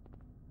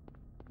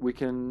we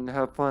can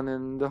have fun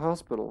in the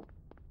hospital.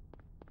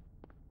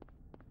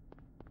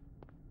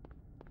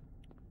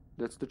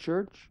 That's the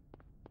church.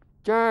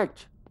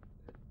 Church!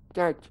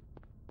 Church.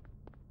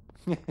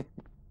 The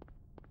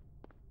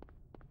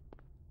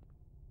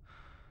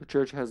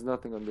church has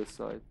nothing on this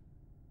side.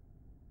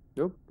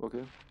 Nope,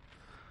 okay.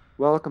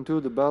 Welcome to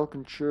the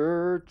Balkan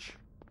Church.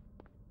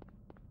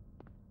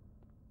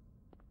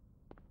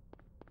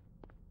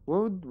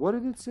 What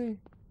did it say?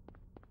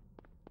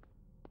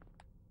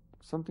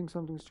 Something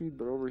something street,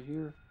 but over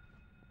here.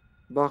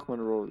 Bachman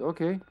Road,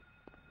 okay.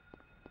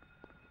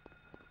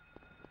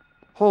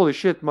 Holy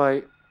shit,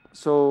 my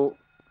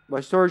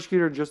storage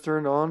heater just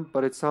turned on,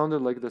 but it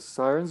sounded like the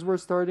sirens were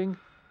starting.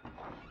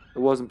 It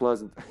wasn't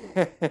pleasant.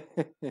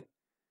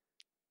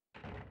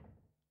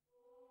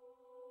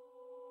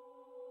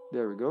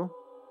 There we go.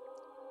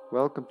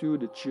 Welcome to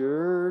the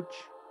church.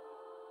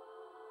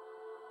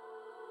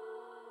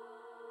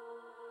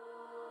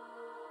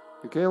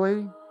 Okay,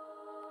 lady?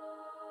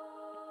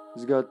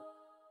 He's got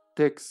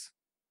ticks.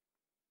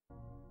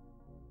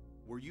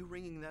 Were you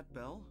ringing that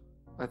bell?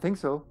 I think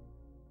so.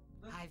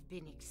 I've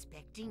been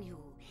expecting you.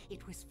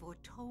 It was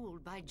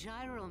foretold by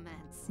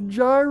gyromancy.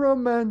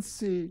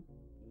 Gyromancy.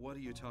 What are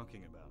you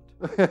talking about?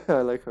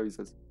 I like how he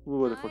says,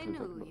 what the fuck I are you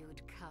talking knew about?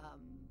 you'd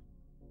come.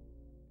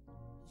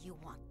 You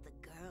want the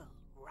girl,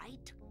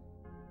 right?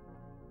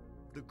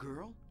 The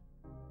girl?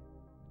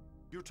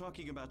 You're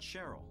talking about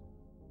Cheryl.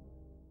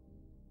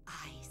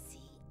 I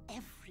see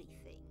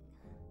everything.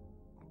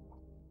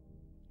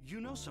 You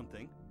know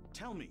something?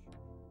 Tell me.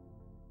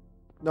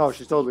 No,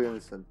 she's totally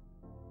innocent.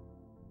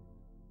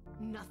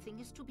 Nothing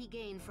is to be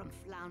gained from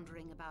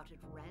floundering about at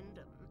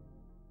random.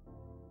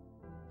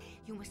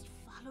 You must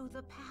follow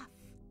the path.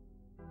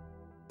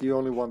 The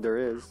only one there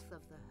is. Path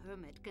of the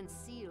hermit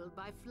concealed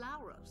by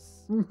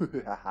Flauros.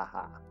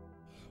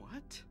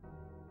 What?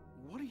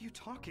 What are you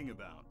talking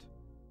about?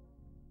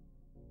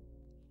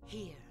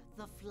 Here,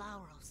 the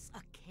Flauros,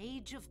 a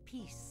cage of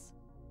peace.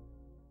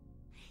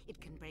 It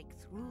can break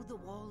through the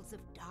walls of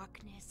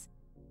darkness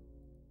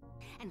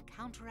and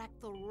counteract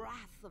the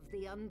wrath of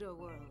the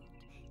underworld.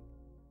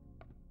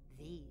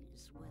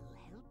 These will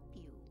help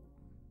you.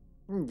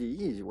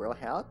 These will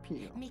help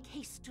you. Make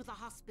haste to the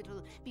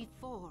hospital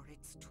before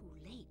it's too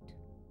late.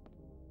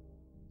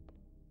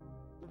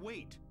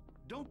 Wait,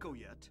 don't go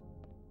yet.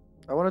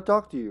 I want to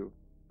talk to you.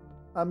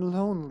 I'm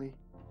lonely.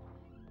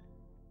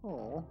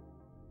 Oh.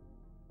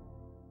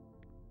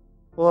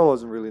 Well, that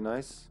wasn't really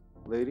nice,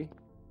 lady.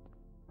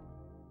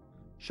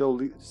 So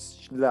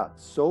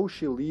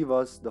she'll leave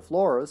us the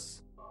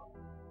Flauros,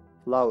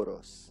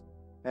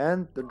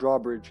 and the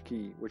drawbridge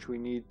key, which we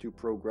need to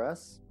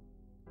progress.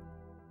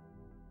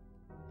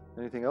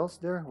 Anything else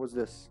there? What's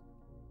this?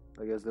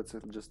 I guess that's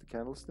just a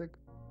candlestick.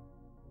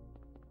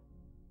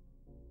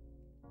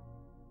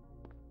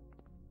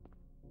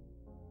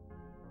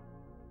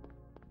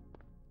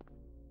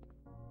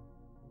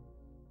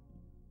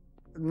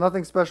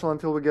 Nothing special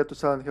until we get to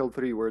Silent Hill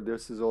 3, where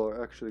this is all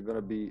actually going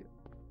to be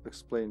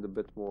explained a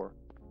bit more.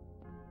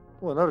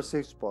 Oh, another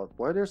safe spot.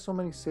 Why are there so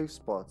many safe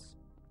spots?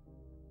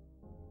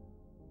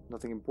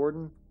 Nothing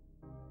important.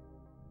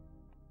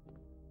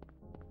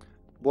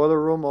 Boiler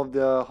room of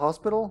the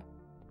hospital?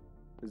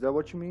 Is that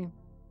what you mean?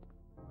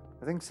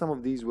 I think some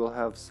of these will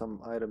have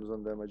some items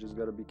on them. I just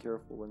gotta be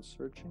careful when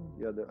searching.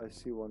 Yeah, I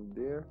see one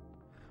there.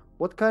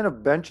 What kind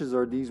of benches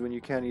are these when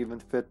you can't even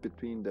fit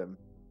between them?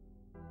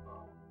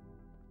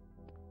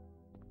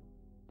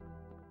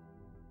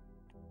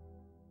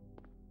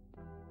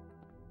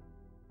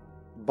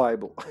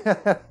 Bible.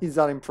 He's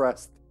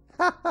unimpressed.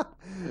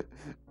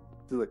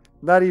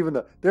 Not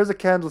even there's a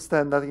candle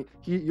stand. Nothing.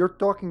 You're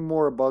talking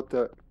more about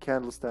the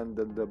candle stand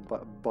than the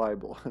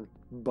Bible.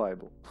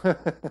 Bible.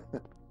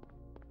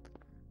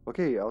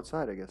 Okay,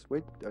 outside, I guess.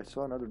 Wait, I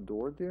saw another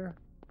door there.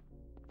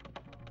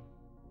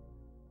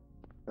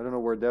 I don't know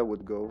where that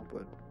would go,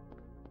 but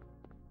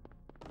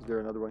is there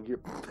another one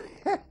here?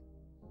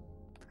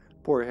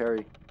 Poor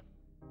Harry.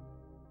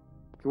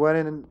 He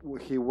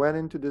went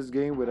into this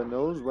game with a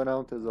nose, went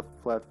out as a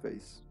flat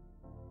face.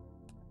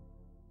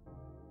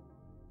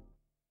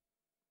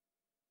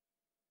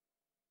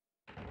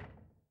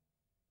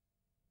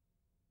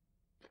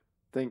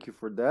 Thank you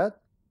for that.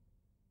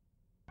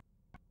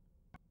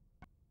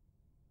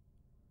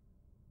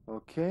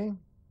 Okay.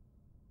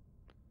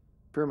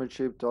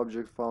 Pyramid-shaped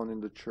object found in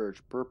the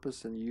church.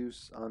 Purpose and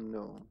use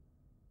unknown.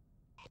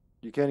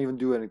 You can't even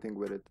do anything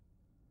with it.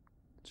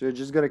 So you're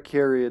just gonna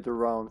carry it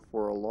around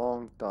for a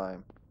long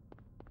time.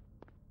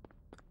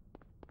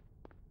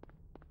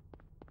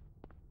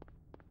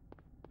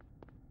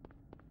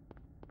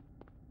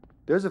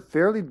 There's a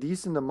fairly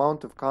decent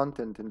amount of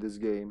content in this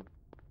game.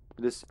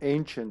 This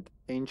ancient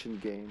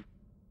game.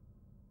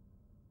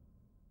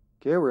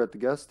 Okay, we're at the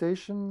gas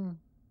station.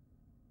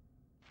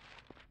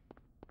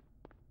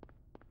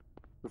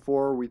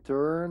 Before we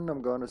turn,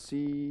 I'm gonna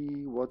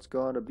see what's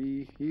gonna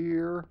be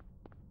here.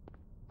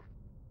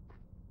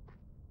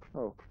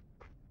 Oh.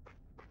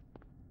 I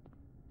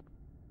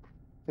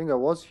think I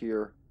was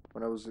here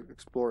when I was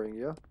exploring,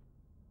 yeah?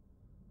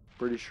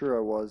 Pretty sure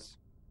I was.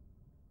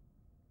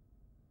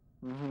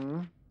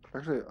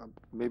 Actually,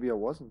 maybe I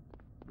wasn't.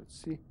 Let's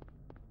see.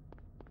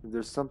 If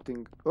there's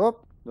something... Oh,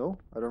 no,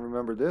 I don't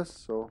remember this,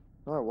 so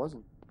No, I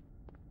wasn't.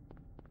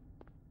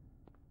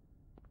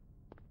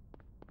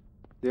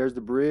 There's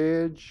the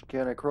bridge.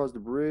 Can I cross the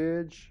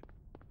bridge?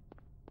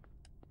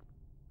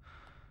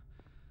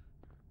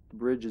 The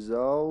bridge is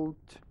out.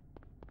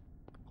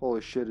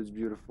 Holy shit, it's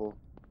beautiful.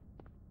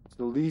 It's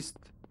the least.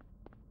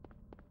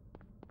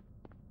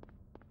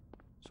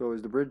 So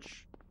is the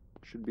bridge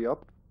should be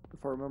up,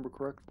 if I remember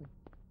correctly.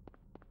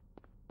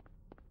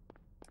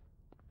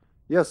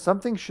 Yes,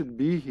 something should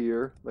be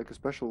here, like a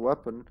special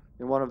weapon,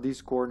 in one of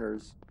these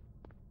corners.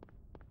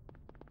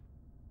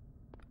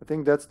 I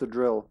think that's the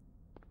drill.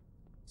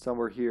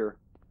 Somewhere here.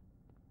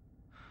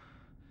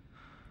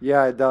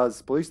 Yeah, it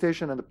does. Police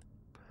station and the...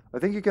 I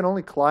think you can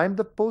only climb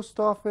the post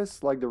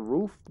office, like the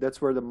roof.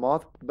 That's where the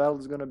moth battle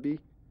is gonna be.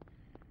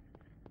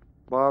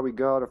 But we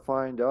gotta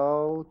find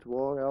out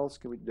what else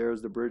can we...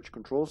 There's the bridge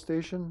control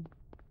station.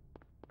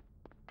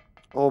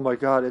 Oh my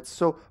god, it's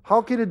so...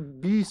 How can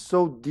it be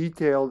so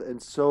detailed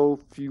and so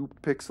few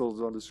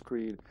pixels on the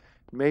screen?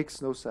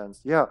 Makes no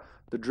sense. Yeah,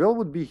 the drill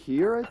would be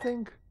here, I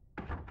think.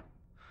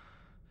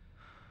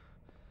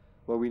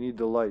 But we need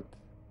the light.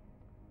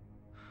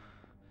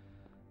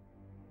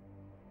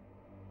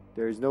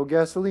 There is no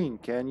gasoline.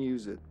 Can't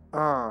use it.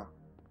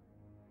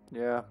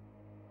 Yeah.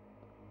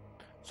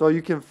 So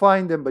you can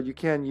find them, but you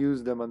can't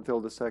use them until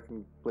the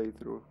second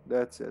playthrough.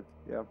 That's it.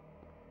 Yeah.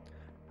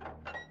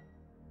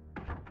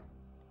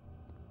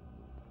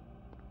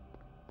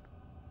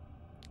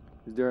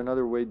 Is there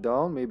another way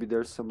down? Maybe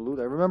there's some loot.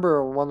 I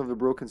remember on one of the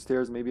broken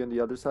stairs, maybe on the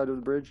other side of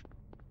the bridge,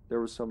 there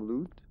was some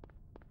loot.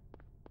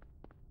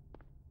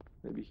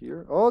 Maybe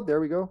here. Oh, there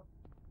we go.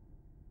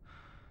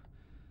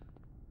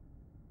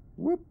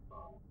 Whoop.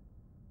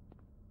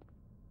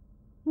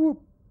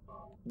 Whoop.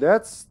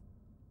 That's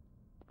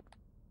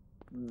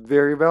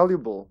very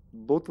valuable.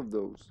 Both of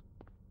those.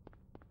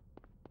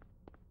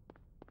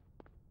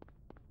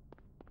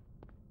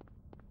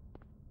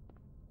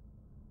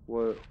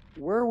 What?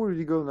 Where would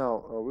we go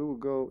now? Oh, we will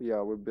go.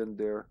 Yeah, we've been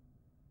there.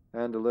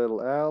 And a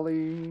little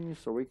alley,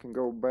 so we can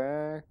go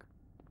back.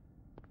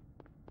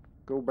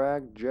 Go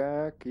back,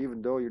 Jack,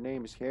 even though your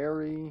name is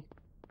Harry.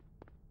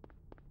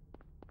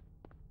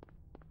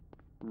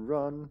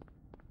 Run.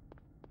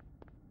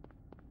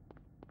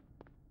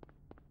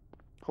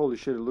 Holy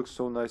shit, it looks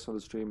so nice on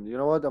the stream. You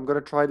know what? I'm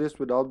gonna try this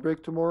with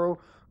Outbreak tomorrow.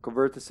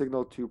 Convert the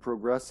signal to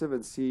progressive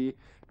and see.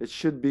 It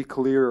should be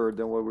clearer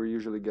than what we're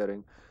usually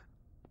getting.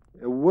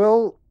 It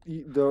will...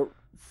 The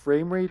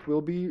frame rate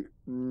will be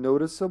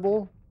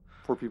noticeable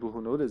for people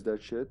who notice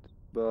that shit,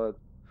 but...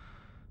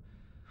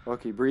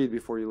 Okay, breathe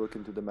before you look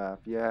into the map.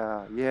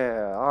 Yeah,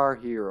 yeah, our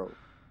hero.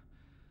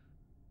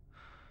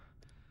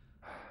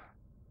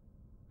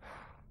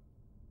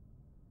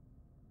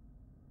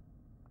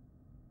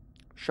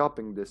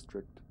 Shopping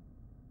district.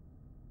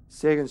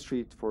 Sagan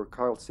Street for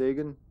Carl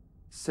Sagan.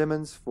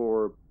 Simmons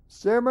for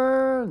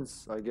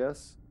Simmons, I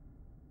guess.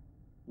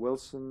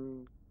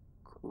 Wilson,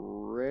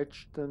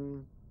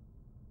 Crichton.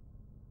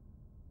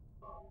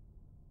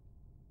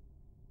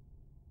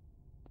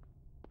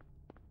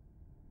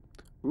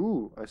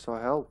 Ooh, I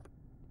saw help.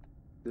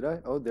 Did I?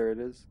 Oh, there it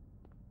is.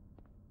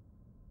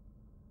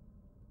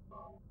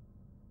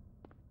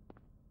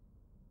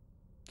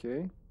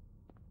 Okay.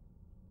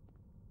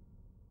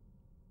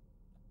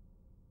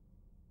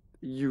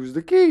 Use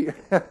the key.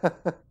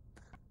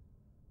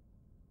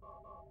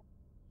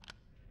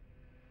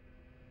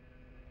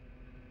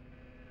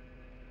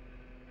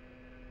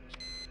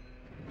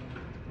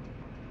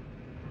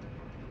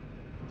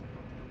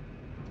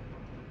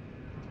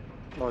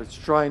 Oh, it's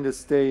trying to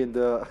stay in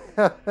the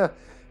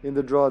in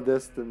the draw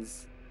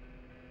distance.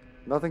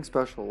 Nothing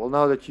special. Well,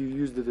 now that you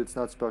used it, it's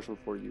not special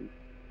for you.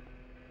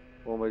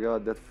 Oh my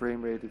god, that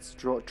frame rate. It's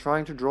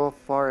trying to draw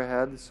far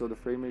ahead, so the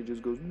frame rate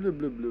just goes blub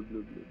blub blub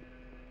blub blub.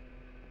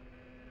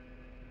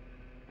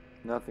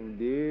 Nothing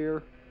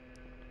there.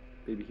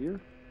 Maybe here?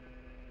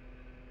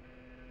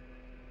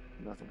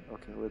 Nothing.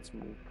 Okay, let's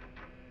move.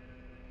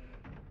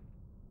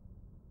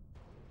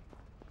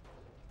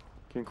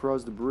 Can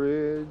cross the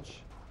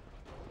bridge.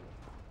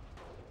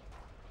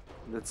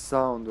 That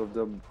sound of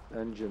the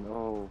engine.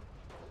 Oh.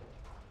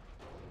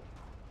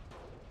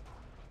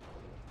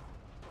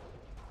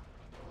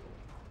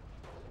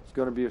 There's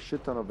gonna be a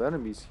shit ton of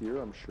enemies here,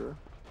 I'm sure.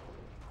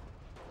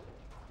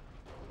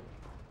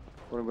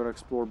 But I'm gonna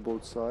explore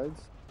both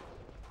sides.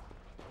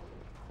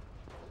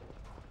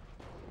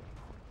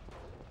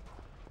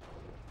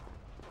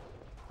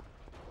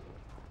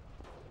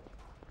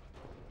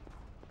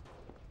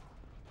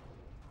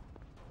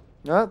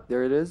 Ah,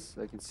 there it is.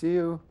 I can see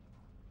you.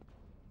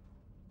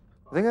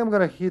 I think I'm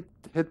gonna hit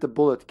the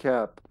bullet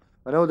cap.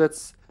 I know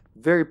that's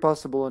very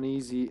possible on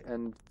easy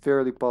and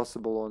fairly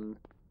possible on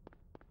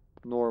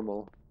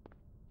normal.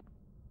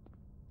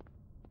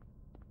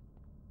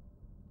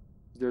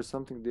 Is there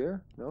something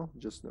there? No?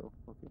 Just no.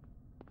 Okay.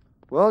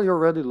 Well, you're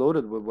already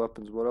loaded with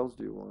weapons. What else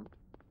do you want?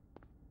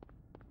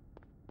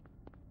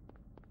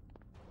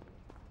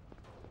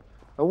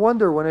 I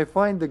wonder when I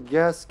find the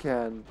gas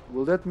can,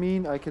 will that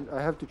mean I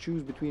have to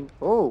choose between...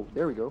 Oh,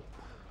 there we go.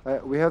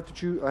 we have to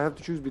choose. I have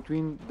to choose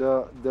between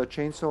the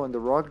chainsaw and the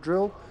rock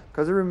drill,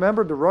 because I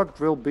remember the rock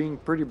drill being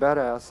pretty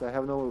badass. I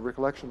have no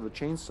recollection of the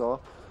chainsaw.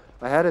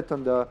 I had it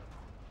on the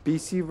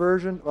PC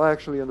version. Well,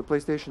 actually, on the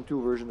PlayStation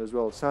 2 version as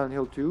well, Silent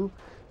Hill 2.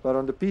 But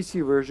on the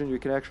PC version, you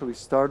can actually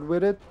start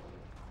with it,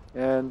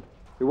 and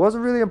it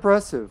wasn't really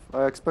impressive.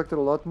 I expected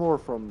a lot more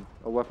from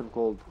a weapon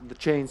called the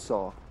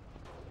chainsaw.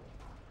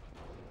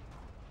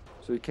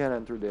 So you can't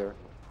enter there.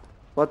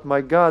 But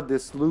my god,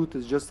 this loot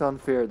is just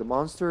unfair. The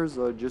monsters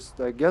are just...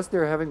 I guess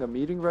they're having a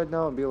meeting right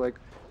now and be like,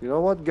 you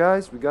know what,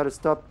 guys? We gotta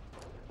stop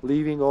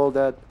leaving all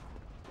that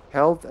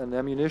health and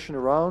ammunition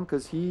around,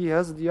 because he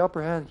has the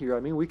upper hand here.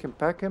 I mean, we can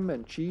pack him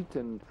and cheat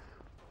and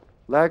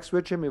lag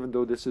switch him, even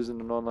though this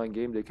isn't an online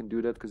game. They can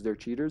do that because they're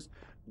cheaters.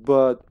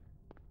 But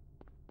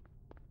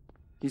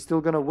he's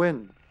still gonna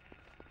win.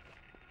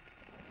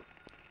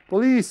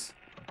 Police!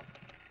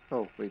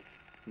 Oh, wait.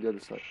 The other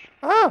side.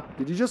 Ah!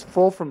 Did he just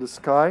fall from the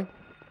sky?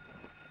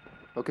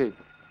 Okay.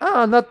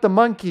 Ah, not the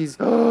monkeys.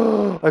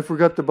 I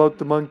forgot about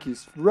the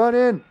monkeys. Run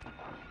in.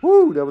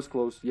 Woo, that was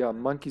close. Yeah,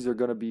 monkeys are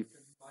gonna be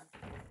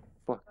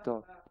fucked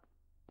up.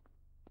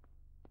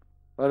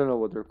 I don't know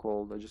what they're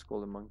called. I just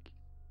call them monkeys.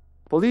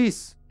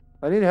 Police!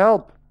 I need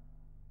help.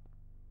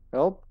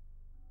 Help?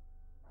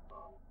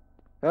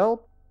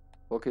 Help?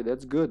 Okay,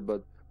 that's good,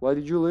 but why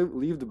did you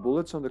leave the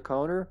bullets on the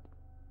counter?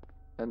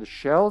 And the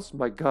shells?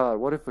 My god,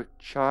 what if a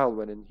child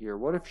went in here?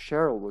 What if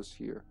Cheryl was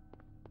here?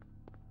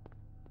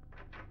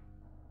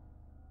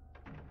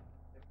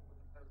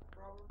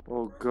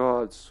 Oh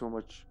god, so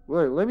much.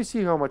 Wait, let me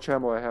see how much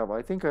ammo I have.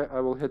 I think I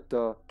will hit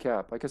the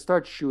cap. I can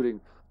start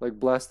shooting, like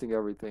blasting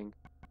everything.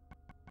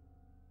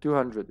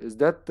 200. Is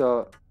that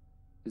the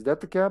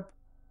cap?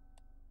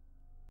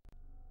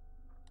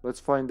 Let's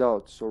find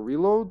out. So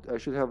reload, I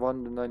should have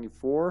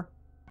 194,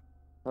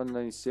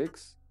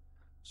 196.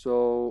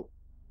 So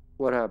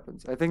what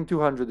happens? I think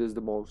 200 is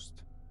the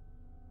most.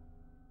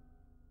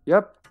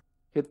 Yep,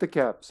 hit the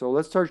cap. So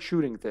let's start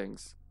shooting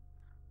things.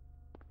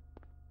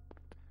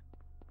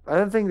 I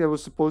don't think that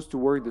was supposed to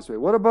work this way.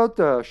 What about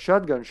the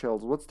shotgun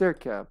shells? What's their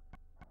cap?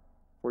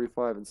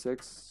 45 and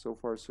 6. So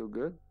far, so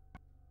good.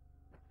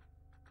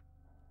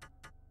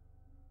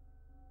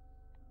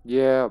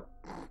 Yeah.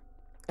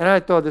 And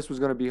I thought this was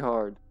going to be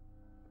hard.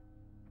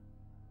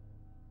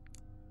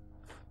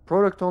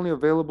 Product only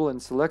available in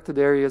selected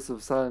areas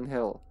of Silent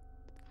Hill.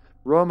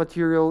 Raw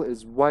material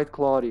is White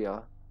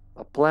Claudia,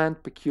 a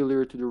plant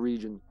peculiar to the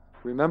region.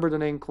 Remember the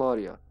name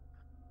Claudia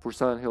for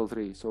Silent Hill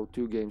 3, so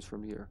 2 games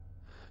from here.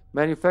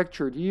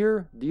 Manufactured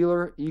here,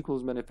 dealer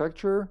equals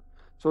manufacturer.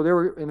 So they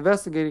were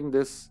investigating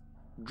this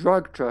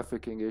drug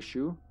trafficking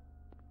issue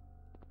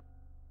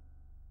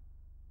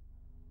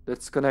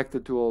that's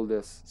connected to all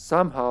this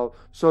somehow.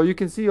 So you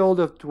can see all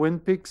the Twin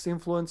Peaks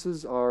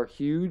influences are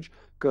huge,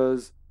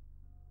 because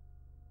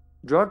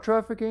drug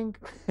trafficking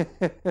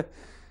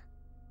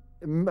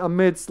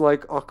amidst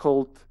like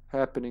occult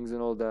happenings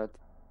and all that.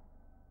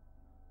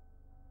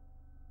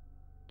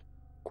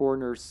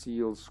 Corner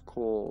seals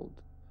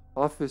cold.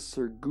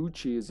 Officer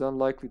Gucci is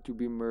unlikely to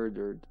be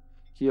murdered.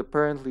 He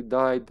apparently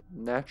died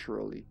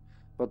naturally,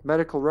 but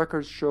medical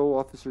records show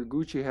Officer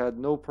Gucci had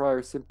no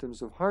prior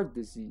symptoms of heart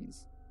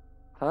disease.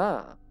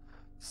 Huh.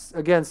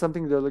 Again,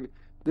 something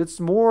that's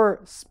more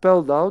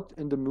spelled out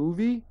in the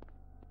movie.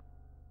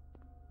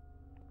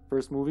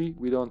 First movie,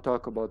 we don't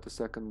talk about the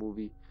second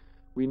movie.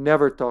 We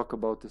never talk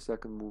about the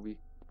second movie.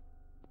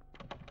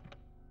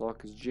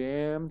 Lock is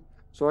jammed.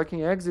 So I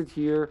can exit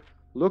here,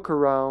 look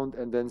around,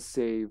 and then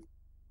save.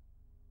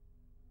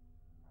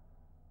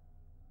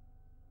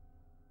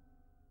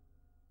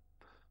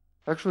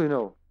 Actually,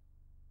 no.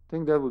 I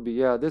think that would be,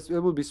 yeah, it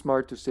would be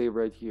smart to save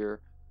right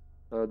here.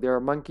 There are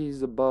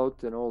monkeys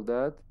about and all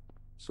that.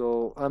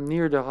 So I'm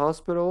near the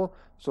hospital.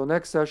 So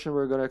next session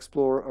we're going to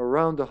explore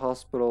around the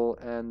hospital,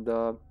 and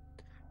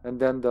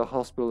then the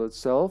hospital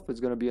itself is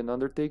going to be an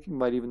undertaking.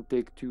 Might even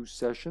take 2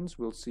 sessions.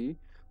 We'll see.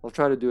 I'll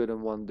try to do it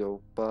in one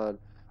though. But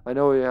I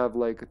know we have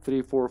like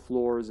 3-4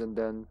 floors and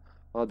then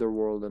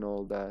Otherworld and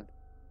all that.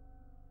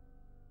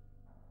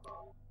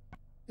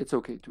 It's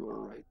okay too,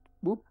 alright.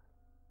 Whoop.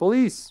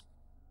 Police!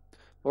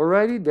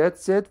 Alrighty,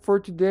 that's it for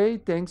today.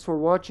 Thanks for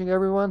watching,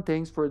 everyone.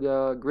 Thanks for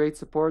the great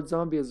support,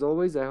 Zombie, as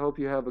always. I hope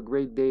you have a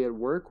great day at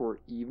work or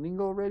evening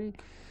already.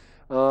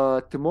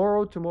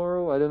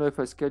 Tomorrow, I don't know if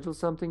I schedule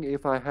something.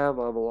 If I have,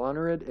 I will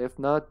honor it. If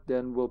not,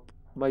 then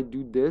might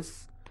do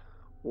this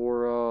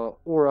or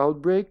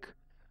Outbreak.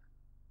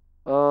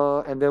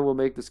 And then we'll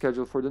make the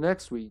schedule for the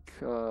next week.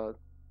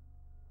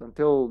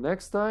 Until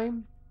next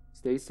time,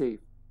 stay safe.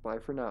 Bye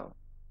for now.